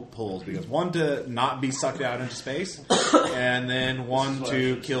make two pulls because one to not be sucked out into space, and then one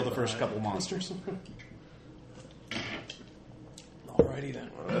to kill the first couple monsters. Alrighty then.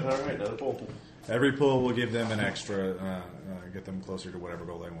 All right, another pull. Every pull will give them an extra, get them closer to whatever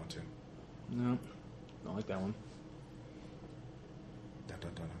goal they want to. No, don't like that one. Dun,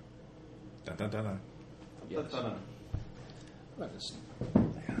 dun, dun, dun. Dun, dun, dun, dun. Yes.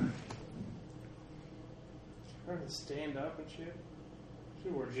 Trying to stand up and shit.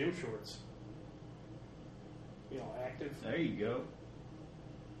 Should wear gym shorts. Active. There you go.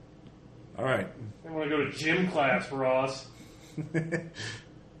 All right. I want to go to gym class, Ross. There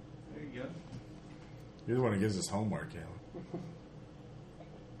you go. You're the one who gives us homework, Caleb.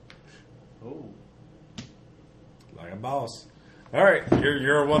 Oh. Like a boss. All right,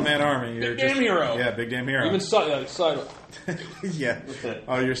 you're a one-man army. You're Big damn hero. Yeah, big damn hero. Even side. Yeah.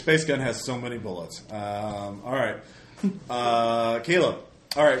 Oh, your space gun has so many bullets. All right. Caleb.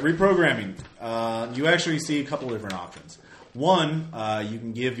 All right, reprogramming. You actually see a couple different options. One, you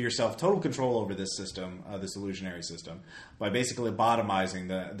can give yourself total control over this system, this illusionary system, by basically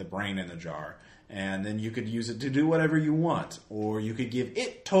bottomizing the brain in the jar. And then you could use it to do whatever you want. Or you could give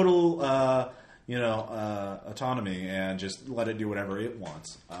it total, autonomy and just let it do whatever it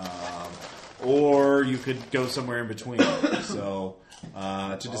wants. Or you could go somewhere in between. So,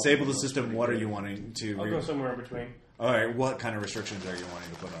 to disable the system, what are you wanting to... I'll go somewhere in between. All right, what kind of restrictions are you wanting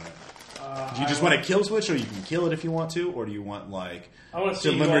to put on it? Do you just want a kill switch, so you can kill it if you want to, or do you want I want to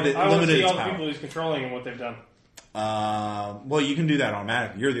see limit all its the power? people he's controlling and what they've done. Well, you can do that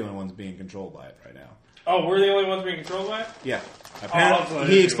automatically. You're the only ones being controlled by it right now. Oh, we're the only ones being controlled by it? Yeah. that's what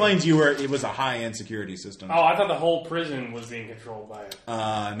He it explains it was a high-end security system. Oh, I thought the whole prison was being controlled by it.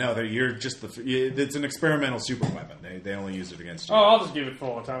 No, you're just it's an experimental super weapon. They only use it against you. Oh, I'll just give it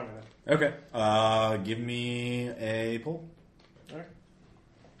full autonomy then. Okay. Give me a pull. All right.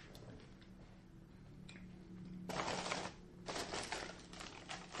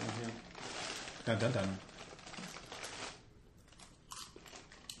 Dun, dun, dun.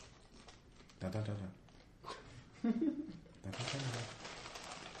 Dun, dun, dun, dun. Dun, dun, dun, dun.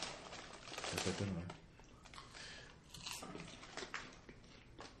 Dun, dun, dun,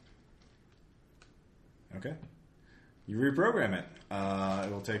 dun. Okay. You reprogram it.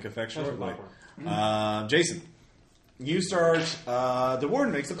 It will take effect shortly. Jason, you start. The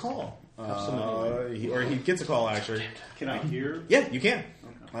warden makes a call. He gets a call, actually. Can I hear? Yeah, you can.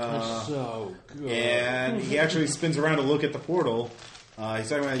 So good. And he actually spins around to look at the portal. He's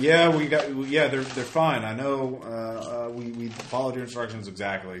talking about, they're fine. I know we followed your instructions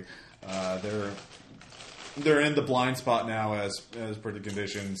exactly. They're in the blind spot now as per the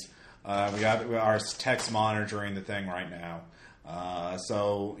conditions. We got our techs monitoring the thing right now.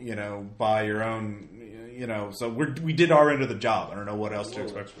 So by your own, so we did our end of the job. I don't know what else to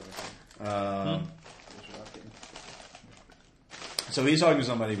expect. So he's talking to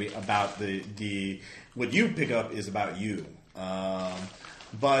somebody about the what you pick up is about you.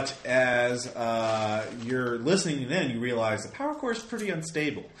 But as you're listening in, you realize the power core is pretty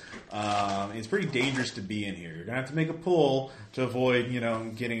unstable. It's pretty dangerous to be in here. You're going to have to make a pull to avoid,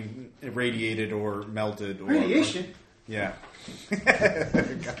 getting irradiated or melted. Radiation? Yeah.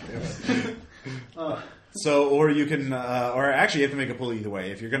 So, or you can, or actually you have to make a pull either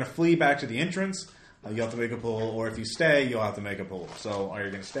way. If you're going to flee back to the entrance, you have to make a pull, or if you stay, you'll have to make a pull. So, are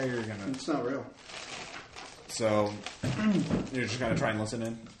you going to stay or are you going to... It's not real. So, you're just going to try and listen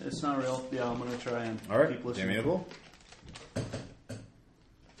in? It's not real. Yeah, I'm going to try and All right. keep listening. Give me a pull.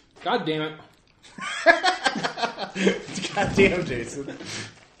 God damn it. God damn, Jason.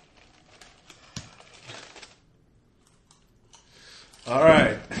 All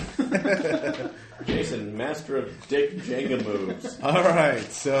right. Jason, master of dick Jenga moves. All right.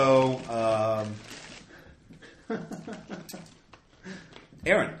 So,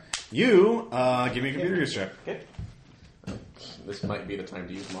 Aaron, you give me a computer use check. Okay. This might be the time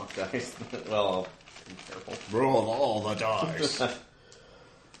to use mock dice. Well, I'll be careful. Roll all the dice.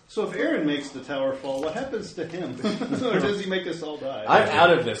 So if Aaron makes the tower fall, what happens to him? Or does he make us all die? I'm out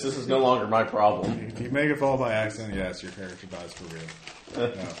of this. This is no longer my problem. If you make it fall by accident, yes, your character dies for real.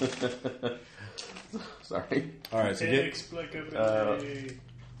 No. Sorry. All right. So get. Inexplicability.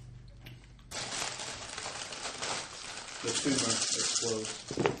 The tumor explodes.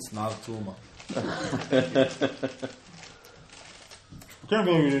 It's not a tumor. I can't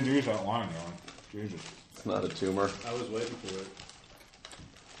believe you didn't use that line, Aaron. Jesus. It's not a tumor. I was waiting for it.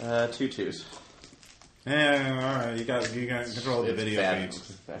 2 twos. Yeah, all right. You got control the video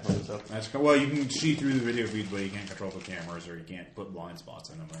feeds. That's well, you can see through the video feeds, but you can't control the cameras, or you can't put blind spots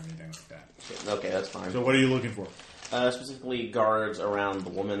in them, or anything like that. Okay, that's fine. So, what are you looking for? Specifically, guards around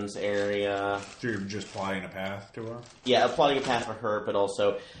the woman's area. So you're just plotting a path to her? Yeah, plotting a path for her, but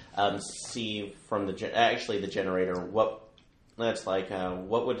also see from the generator what that's like.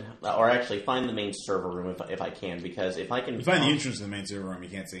 What would, or actually find the main server room if I can, because if I can you find the entrance to the main server room, you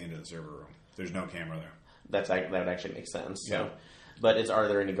can't see into the server room. There's no camera there. That would actually make sense. So. Yeah. But are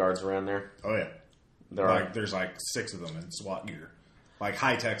there any guards around there? Oh yeah, there's like 6 of them in SWAT gear, like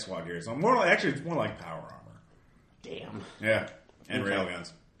high tech SWAT gear. So it's more like power armor. Damn. Yeah, and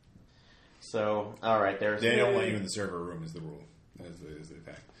railguns. So all right, there's. They don't let you in the server room. Is the rule? Is the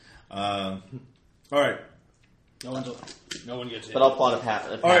thing. All right. No one gets it. But I'll plot a path.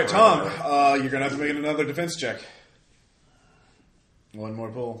 All right, Tom. You're gonna have to make another defense check. One more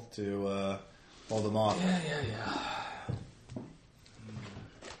pull to hold them off. Yeah.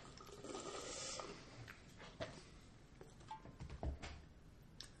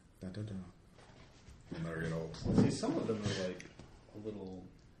 You'll never get old. See, some of them are like a little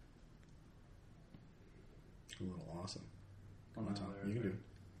awesome. Come on, Tom. You can do it.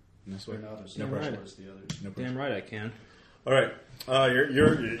 This way. They're not as No pressure. as the others. No pressure. Damn right I can. All right.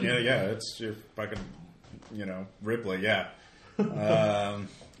 It's your fucking, Ripley. Yeah.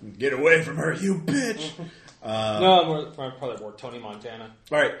 Get away from her, you bitch. No, probably more Tony Montana.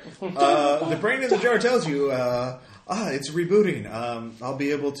 All right. The brain in the jar tells you, it's rebooting. I'll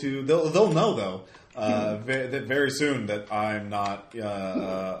be able to. They'll know though very soon that I'm not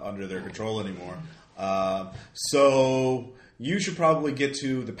under their control anymore. So you should probably get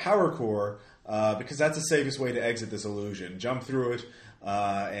to the power core because that's the safest way to exit this illusion. Jump through it,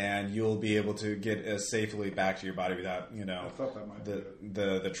 and you'll be able to get safely back to your body without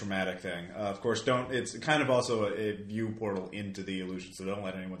the traumatic thing. Of course, don't. It's kind of also a view portal into the illusion, so don't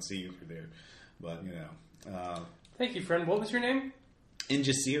let anyone see you through there. But Thank you, friend. What was your name?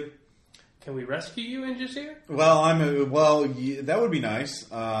 Injasir. Can we rescue you, Injasir? Well, that would be nice.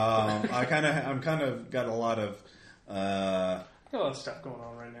 I'm kind of got a lot of. Got a lot of stuff going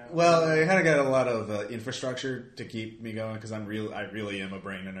on right now. Well, I kind of got a lot of infrastructure to keep me going because I really am a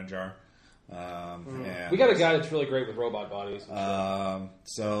brain in a jar. We got a guy that's really great with robot bodies. But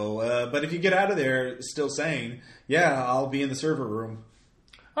if you get out of there still sane, I'll be in the server room.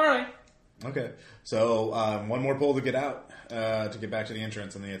 All right. Okay. So one more pull to get out, to get back to the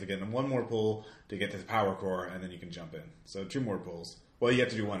entrance, and then you have to get in one more pull to get to the power core, and then you can jump in. So 2 more pulls. Well, you have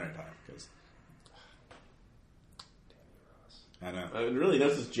to do one at a time because. I know. Really,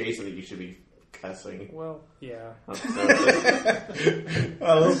 this is Jason that you should be cussing. Well, yeah.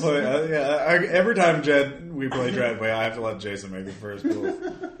 Every time we play Dreadway, I have to let Jason make the first pull.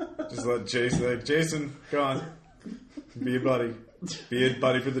 Just let Jason, Jason, go on. Be a buddy. Be a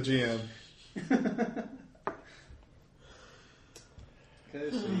buddy for the GM. Okay,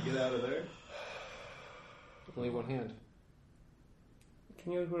 so you get out of there. Only one hand.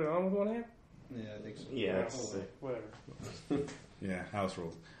 Can you put it on with one hand? Yeah, I think so. Yeah, whatever. Yeah, house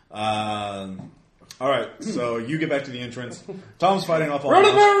rules. All right, so you get back to the entrance. Tom's fighting off all. Run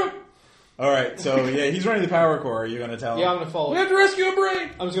the power! All right, so he's running the power core. Are you going to tell him? Yeah, I'm going to follow We him. have to rescue a brain!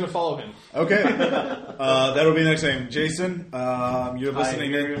 I'm just going to follow him. Okay, that'll be the next thing. Jason, you're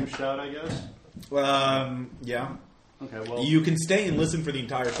listening. I hear him shout, I guess. Yeah. Okay, well, You can stay and listen for the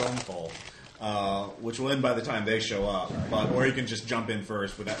entire phone call, which will end by the time they show up. Or you can just jump in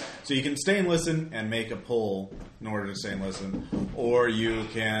first with that. So you can stay and listen and make a pull in order to stay and listen, or you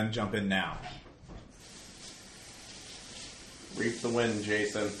can jump in now. Reap the wind,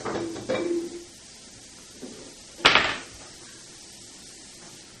 Jason.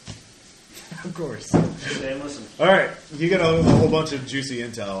 Of course. stay and listen. All right, you get a whole bunch of juicy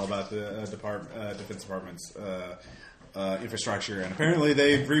intel about the Defense Department's infrastructure, and apparently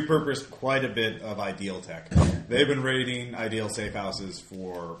they've repurposed quite a bit of Ideal tech. They've been raiding Ideal safe houses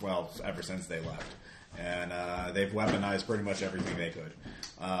ever since they left. And they've weaponized pretty much everything they could,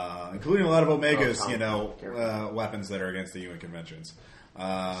 including a lot of Omega's, weapons that are against the UN conventions.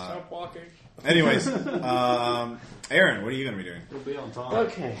 Stop walking. Anyways, Aaron, what are you going to be doing? We'll be on time.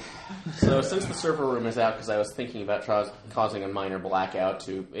 Okay. So since the server room is out, because I was thinking about causing a minor blackout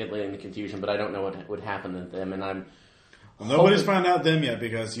to it in the confusion, but I don't know what would happen to them, and I'm. Well, nobody's found out them yet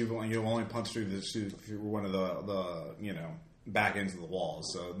because you've only punched through one of the back ends of the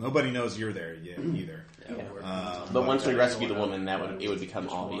walls, so nobody knows you're there yet either. Yeah. But once we rescue the woman, it would become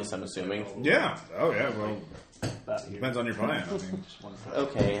obvious, I'm assuming. Yeah. Oh yeah. Well, depends on your plan. I mean,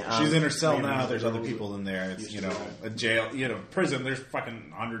 okay. she's in her cell now. There's other people in there. It's a jail. Prison. There's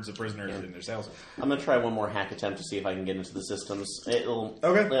fucking hundreds of prisoners in their cells. I'm gonna try one more hack attempt to see if I can get into the systems. It'll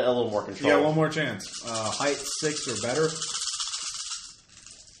okay. A little more control. Yeah, one more chance. Height 6 or better.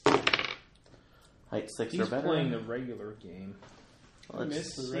 Height 6 He's or better. playing the regular game.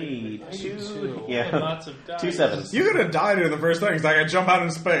 Let's see. Two. Yeah. Lots of dice. 2 sevens. You could have died in the first thing because I could jump out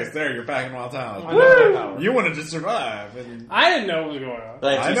into space. There, you're back in Wild Town. Woo! You wanted to survive. And I didn't know what was going on.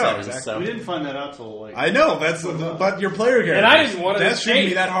 But I have 2 I know, sevens, exactly. We so. didn't find that out till like. I know that's but your player character. And I didn't want to That shouldn't be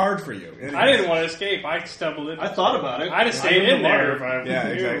escape. that hard for you. Anyways. I didn't want to escape. I stumbled in. I thought about it. I'd have stayed in there if I Yeah,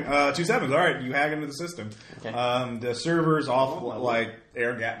 knew. exactly. 2 sevens. All right, you hack into the system. Okay. The server's off like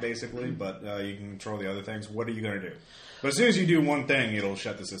air gap basically, but you can control the other things. What are you going to do? But as soon as you do one thing, it'll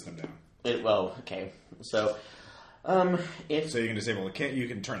shut the system down. Okay. So, if So you can disable the you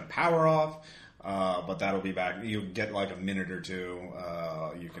can turn the power off, but that'll be back. You get like a minute or two.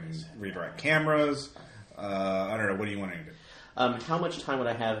 You can redirect cameras. I don't know. What do you want to do? how much time would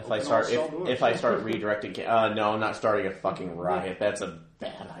I have if I start redirecting? No, I'm not starting a fucking riot. That's a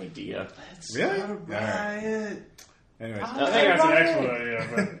bad idea. Really? Riot. Anyways, I think that's an excellent idea,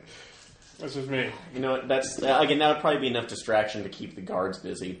 but that's just me. You know what? That's again. That would probably be enough distraction to keep the guards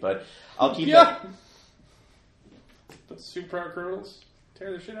busy. But I'll keep. Yeah. The superpower criminals tear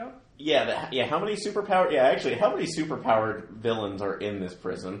their shit out. How many superpowered? Yeah, actually, how many superpowered villains are in this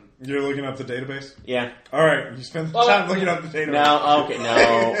prison? you're looking up the database. Yeah. All right, you spend time looking up the database. No. Okay.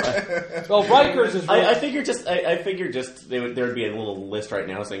 No. Well, Rikers is. I figure there would be a little list right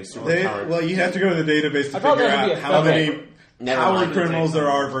now saying superpowered. Well, you have to go to the database to I thought figure that would be out a how feather. many powered criminals there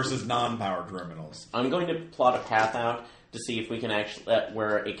are versus non-powered criminals. I'm going to plot a path out to see if we can actually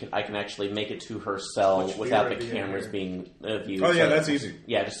I can actually make it to her cell without the cameras being viewed. Oh yeah, that's easy.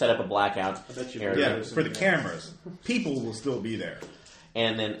 Yeah, just set up a blackout area. Yeah, for the cameras, people will still be there.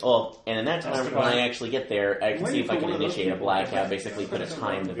 And then, in that time, when I actually get there, I can see if I can initiate a blackout, basically put a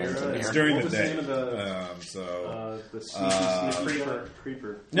timed event in there. It's during the day. The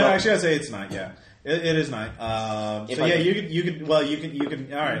creeper. No, actually, I'd say it's night. Yeah, it is night. You could. Well, you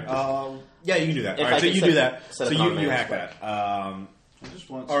can. All right. Yeah, you can do that. All right, so you do that. So you hack that. I just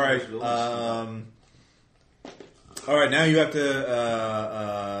want. All right. All right. Now you have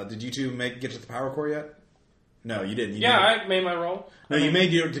to. Did you two get to the power core yet? No, you didn't. I made my roll. No, you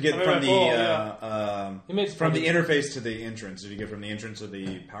made to get from the from the interface to the entrance. Did you get from the entrance to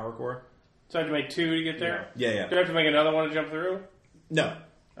the power core? So I have to make 2 to get there? Yeah. Do I have to make another one to jump through? No.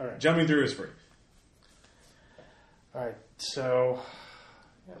 All right. Jumping through is free. All right. So.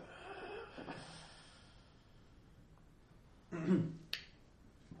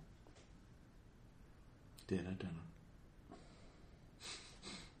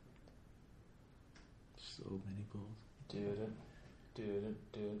 So many balls. Dude.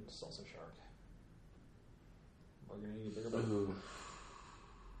 Salsa shark. We're gonna need a bigger boat. Ooh.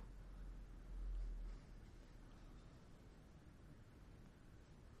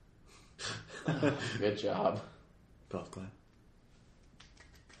 Good job. Golf clap.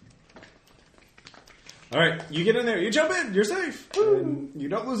 All right, you get in there. You jump in. You're safe. And you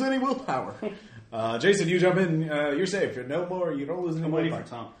don't lose any willpower. Jason, you jump in. You're safe. No more. You don't lose any willpower. I'm waiting for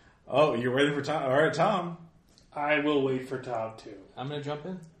Tom. Oh, you're waiting for Tom. All right, Tom. I will wait for Tom too. I'm gonna jump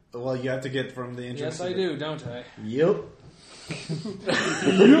in. Well, you have to get from the entrance. Yes, I do, don't I? Yep.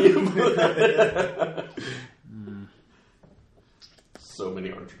 So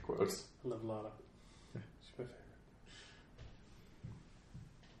many Archer quotes. I love Lana. She's my favorite.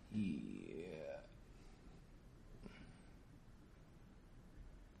 Yeah.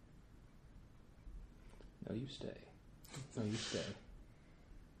 No, you stay.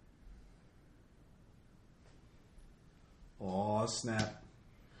 Aw, snap.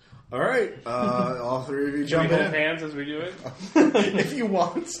 All right, all three of you Can we jump hold in. hands as we do it? If you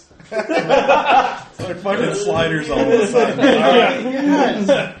want. It's like fucking sliders all of a sudden.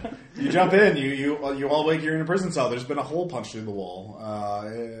 Yes. You jump in. You all wake. You're in a prison cell. There's been a hole punched through the wall.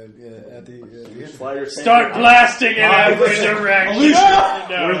 At the Sliders. Start blasting in every direction.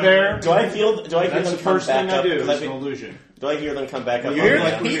 We're there. Do I feel That's them the come first back thing I up? do. Does It's that an mean- illusion. Do I hear them come back up? You hear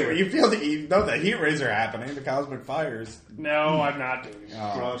on the the heat. You feel the heat rays are happening. The cosmic fires. No, I'm not doing it.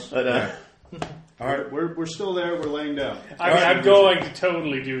 Cross. All right. We're still there. We're laying down. I'm going to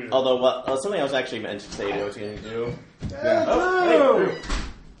totally do it. Although, something I was actually meant to say I was going to do. Yeah. Oh!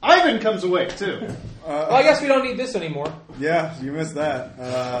 Ivan comes away too. Well, I guess we don't need this anymore. Yeah, you missed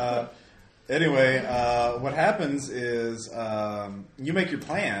that. Anyway, what happens is you make your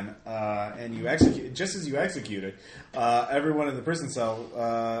plan and you execute. Just as you execute it, everyone in the prison cell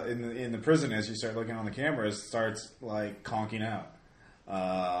in the prison, as you start looking on the cameras, starts like conking out.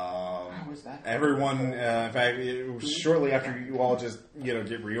 How was that? Everyone, in fact, shortly after you all just get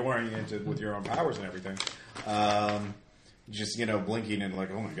reoriented with your own powers and everything. Just blinking and like,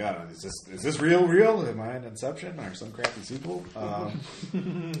 oh my god, is this real? Am I in Inception or some crappy sequel?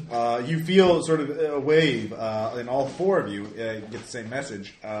 You feel sort of a wave, and all four of you get the same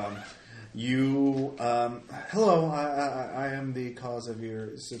message. Hello, I am the cause of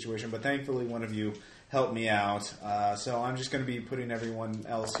your situation, but thankfully one of you helped me out. So I'm just going to be putting everyone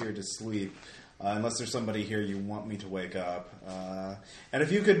else here to sleep. Unless there's somebody here you want me to wake up. And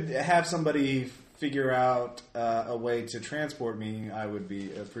if you could have somebody figure out a way to transport me, I would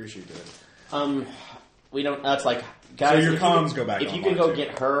be appreciative. We don't. That's like, guys. So your comms go back. If you can go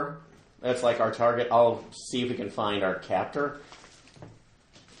get her, that's like our target. I'll see if we can find our captor.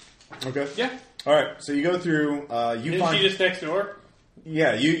 Okay. Yeah. All right. So you go through. Isn't she just next door?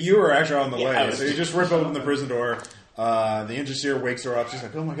 Yeah. You were actually on the Yeah, way. So you just rip open the prison door. The Interseer wakes her up. She's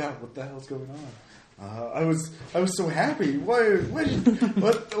like, "Oh my god, what the hell's going on?" I was so happy.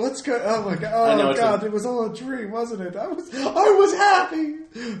 What's going? Oh my god! Oh god! It was all a dream, wasn't it? I was happy.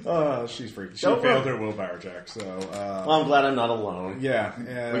 She's freaking. She failed her willpower check. So. Well, I'm glad I'm not alone. Yeah.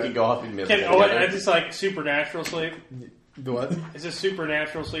 We can go off and Is this like supernatural sleep? The what? Is this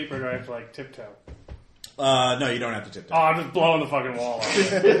supernatural sleep, or do I have to like tiptoe? No, you don't have to tiptoe. Oh, I'm just blowing the fucking wall off.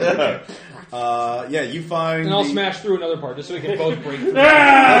 Yeah, you find. And I'll smash through another part just so we can both break through.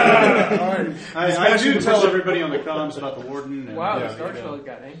 Alright. I do tell everybody on the comms about the warden. And Wow, Yeah, the Star Child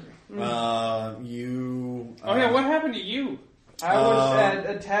got angry. You. Oh yeah, what happened to you? I was at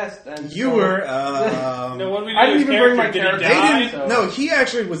a test. And You were. No, what we I do didn't is even bring my Did he character. die? So- No, he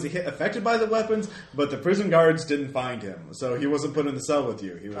actually was affected by the weapons, but the prison guards didn't find him, so he wasn't put in the cell with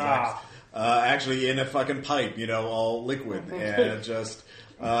you. He was actually in a fucking pipe, all liquid, and just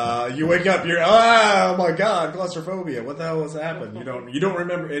you wake up, you're oh my god, claustrophobia. What the hell has happened? You don't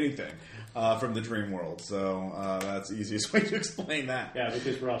remember anything from the dream world, so that's the easiest way to explain that. Yeah,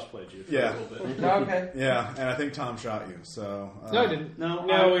 because Ross played you for Yeah. a little bit. Okay. Yeah, and I think Tom shot you. So No, I didn't. No,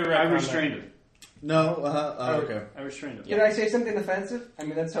 No, I restrained him. No, okay. I restrained him. Did I say something offensive? I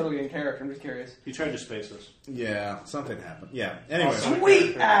mean, that's totally in character. I'm just curious. He tried to space us. Yeah, something happened. Yeah. Anyway,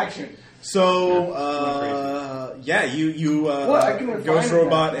 Sweet action. so you What? I can refine Ghost that.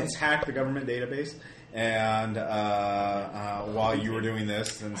 Robot has hacked the government database, and while you were doing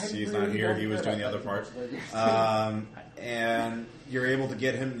this, since he's not here, he was doing the other part, and you're able to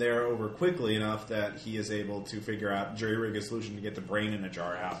get him there over quickly enough that he is able to figure out jury-rig a solution to get the brain in a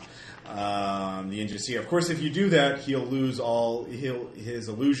jar out. The NGC. Of course, if you do that, he'll lose his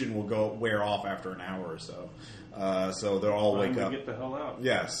illusion will wear off after an hour or so. So they'll all wake up. Get the hell out.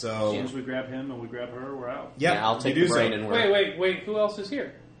 Yeah. As So soon as we grab him and we grab her, we're out. yeah, I'll take you the do brain so. and work. Wait. Who else is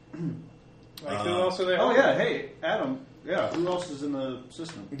here? Like, who else are there? Oh yeah, hey Adam. Yeah, who else is in the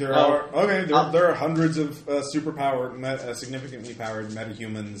system? There Oh. there are hundreds of superpowered, significantly powered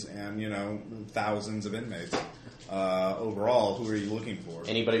metahumans, and thousands of inmates overall. Who are you looking for?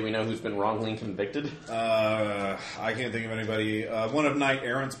 Anybody we know who's been wrongly convicted? I can't think of anybody. One of Knight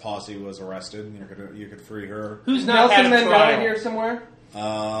Errant's posse was arrested. You could free her. Who's not Nelson had a Mandela trial? here somewhere?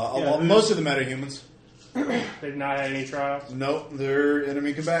 Most of the metahumans. They've not had any trials. Nope, they're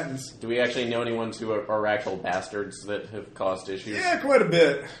enemy combatants. Do we actually know anyone who are actual bastards that have caused issues? Yeah, quite a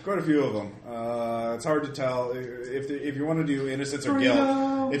bit. Quite a few of them. It's hard to tell if you want to do innocence or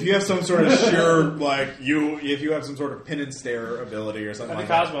guilt. If you have some sort of sure, if you have some sort of pin and stare ability or something The like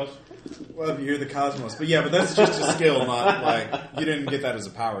that. Cosmos. Well, you're the Cosmos. But but that's just a skill, not you didn't get that as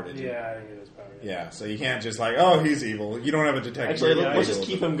a power, did you? Yeah, I think it was power. Yeah, so you can't just oh, he's evil. You don't have a detector. Actually, Yeah, let's he's just evil.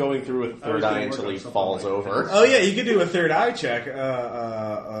 keep him going through with I was third gonna eye work until on he something falls like over. Oh yeah, you could do a third eye check.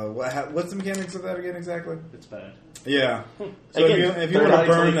 What's the mechanics of that again exactly? It's bad. Yeah. So Again, if you third want eye to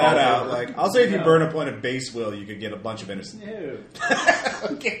till burn he that falls out, over. I'll say if you burn a point of base will, you could get a bunch of innocent. Ew.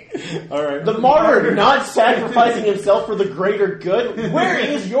 Okay. All right. The martyr not sacrificing himself for the greater good? Where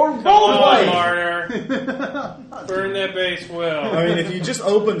is your Oh, roleplay? martyr. Burn that base will. I mean, if you just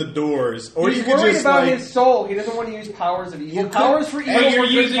open the doors, or He's you could worried just about his soul. He doesn't want to use powers of evil. You could- Powers for evil. But you're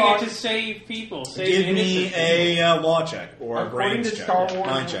for good using it cause. to save people. Save give me innocent a law check or a According brains to check, Star Wars,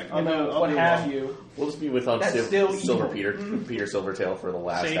 mind check. you know, what have you. We'll just be with That's still Silver evil. Peter Silvertail for the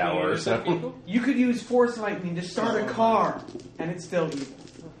last Saving hour or innocent so. people? You could use force lightning to start a car, and it's still evil.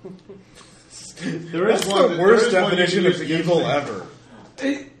 There is That's one. the worst there is one definition you of can use evil against me.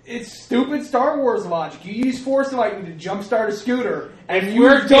 ever. It's stupid Star Wars logic. You use force lightning to jumpstart a scooter, and If you've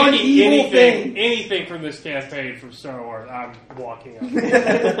we're done taking evil things. anything from this campaign from Star Wars, I'm walking up.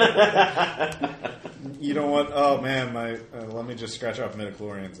 You know what? Oh man, let me just scratch off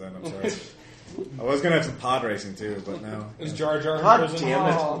midichlorians then. I'm sorry. I was gonna have some pod racing too, but no. Is Jar Jar in God prison? damn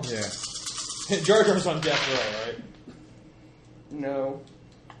it. Oh, Yeah. Jar Jar's on death row, right? no.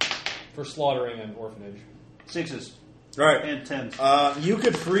 For slaughtering an orphanage. Sixes Right. and tens. You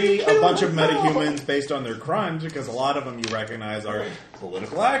could free a bunch of metahumans based on their crimes because a lot of them you recognize are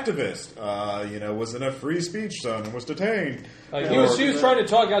political activists. Was in a free speech zone and was detained. He was trying to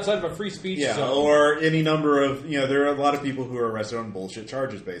talk outside of a free speech Yeah, zone. or any number of there are a lot of people who are arrested on bullshit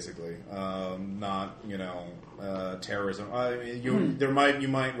charges, basically, not terrorism. You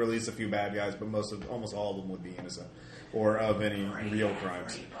might release a few bad guys, but almost all of them would be innocent or of any real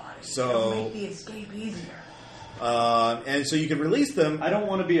crimes. So the escape easier. and so you can release them. I don't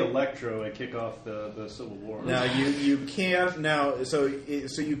want to be Electro and kick off the Civil War. Now you can't now. So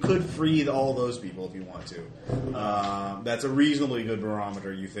you could free all those people if you want to. That's a reasonably good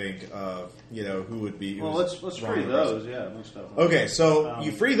barometer, you think, of who would be. Well, let's free those. Yeah, most of them. Okay, so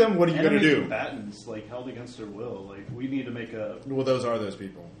you free them. What are you going to Enemy do? combatants, held against their will. We need to make a. Well, those are those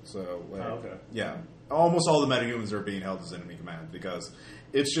people. So okay. Yeah, almost all the metahumans are being held as enemy combatants because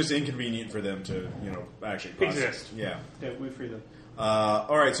it's just inconvenient for them to actually Exist. Yeah. Yeah, we free them.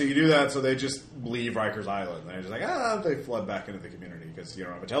 All right, so you do that, so they just leave Rikers Island. They're just like, they flood back into the community because you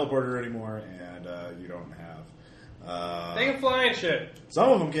don't have a teleporter anymore, and you don't have. They can fly and shit. Some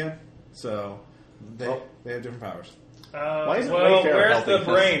of them can, so they have different powers. Why isn't well, Wayfarer where's helping the us?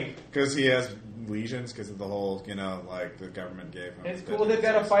 brain? Because he has legions, because of the whole, the government gave him. It's cool. They've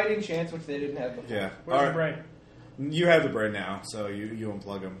got a fighting chance, which they didn't have before. Yeah. Where's All the brain? You have the brain now, so you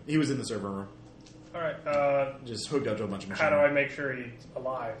unplug him. He was in the server room. All right. Just hooked up to a bunch of How do machinery. I make sure he's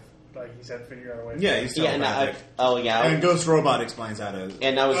alive? Like he said, figure out a way. Yeah, he's Yeah, and telepathic. yeah. And Ghost Robot explains how to...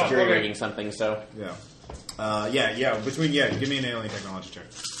 And I was Oh, jury okay. rigging something, so. Yeah. Give me an alien technology check.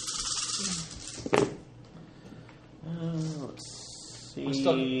 Let's I'm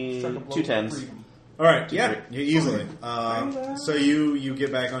see. stuck a blow 2 for 10s. freedom. All right, easily. So you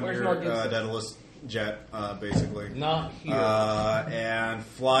get back on Where's your Mark Gibson? Daedalus jet, basically, Not here. and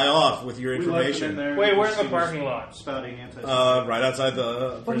fly off with your We left him in information. there. Wait, where's the He was parking lot? Spouting anti. Right outside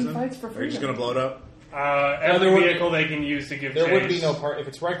the But he prison. fights for Are you just freedom. going to blow it up? Every there would- vehicle they can use to give There chase. would be no park if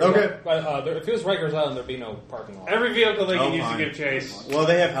it's Rikers. Okay. If it was Rikers Island, there'd be no parking lot. Every vehicle they can Oh, use fine. to give chase. Well,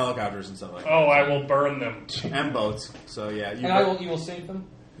 they have helicopters and stuff like that. Oh, I will burn them. And boats. So yeah, you And you will save them.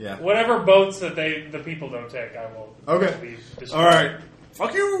 yeah. Whatever boats that the people don't take, I will. Okay. Be destroyed. All right.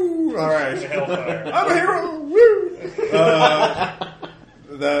 Fuck you. All The right. hellfire. I'm a hero. Woo.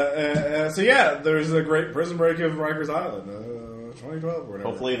 So yeah, there's a great prison break of Rikers Island, 2012 or whatever.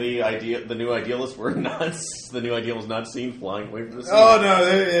 Hopefully the new idealists were not the new ideal was not seen flying away from the sea. Oh no,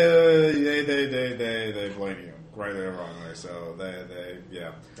 they blame you rightly or wrongly. So they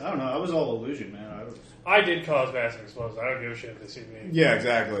yeah. I don't know. I was all illusion, man. I did cause massive explosions. I don't give a shit if they see me. Yeah,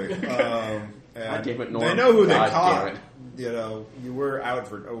 exactly. And God damn it, Norm. they know who they God caught. damn it. You know, you were out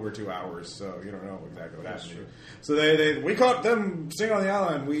for over 2 hours, so you don't know exactly what happened to you. So we caught them staying on the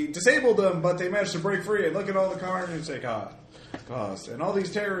island. We disabled them, but they managed to break free. And look at all the carnage they caused. And all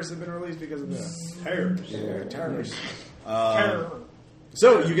these terrorists have been released because of this. Terrorists. Yeah, terrorists.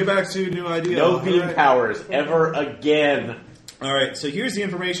 So you get back to New Idea. No beam Alright. powers ever again. All right, so here's the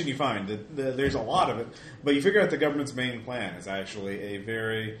information you find. There's a lot of it, but you figure out the government's main plan is actually a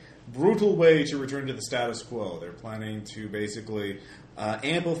very brutal way to return to the status quo. They're planning to basically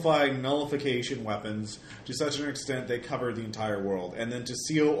amplify nullification weapons to such an extent they cover the entire world, and then to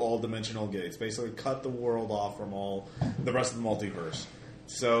seal all dimensional gates, basically cut the world off from all the rest of the multiverse.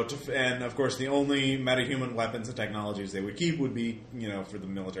 So, and of course, the only metahuman weapons and technologies they would keep would be, for the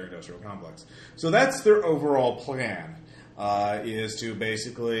military-industrial complex. So that's their overall plan. Is to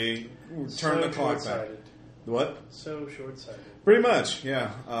basically turn the clock back. short-sighted. What? So short-sighted. Pretty much,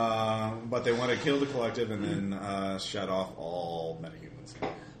 yeah. But they want to kill the collective and then shut off all metahumans.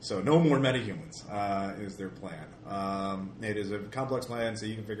 So no more metahumans is their plan. It is a complex plan, so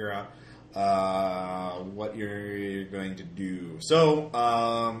you can figure out what you're going to do. So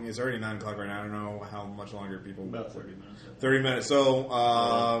it's already 9 o'clock right now. I don't know how much longer people... About 30 minutes. 30 minutes. So,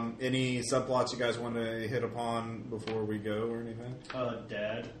 any subplots you guys want to hit upon before we go or anything?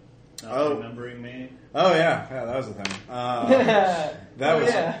 Dad. Oh. Remembering me. Oh, yeah, that was the thing.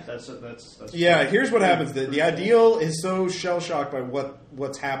 That's Yeah, here's what happens. The ideal is so shell-shocked by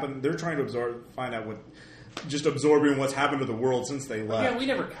what's happened. They're trying to find out just absorbing what's happened to the world since they left. Yeah, we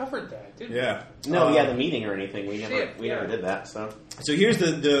never covered that, did we? Yeah. No, the meeting or anything. We never did that. So So here's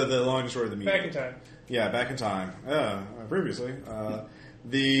the long and short of the meeting. Back in time. Yeah, back in time. Previously,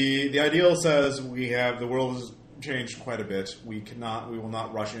 the ideal says the world has changed quite a bit. We will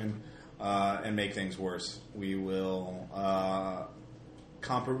not rush in and make things worse. We will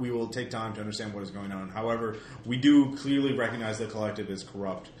we will take time to understand what is going on. However, we do clearly recognize the collective is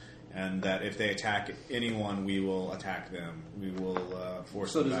corrupt, and that if they attack anyone, we will attack them. We will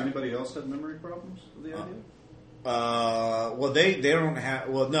force So them does back. anybody else have memory problems with the idea? Well, they don't have.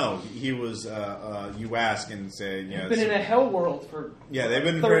 Well, no. He was. You ask and say, yeah. He's been in a hell world for Yeah, they've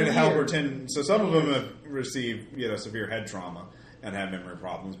been 30 in hell for years. 10. So some of them have received severe head trauma and had memory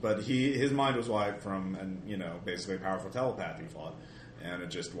problems. But his mind was wiped from basically a powerful telepath he fought, and it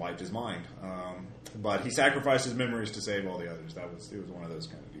just wiped his mind. But he sacrificed his memories to save all the others. It was one of those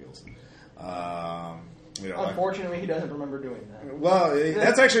kind of deals. Unfortunately, he doesn't remember doing that. Well,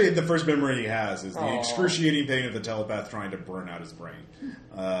 that's actually the first memory he has is the Aw. excruciating pain of the telepath trying to burn out his brain.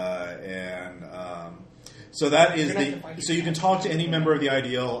 So that is You're gonna have to find so you can talk to any member of the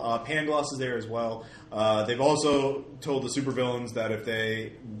Ideal. Pangloss is there as well. They've also told the supervillains that if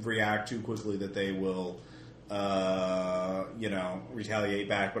they react too quickly, that they will, retaliate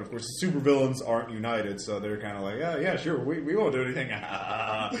back. But of course, the supervillains aren't united, so they're kind of like, oh, yeah, sure, we won't do anything.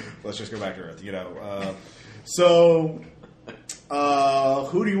 Let's just go back to Earth, So,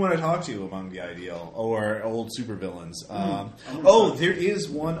 who do you want to talk to among the Ideal or old supervillains? There is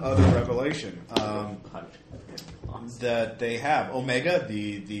one other revelation that they have. Omega,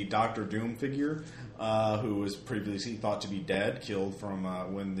 the Doctor Doom figure, who was previously thought to be dead, killed from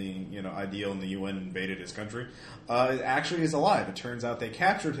when the Ideal and the UN invaded his country, actually is alive. It turns out they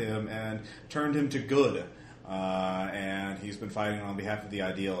captured him and turned him to good. and he's been fighting on behalf of the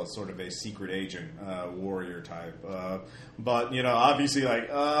Ideal as sort of a secret agent, warrior type. But obviously,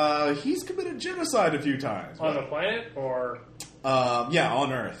 he's committed genocide a few times. On the planet, or yeah,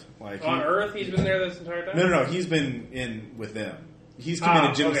 on Earth. on Earth, he's been there this entire time. No. He's been in with them. He's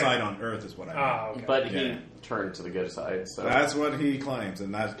committed genocide on Earth, is what I mean. Okay. But he turned to the good side. So That's what he claims,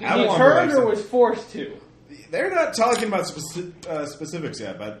 and that's He turned or was forced to? They're not talking about specifics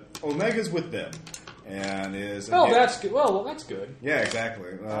yet, but Omega's with them, and is. That's good. Well, that's good. Yeah,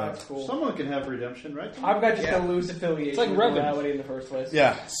 exactly. That's cool. Someone can have redemption, right? I've got just a loose affiliation It's like with revenue. morality in the first place.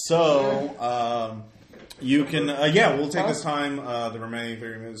 Yeah. So you can. We'll take this time. The remaining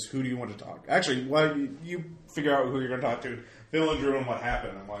 30 minutes. Who do you want to talk? Actually, why you figure out who you're going to talk to? Fill in Drew and what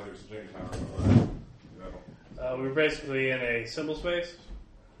happened and why there's a Jenga tower. We were basically in a symbol space,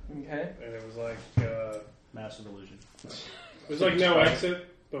 Okay. and it was like Massive illusion. it was like no exit,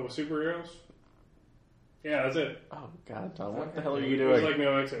 but with superheroes. Yeah, that's it. oh god, Tom, what the hell are you It was doing? like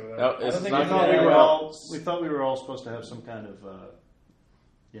no exit with that. No, this is think not it's going that to way. be well. We thought we were all supposed to have some kind of,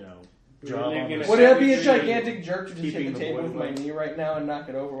 job on You're this. Would it be a gigantic jerk to just Keeping hit the the table boy with my away. knee right now and knock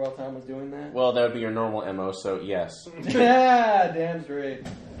it over while Tom was doing that? Well, that would be your normal MO, so yes. Yeah, damn straight.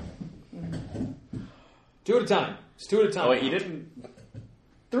 2 at a time. It's 2 at a time. Oh, wait, you didn't?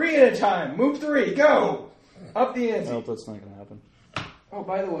 3 at a time. Move 3. Go. Up the ante. Nope, that's not going to happen. Oh,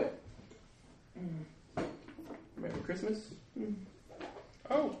 by the way. Merry Christmas.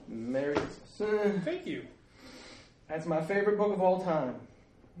 Oh, Merry Christmas. thank you. That's my favorite book of all time.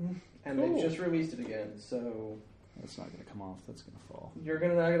 And Cool. they just released it again, so That's not going to come off. That's going to fall. you're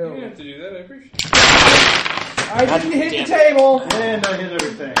going to knock it You didn't over. have to do that. I appreciate it. I didn't hit the table. And I hit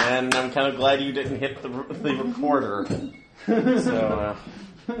everything. And I'm kind of glad you didn't hit the recorder. So,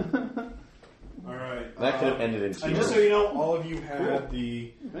 All right. that could have ended in And tears. just so you know, all of you had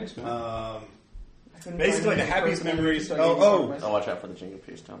the Thanks, man. basically the happiest memories. Oh, watch out for the Jenga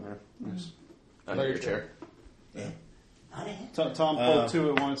piece down there. Under your chair. Tom pulled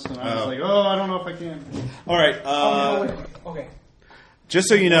 2 at once, and I was like, oh, I don't know if I can. All right. Oh, no, wait. Okay. Just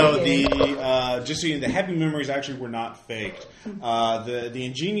so you know, the happy memories actually were not faked. The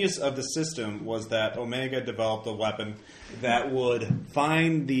ingenious of the system was that Omega developed a weapon that would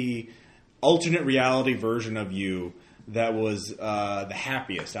find the alternate reality version of you that was the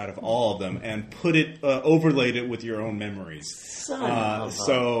happiest out of all of them, and put it overlaid it with your own memories.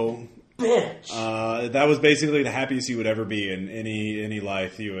 So. Bitch. That was basically the happiest you would ever be in any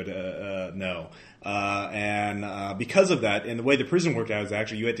life you would know. And because of that, and the way the prison worked out is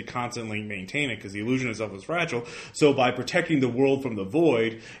actually you had to constantly maintain it because the illusion itself was fragile. So by protecting the world from the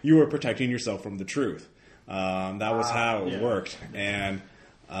void, you were protecting yourself from the truth. That was how it worked. And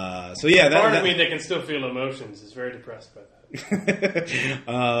so yeah, Part of me that can still feel emotions is very depressed by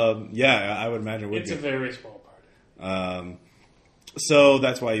that. yeah, I would imagine it would It's be. a very small part. So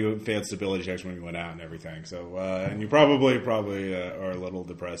that's why you failed stability checks when you went out and everything. So and you probably are a little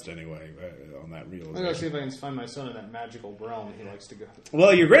depressed anyway on that I'm going to realization. see if I can find my son in that magical realm he likes to go.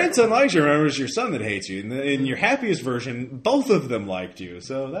 Well, your grandson likes you. Remember, it's your son that hates you. In your happiest version, both of them liked you.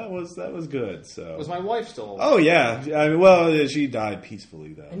 So that was good. So Was my wife still alive? oh yeah, I mean, well she died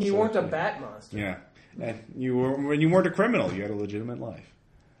peacefully though. And you so, weren't a bat monster. Yeah, and you weren't a criminal. You had a legitimate life.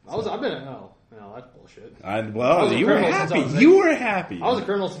 I've been no, that's bullshit. I Well, was a you were criminal since I happy. was You were happy. I was a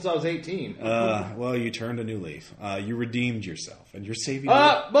criminal since I was 18. Well, you turned a new leaf. You redeemed yourself, and you're saving.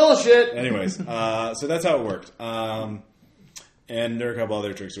 Bullshit! Anyways, so that's how it worked. And there are a couple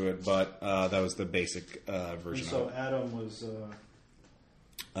other tricks to it, but that was the basic version So of it. Adam was...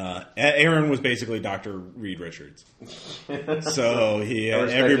 Aaron was basically Dr. Reed Richards. So he A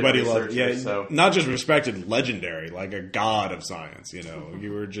respected everybody loved. researcher, Yeah, so. not just respected, legendary, like a god of science. You know,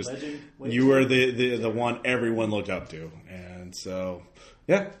 you were just Legend? you were the one everyone looked up to, and so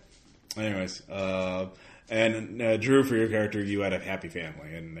yeah. Anyways, and Drew, for your character, you had a happy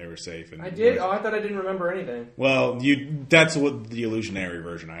family, and they were safe. And I did? Oh, I thought I didn't remember anything. Well, that's what the illusionary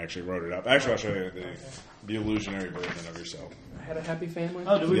version. I actually wrote it up. Actually, I'll show you the illusionary version of yourself. I had a happy family.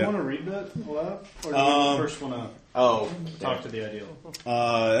 Oh, do we Yeah. want to read that aloud? Or do we first want to Oh, talk to the ideal?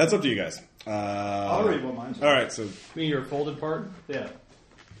 That's up to you guys. I'll read what mine's. All right, so You mean your folded part? Yeah.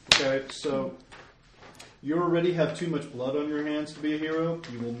 Okay, so you already have too much blood on your hands to be a hero.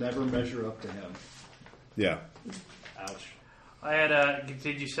 You will never measure up to him. yeah. Ouch. I had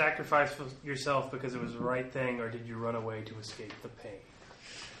did you sacrifice yourself because it was the right thing, or did you run away to escape the pain?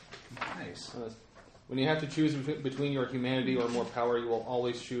 Nice. When you have to choose between your humanity or more power, you will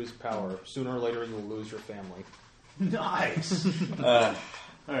always choose power. Sooner or later, you will lose your family. Nice. All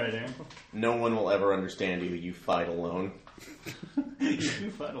right, Aaron. no one will ever understand you. You fight alone.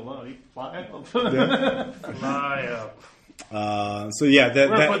 You fight alone. You fly up. Fly up. So yeah, We're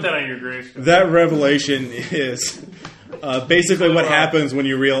gonna put that on your gravestone. that revelation is basically what happens when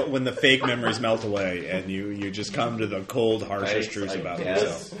when the fake memories melt away and you just come to the cold, harshest truths about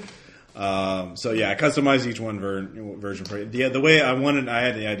yourself. So yeah, I customized each one version for it. Yeah, the way I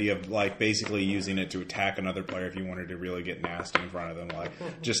had the idea of like basically using it to attack another player if you wanted to really get nasty in front of them, like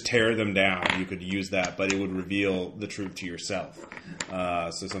just tear them down. You could use that, but it would reveal the truth to yourself.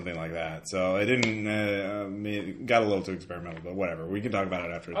 So something like that. So it didn't it got a little too experimental, but whatever. We can talk about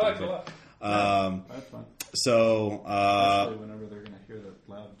it after. I like it a lot. That's fun. So Especially whenever they're going to hear that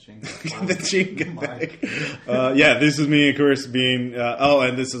loud Jenga. the Jenga thing. Yeah, this is me, of course, being.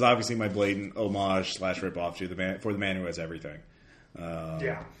 And this is obviously my blatant homage / ripoff to the man who has everything.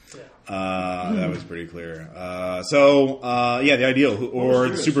 Yeah. That was pretty clear. Yeah, the ideal or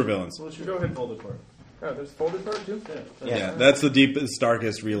the supervillains. Go ahead, fold it for it. Oh, there's folded part too? Yeah, that's the deepest,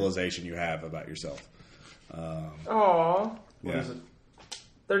 darkest realization you have about yourself. Aww. Yeah.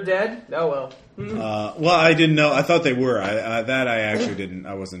 They're dead? Oh, well. Well, I didn't know. I thought they were. I actually didn't.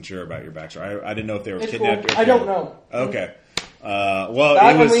 I wasn't sure about your backstory. I didn't know if they were It's kidnapped. cool. Or I don't killed. know. Okay. Well,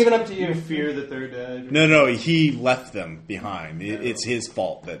 I'm it was. leaving it up to You you. fear that they're dead? No, he left them behind. It's his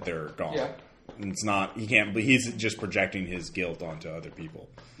fault that they're gone. Yeah. It's not. He can't. But he's just projecting his guilt onto other people.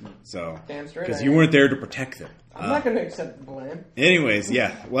 So Damn straight because I you am. weren't there to protect them. I'm not going to accept the blame. Anyways,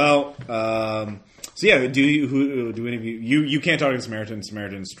 yeah. Well, so yeah. Do any of you can't talk to Samaritan.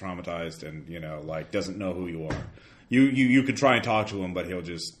 Samaritan's traumatized and doesn't know who you are. You could try and talk to him, but he'll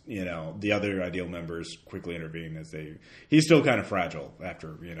just the other ideal members quickly intervene as he's still kind of fragile after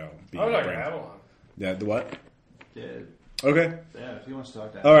being. I would like brain- Avalon. Yeah. The what? Yeah. Okay. Yeah, if he wants to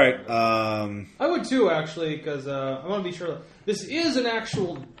talk to All right. I would too, actually, because I want to be sure that this is an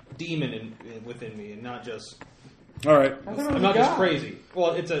actual demon within me, and not just. All right. I'm not just crazy.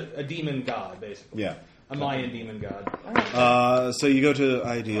 Well, it's a demon god, basically. Yeah. A Mayan demon god. So you go to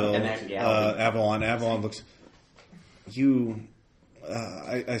Ideal And actuality. Avalon. Avalon looks. You.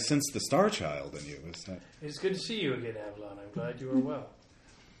 I sense the Star Child in you. Is that? It's good to see you again, Avalon. I'm glad you are well.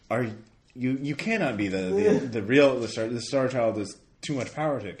 Are you cannot be the real the Star Child is too much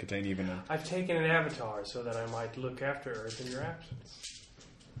power to contain even a. I've taken an avatar so that I might look after Earth in your absence.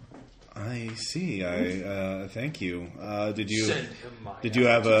 I see. I thank you. Did you Send him my did you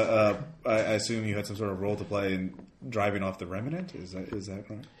have I assume you had some sort of role to play in driving off the Remnant? Is that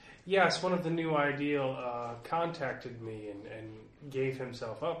right? Yes, one of the new Ideal contacted me and gave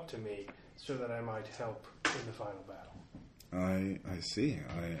himself up to me so that I might help in the final battle. I see.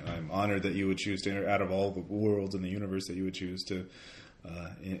 I'm honored that you would choose to out of all the worlds in the universe that you would choose to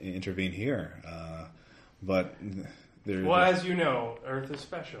intervene here. But there. Well, as you know, Earth is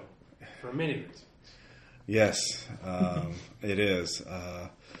special for many reasons. Yes, it is.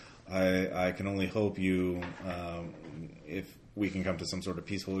 I can only hope you, if we can come to some sort of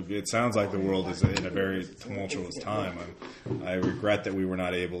peaceful. It sounds like the world is in a very tumultuous time. I regret that we were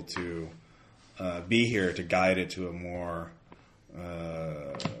not able to be here to guide it to a more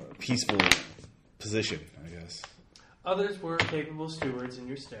peaceful position, I guess. Others were capable stewards in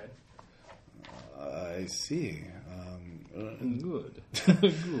your stead. I see. Good.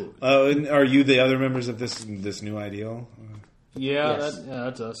 Good. And are you the other members of this new ideal? Yeah, Yes.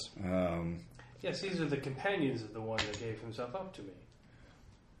 that's us. Yes, these are the companions of the one that gave himself up to me.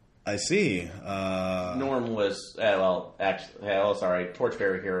 I see. Norm was,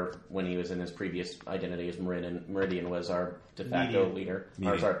 Torchbearer here, when he was in his previous identity as Meridian was our de facto leader.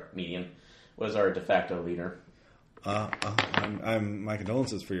 Median was our de facto leader. I'm my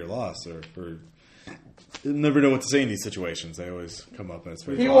condolences for your loss, or for. You never know what to say in these situations. They always come up, and it's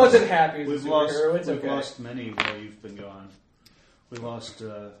very. He wasn't happy as a We've lost, superhero. It's we've okay. lost many while you've been gone. We lost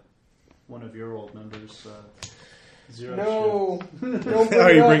one of your old members, Zero No. Shift. Don't bring How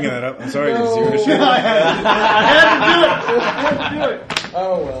are it you up. bringing that up? I'm sorry, No. Zero Shift. I had to do it.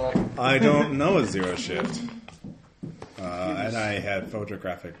 Oh, well. I don't know a Zero Shift, and I had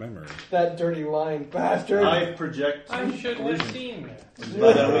photographic memory. That dirty lying bastard. I project. I should have seen that.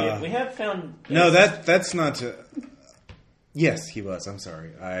 But we have found. No, that's not. Yes, he was. I'm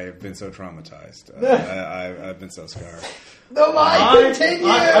sorry. I've been so traumatized. I've been so scarred. The lie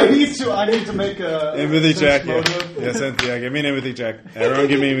continues! I need to make a Empathy check. sense Yeah. motive. Yes, yeah, give me an empathy check. Everyone,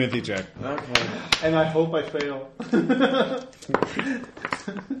 give me an empathy check. Okay. And I hope I fail.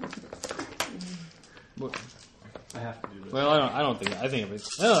 I have to do this. Well, I don't think. I think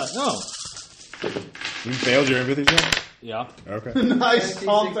it's. No. You failed your empathy check. Yeah. Okay. Nice.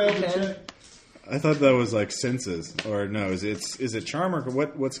 Tom failed the 60, check. I thought that was like senses, or no? Is it charm or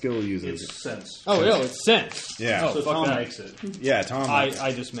what skill uses? It's sense. Oh, no, it's sense. Yeah. Oh, So fuck Tom that. makes it. Yeah, Tom.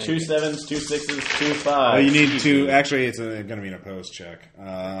 I just made 2 it. 7s, 2 6s, 2 5s. Oh, you need to. Actually, it's going to be an opposed check.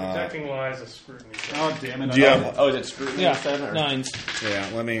 Protecting lies a scrutiny check. Oh, damn it. Yeah. Oh, is it scrutiny? Yeah, 7 or? 9s. Yeah.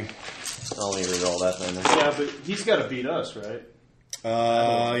 Let me. I'll need to reroll that then. Yeah, but he's got to beat us, right?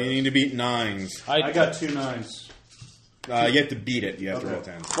 You need to beat 9s. I got 2 9s. You have to beat it. You have to roll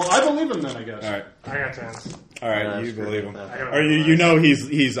 10. Well, I believe him then, I guess. All right. I got 10s. All right. Yeah, You that's believe him. pretty- Or you know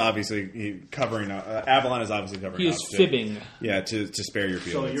he's obviously covering up. Avalon is obviously covering He up. is fibbing. Yeah, to spare your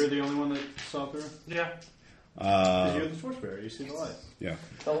So feelings. you're the only one that saw through? Yeah. Because you're the torchbearer. You see the light. Yeah.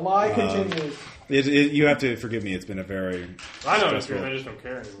 The lie continues. You have to forgive me. It's been a very I know it's stressful good. I just don't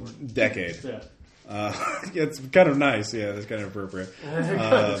care anymore. decade. Yeah. It's kind of nice. Yeah, it's kind of appropriate.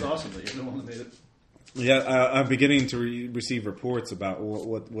 That's awesome that you're the one that made it. Yeah, I'm beginning to receive reports about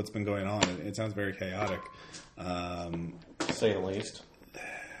what's been going on. It sounds very chaotic. To say the least.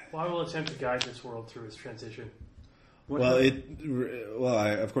 Well, I will attempt to guide this world through its transition.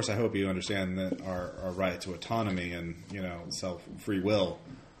 Of course, I hope you understand that our right to autonomy and free will.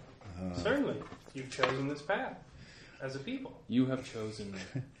 Certainly. You've chosen this path as a people. You have chosen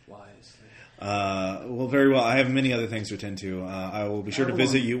wisely. Very well. I have many other things to attend to. I will be sure to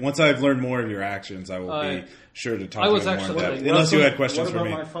visit you once I've learned more of your actions. I will be sure to talk to you more in depth. Unless you had questions What for about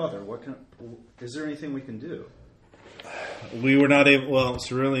me. my father? Is there anything we can do? We were not able. Well,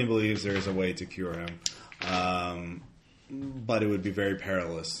 Cerulean believes there is a way to cure him, but it would be very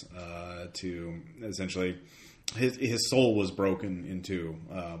perilous to essentially. His soul was broken in two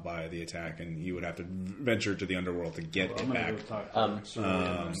by the attack, and he would have to venture to the underworld to get it back.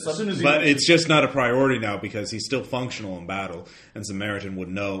 But it's just not a priority now because he's still functional in battle, and Samaritan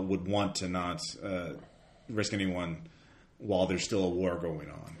would want to not risk anyone while there's still a war going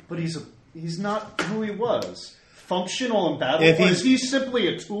on. But he's not who he was. Functional in battle? If Is he simply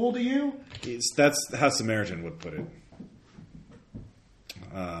a tool to you? That's how Samaritan would put it.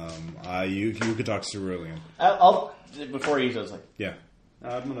 You could talk to Cerulean. I'll before he says like Yeah.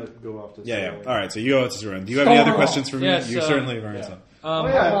 I'm going to go off to Yeah. All right, so you go out to Cerulean. Do you have any other questions for me? Yes, You certainly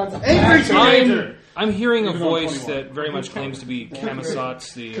have any. I'm hearing a voice that very much claims to be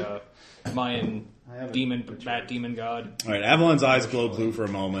Kamisats, the Mayan bat demon god. All right, Avalon's eyes glow blue for a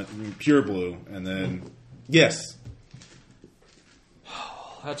moment, pure blue, and then yes.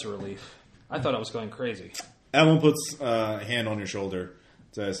 That's a relief. I thought I was going crazy. Avalon puts a hand on your shoulder,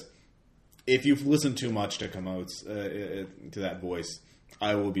 says, "If you've listened too much to Kamot's, to that voice,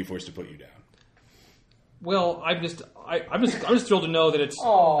 I will be forced to put you down." Well, I'm just thrilled to know that it's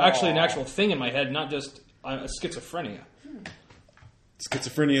actually an actual thing in my head, not just a schizophrenia.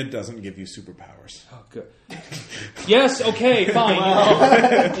 Schizophrenia doesn't give you superpowers. Oh, good. Yes, okay, fine.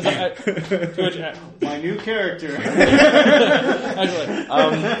 My new character.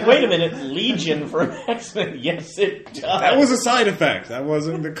 wait a minute, Legion for X-Men. Yes, it does. That was a side effect. That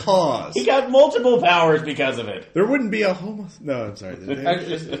wasn't the cause. He got multiple powers because of it. There wouldn't be a No, I'm sorry.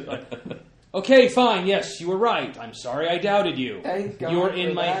 Okay, fine, yes, you were right. I'm sorry I doubted you. Thank God You're for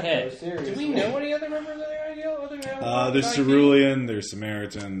in my that, head. though, seriously. Do we know any other members of the ideal other than Avalon? There's Cerulean, there's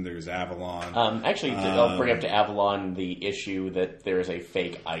Samaritan, there's Avalon. Actually, I'll bring up to Avalon the issue that there's a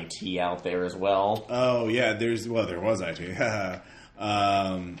fake IT out there as well. Oh, yeah, there was IT.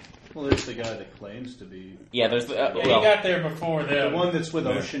 Well, there's the guy that claims to be Yeah, there's the Yeah, he got there before the them. one that's with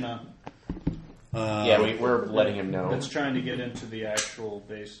Yeah. Oshina. we're letting him know. That's trying to get into the actual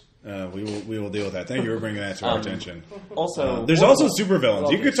base. We will deal with that. Thank you for bringing that to our attention. Also, There's also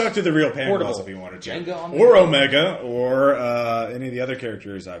supervillains. You could talk to the real Pangloss if you wanted to. Jenga on the Or wall. Omega, or any of the other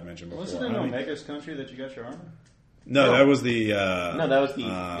characters I've mentioned before. Wasn't it in Omega's country that you got your armor? No, that was the... no, that was the.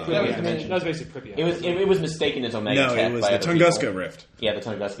 That was basically Pripyat. It was mistaken as Omega. No, tech it was by the other Tunguska people. Rift. Yeah, the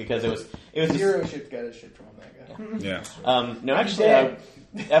Tunguska, because it was just, Zero shit got his shit from Omega. Yeah. no, actually,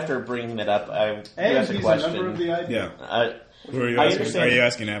 after bringing that up, I And asked a he's a question. member of the IB. Yeah. I Who are you I asking? understand- Are you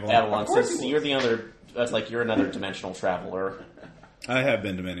asking Avalon? Avalon, since you're the other, that's like you're another dimensional traveler. I have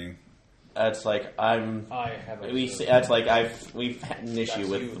been to many. It's like I'm. I haven't. That's like we've had an issue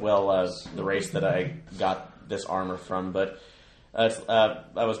with the race that I got this armor from, but I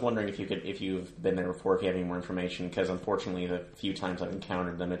was wondering if you've been there before, if you have any more information, because unfortunately the few times I've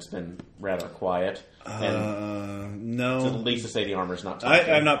encountered them, it's been rather quiet. And No. at least to say the armor's not talking.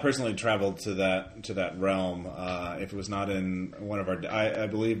 I've not personally traveled to that realm. If it was not in one of our, I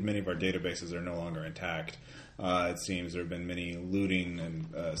believe many of our databases are no longer intact. It seems there have been many looting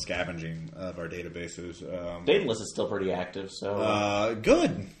and scavenging of our databases. Daedalus is still pretty active, so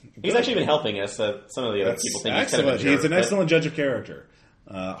Good. he's actually been helping us. Some of the other That's people think he's kind of a excellent. jerk, He's an but- excellent judge of character.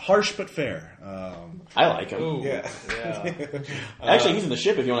 harsh but fair. I like him. Ooh. Yeah. Actually, he's in the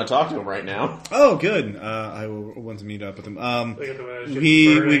ship if you want to talk to him right now. Oh, good. I will want to meet up with him. Look at the way the ship's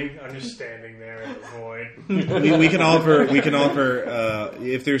We- burning. I'm just standing there in the void. we can offer.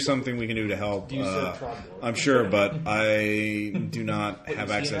 If there's something we can do to help. You said Trotwood. I'm sure, but I do not have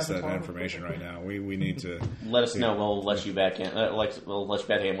is he access to an that avatar? information right now. We need to. Let us know. We'll let you back in. We'll let you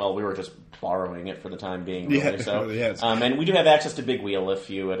back in. Well, we were just borrowing it for the time being. Really, Yeah, so, yes. and we do have access to Big Wheel if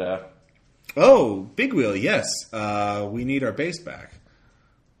you would. Oh, Big Wheel. Yes, we need our base back.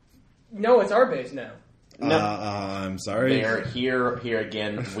 No, it's our base now. No. I'm sorry. They're here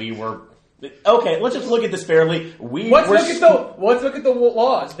again. We were. Okay, let's just look at this fairly. Let's look at the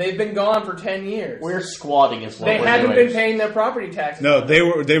laws. They've been gone for 10 years. We're squatting is what They we're haven't doing. been paying their property taxes. No,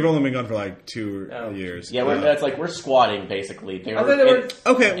 they've only been gone for like 2 Oh. years. Yeah, that's like we're squatting basically. I thought they were.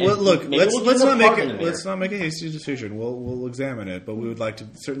 Okay, well, And look. maybe Let's we'll let's give not them a make parking it. in Let's there. not make a hasty decision. We'll examine it, but we would like to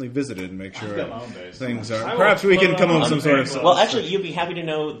certainly visit it and make sure got my own base. things I are. will Perhaps we can float come up on with some sort of. Big Wheel. Well, actually, you'd be happy to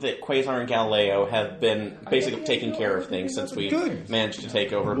know that Quasar and Galileo have been basically taking care of things since we Good. managed to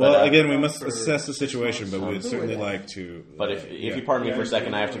take over. Well, but again, we must assess the situation, but we'd certainly like to. but if yeah. you pardon me for a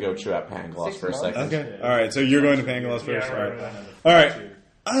second, I have to go chew out Pangloss for a second. Okay. All right. So you're going to Pangloss first. Yeah, All right. right.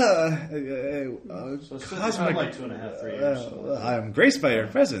 All right. So it's Cosmic. been like 2.5, 3 years. I am graced by your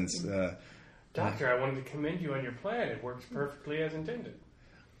presence. Doctor, I wanted to commend you on your plan. It works perfectly as intended.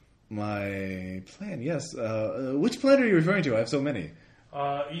 My plan, yes. Which plan are you referring to? I have so many.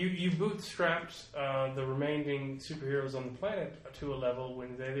 You bootstrapped the remaining superheroes on the planet to a level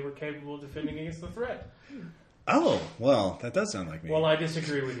when they were capable of defending against the threat. Oh, well, that does sound like me. Well, I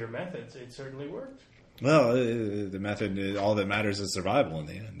disagree with your methods. It certainly worked. Well, the method, all that matters is survival in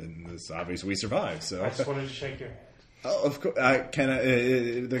the end, and it's obvious we survived. So, I just wanted to shake your hand. oh, of course,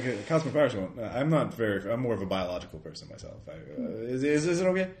 the cosmic powers one. I'm not very. I'm more of a biological person myself. Is it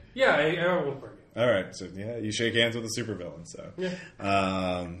okay? Yeah, I won't burn you. All right, so yeah, you shake hands with a supervillain. So, Yeah.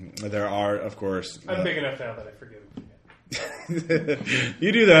 there are, of course. I'm big enough now that I forgive him.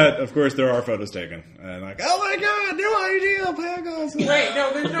 You do that, of course. There are photos taken, and like, oh my god, new idea, Pangos. Wait,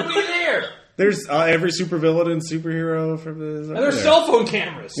 no, there's nobody there. There's every supervillain and superhero from the. And there's cell phone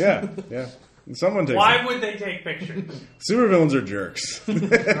cameras. Yeah, yeah. Someone takes. Why them. would they take pictures? Supervillains are jerks. All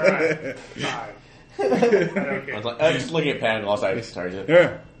right, fine. I don't I care. was like, I'm just looking at Pangloss. I started.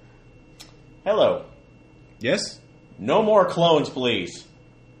 Yeah. Hello. Yes. No more clones, please.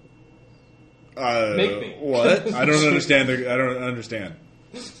 Make me. What? I don't understand. I don't understand.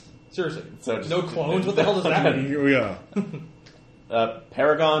 Seriously. So just- No clones? What the hell does that mean? Yeah.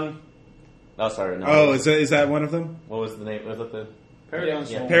 Paragon. Oh, sorry. No. Oh, is that one of them? What was the name? Was it the?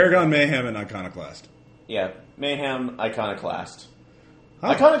 Paragon's Yeah. home. Paragon, Mayhem, and Iconoclast. Yeah, Mayhem, Iconoclast. Huh.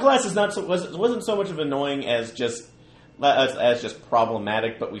 Iconoclast is not so, wasn't so much of annoying as just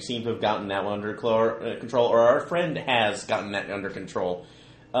problematic, but we seem to have gotten that one under control, or our friend has gotten that under control.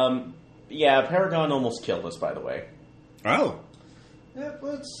 Yeah, Paragon almost killed us, by the way. Oh. Yeah,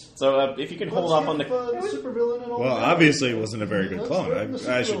 let's. So if you can hold off on the. supervillain and all Well, that. obviously, it wasn't a very good Let's clone. threaten the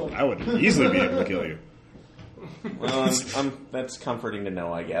supervillain. I would easily be able to kill you. Well, that's comforting to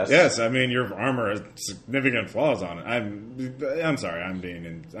know, I guess. Yes, I mean your armor has significant flaws on it. I'm sorry. I'm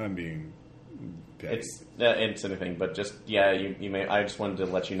being petty. It's anything, but just you may. I just wanted to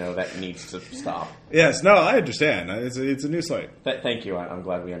let you know that needs to stop. Yes, no, I understand. It's a new slate. Thank you. I'm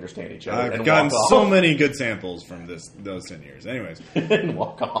glad we understand each other. I've and gotten walk so off. many good samples from those 10 years. Anyways, and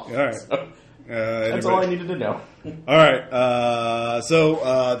walk off. all right. So, that's all I needed to know. All right.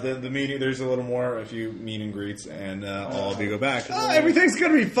 So the meeting. There's a little more. A few meet and greets, and all of you go back. Oh, everything's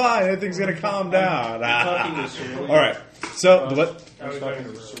gonna be fine. Everything's gonna calm down. Talking to Cerulean. All right. So what? I was talking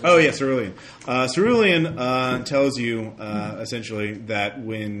to Cerulean. Oh, yeah, Cerulean. Cerulean tells you, essentially, that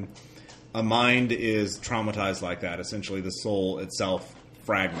when a mind is traumatized like that, essentially the soul itself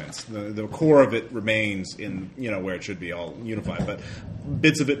fragments. The core of it remains in, where it should be all unified, but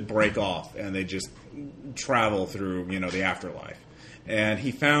bits of it break off, and they just travel through, the afterlife. And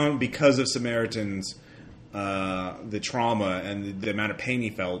he found, because of Samaritan's the trauma and the amount of pain he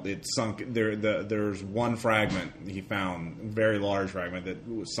felt, it sunk. There's one fragment he found, a very large fragment that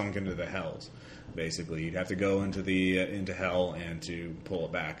was sunk into the hells. Basically, you'd have to go into hell and to pull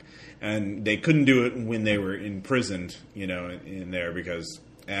it back, and they couldn't do it when they were imprisoned, in there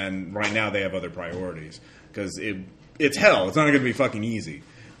and right now they have other priorities because it's hell. It's not going to be fucking easy.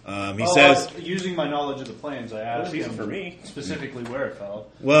 He says, using my knowledge of the planes, I asked easy him for me. specifically where it fell.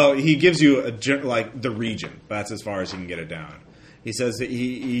 well, he gives you the region. That's as far as he can get it down. He says that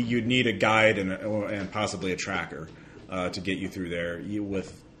you'd need a guide and possibly a tracker to get you through there.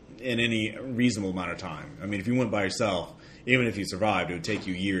 in any reasonable amount of time. I mean, if you went by yourself, even if you survived, it would take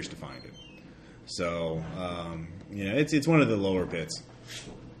you years to find it. So, it's one of the lower pits.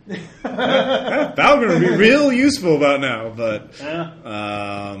 Falcon would be real useful about now, but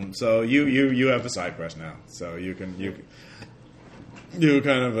so you have a side quest now, so you can do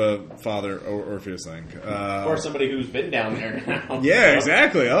kind of a Father Orpheus thing, or somebody who's been down there now. Yeah,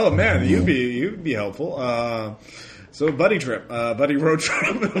 exactly. Oh man, you'd be helpful. So buddy road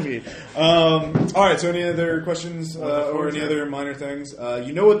trip movie. All right. So any other questions or any other minor things?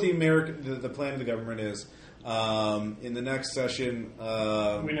 You know what the plan of the government is. In the next session,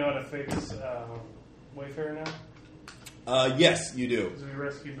 we know how to fix Wayfarer now. Yes, you do. Because we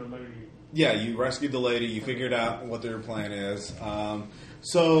rescued the lady. Yeah, you rescued the lady. You figured out what their plan is.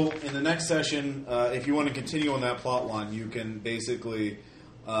 So in the next session, if you want to continue on that plot line, you can basically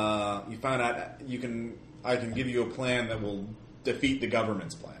you found out I can give you a plan that will defeat the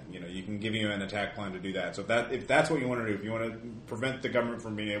government's plan. You can give you an attack plan to do that. So if that's what you want to do, if you want to prevent the government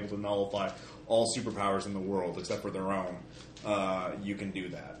from being able to nullify all superpowers in the world except for their own, you can do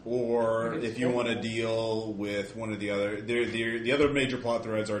that. Or if you want to deal with one of the other, the other major plot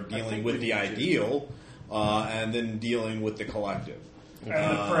threads are dealing with the ideal and then dealing with the collective. And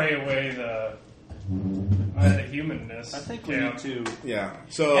to pray away the humanness. I think we need to. Yeah.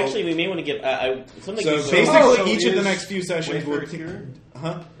 So actually, we may want to get something. So so basically, each of the next few sessions will.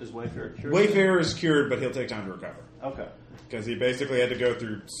 Is Wayfarer cured? Wayfarer is cured, but he'll take time to recover. Okay. Because he basically had to go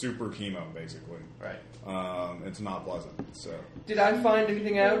through super chemo, basically. Right. It's not pleasant. So. Did I find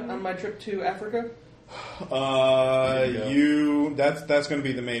anything out on my trip to Africa? That's going to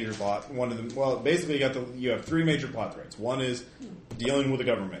be the major plot. One of them. Well, basically, you have three major plot threads. One is dealing with the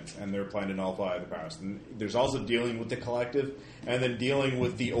government and their plan to nullify the powers. And there's also dealing with the collective, and then dealing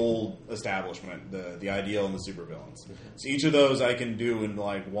with the old establishment, the ideal and the supervillains. So each of those I can do in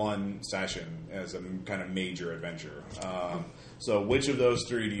like one session as a kind of major adventure. So which of those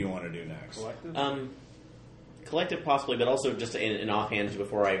three do you want to do next? Collective possibly, but also just in offhand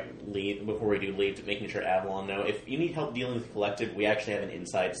before we do leave, making sure Avalon know. If you need help dealing with collective, we actually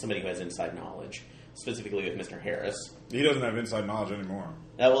have somebody who has inside knowledge, specifically with Mr. Harris. He doesn't have inside knowledge anymore.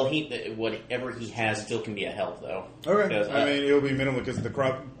 Whatever he has still can be a help, though. Okay. Because, I mean, it'll be minimal because the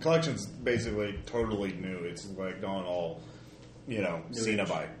collection's basically totally new. It's like gone all,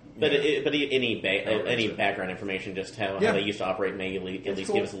 Cenobite. But any background information, just how they used to operate, may at least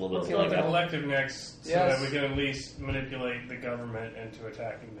give us a little bit of Let's leg go up. collective next, so that we can at least manipulate the government into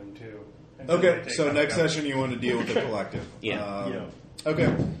attacking them too. Okay, so next session you want to deal with the collective. Yeah.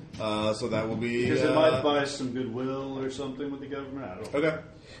 Okay, so that will be because it might buy some goodwill or something with the government. I don't know. Okay,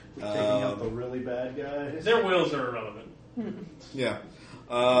 we're taking out the really bad guys. Their wills are irrelevant. Yeah.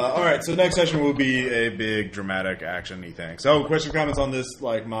 All right, so next session will be a big dramatic action-y thing. So, questions, comments on this?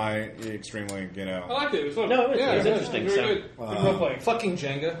 Like my extremely, I liked it. It was fun. No, it's interesting. Very good. Fucking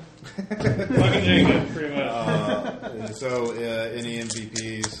Jenga. Fucking Jenga, pretty much. So, any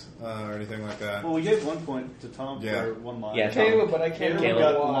MVPs or anything like that? Well, we gave 1 point to Tom for one line. Yeah, Caleb, but I can't remember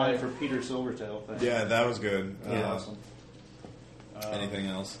got why. the line for Peter Silvertail thing. Yeah, that was good. Awesome. Anything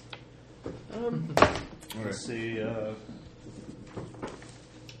else? Let's see.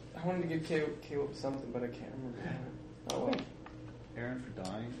 I wanted to give Caleb something, but I can't remember. Oh well. Aaron for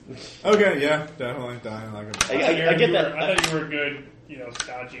dying. Okay, yeah, definitely dying. I get that. I thought you were a good,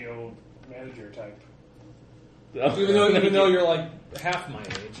 stodgy old manager type. Even though you're like half my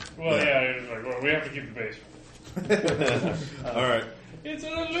age. Well, it's like, we have to keep the base. All right. It's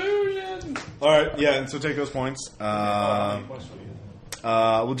an illusion. All right, yeah, and so take those points.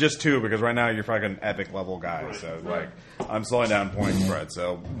 Well, just 2 because right now you're fucking epic level guy. Right. So I'm slowing down points spread.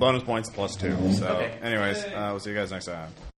 So bonus points plus 2. So, anyways, we'll see you guys next time.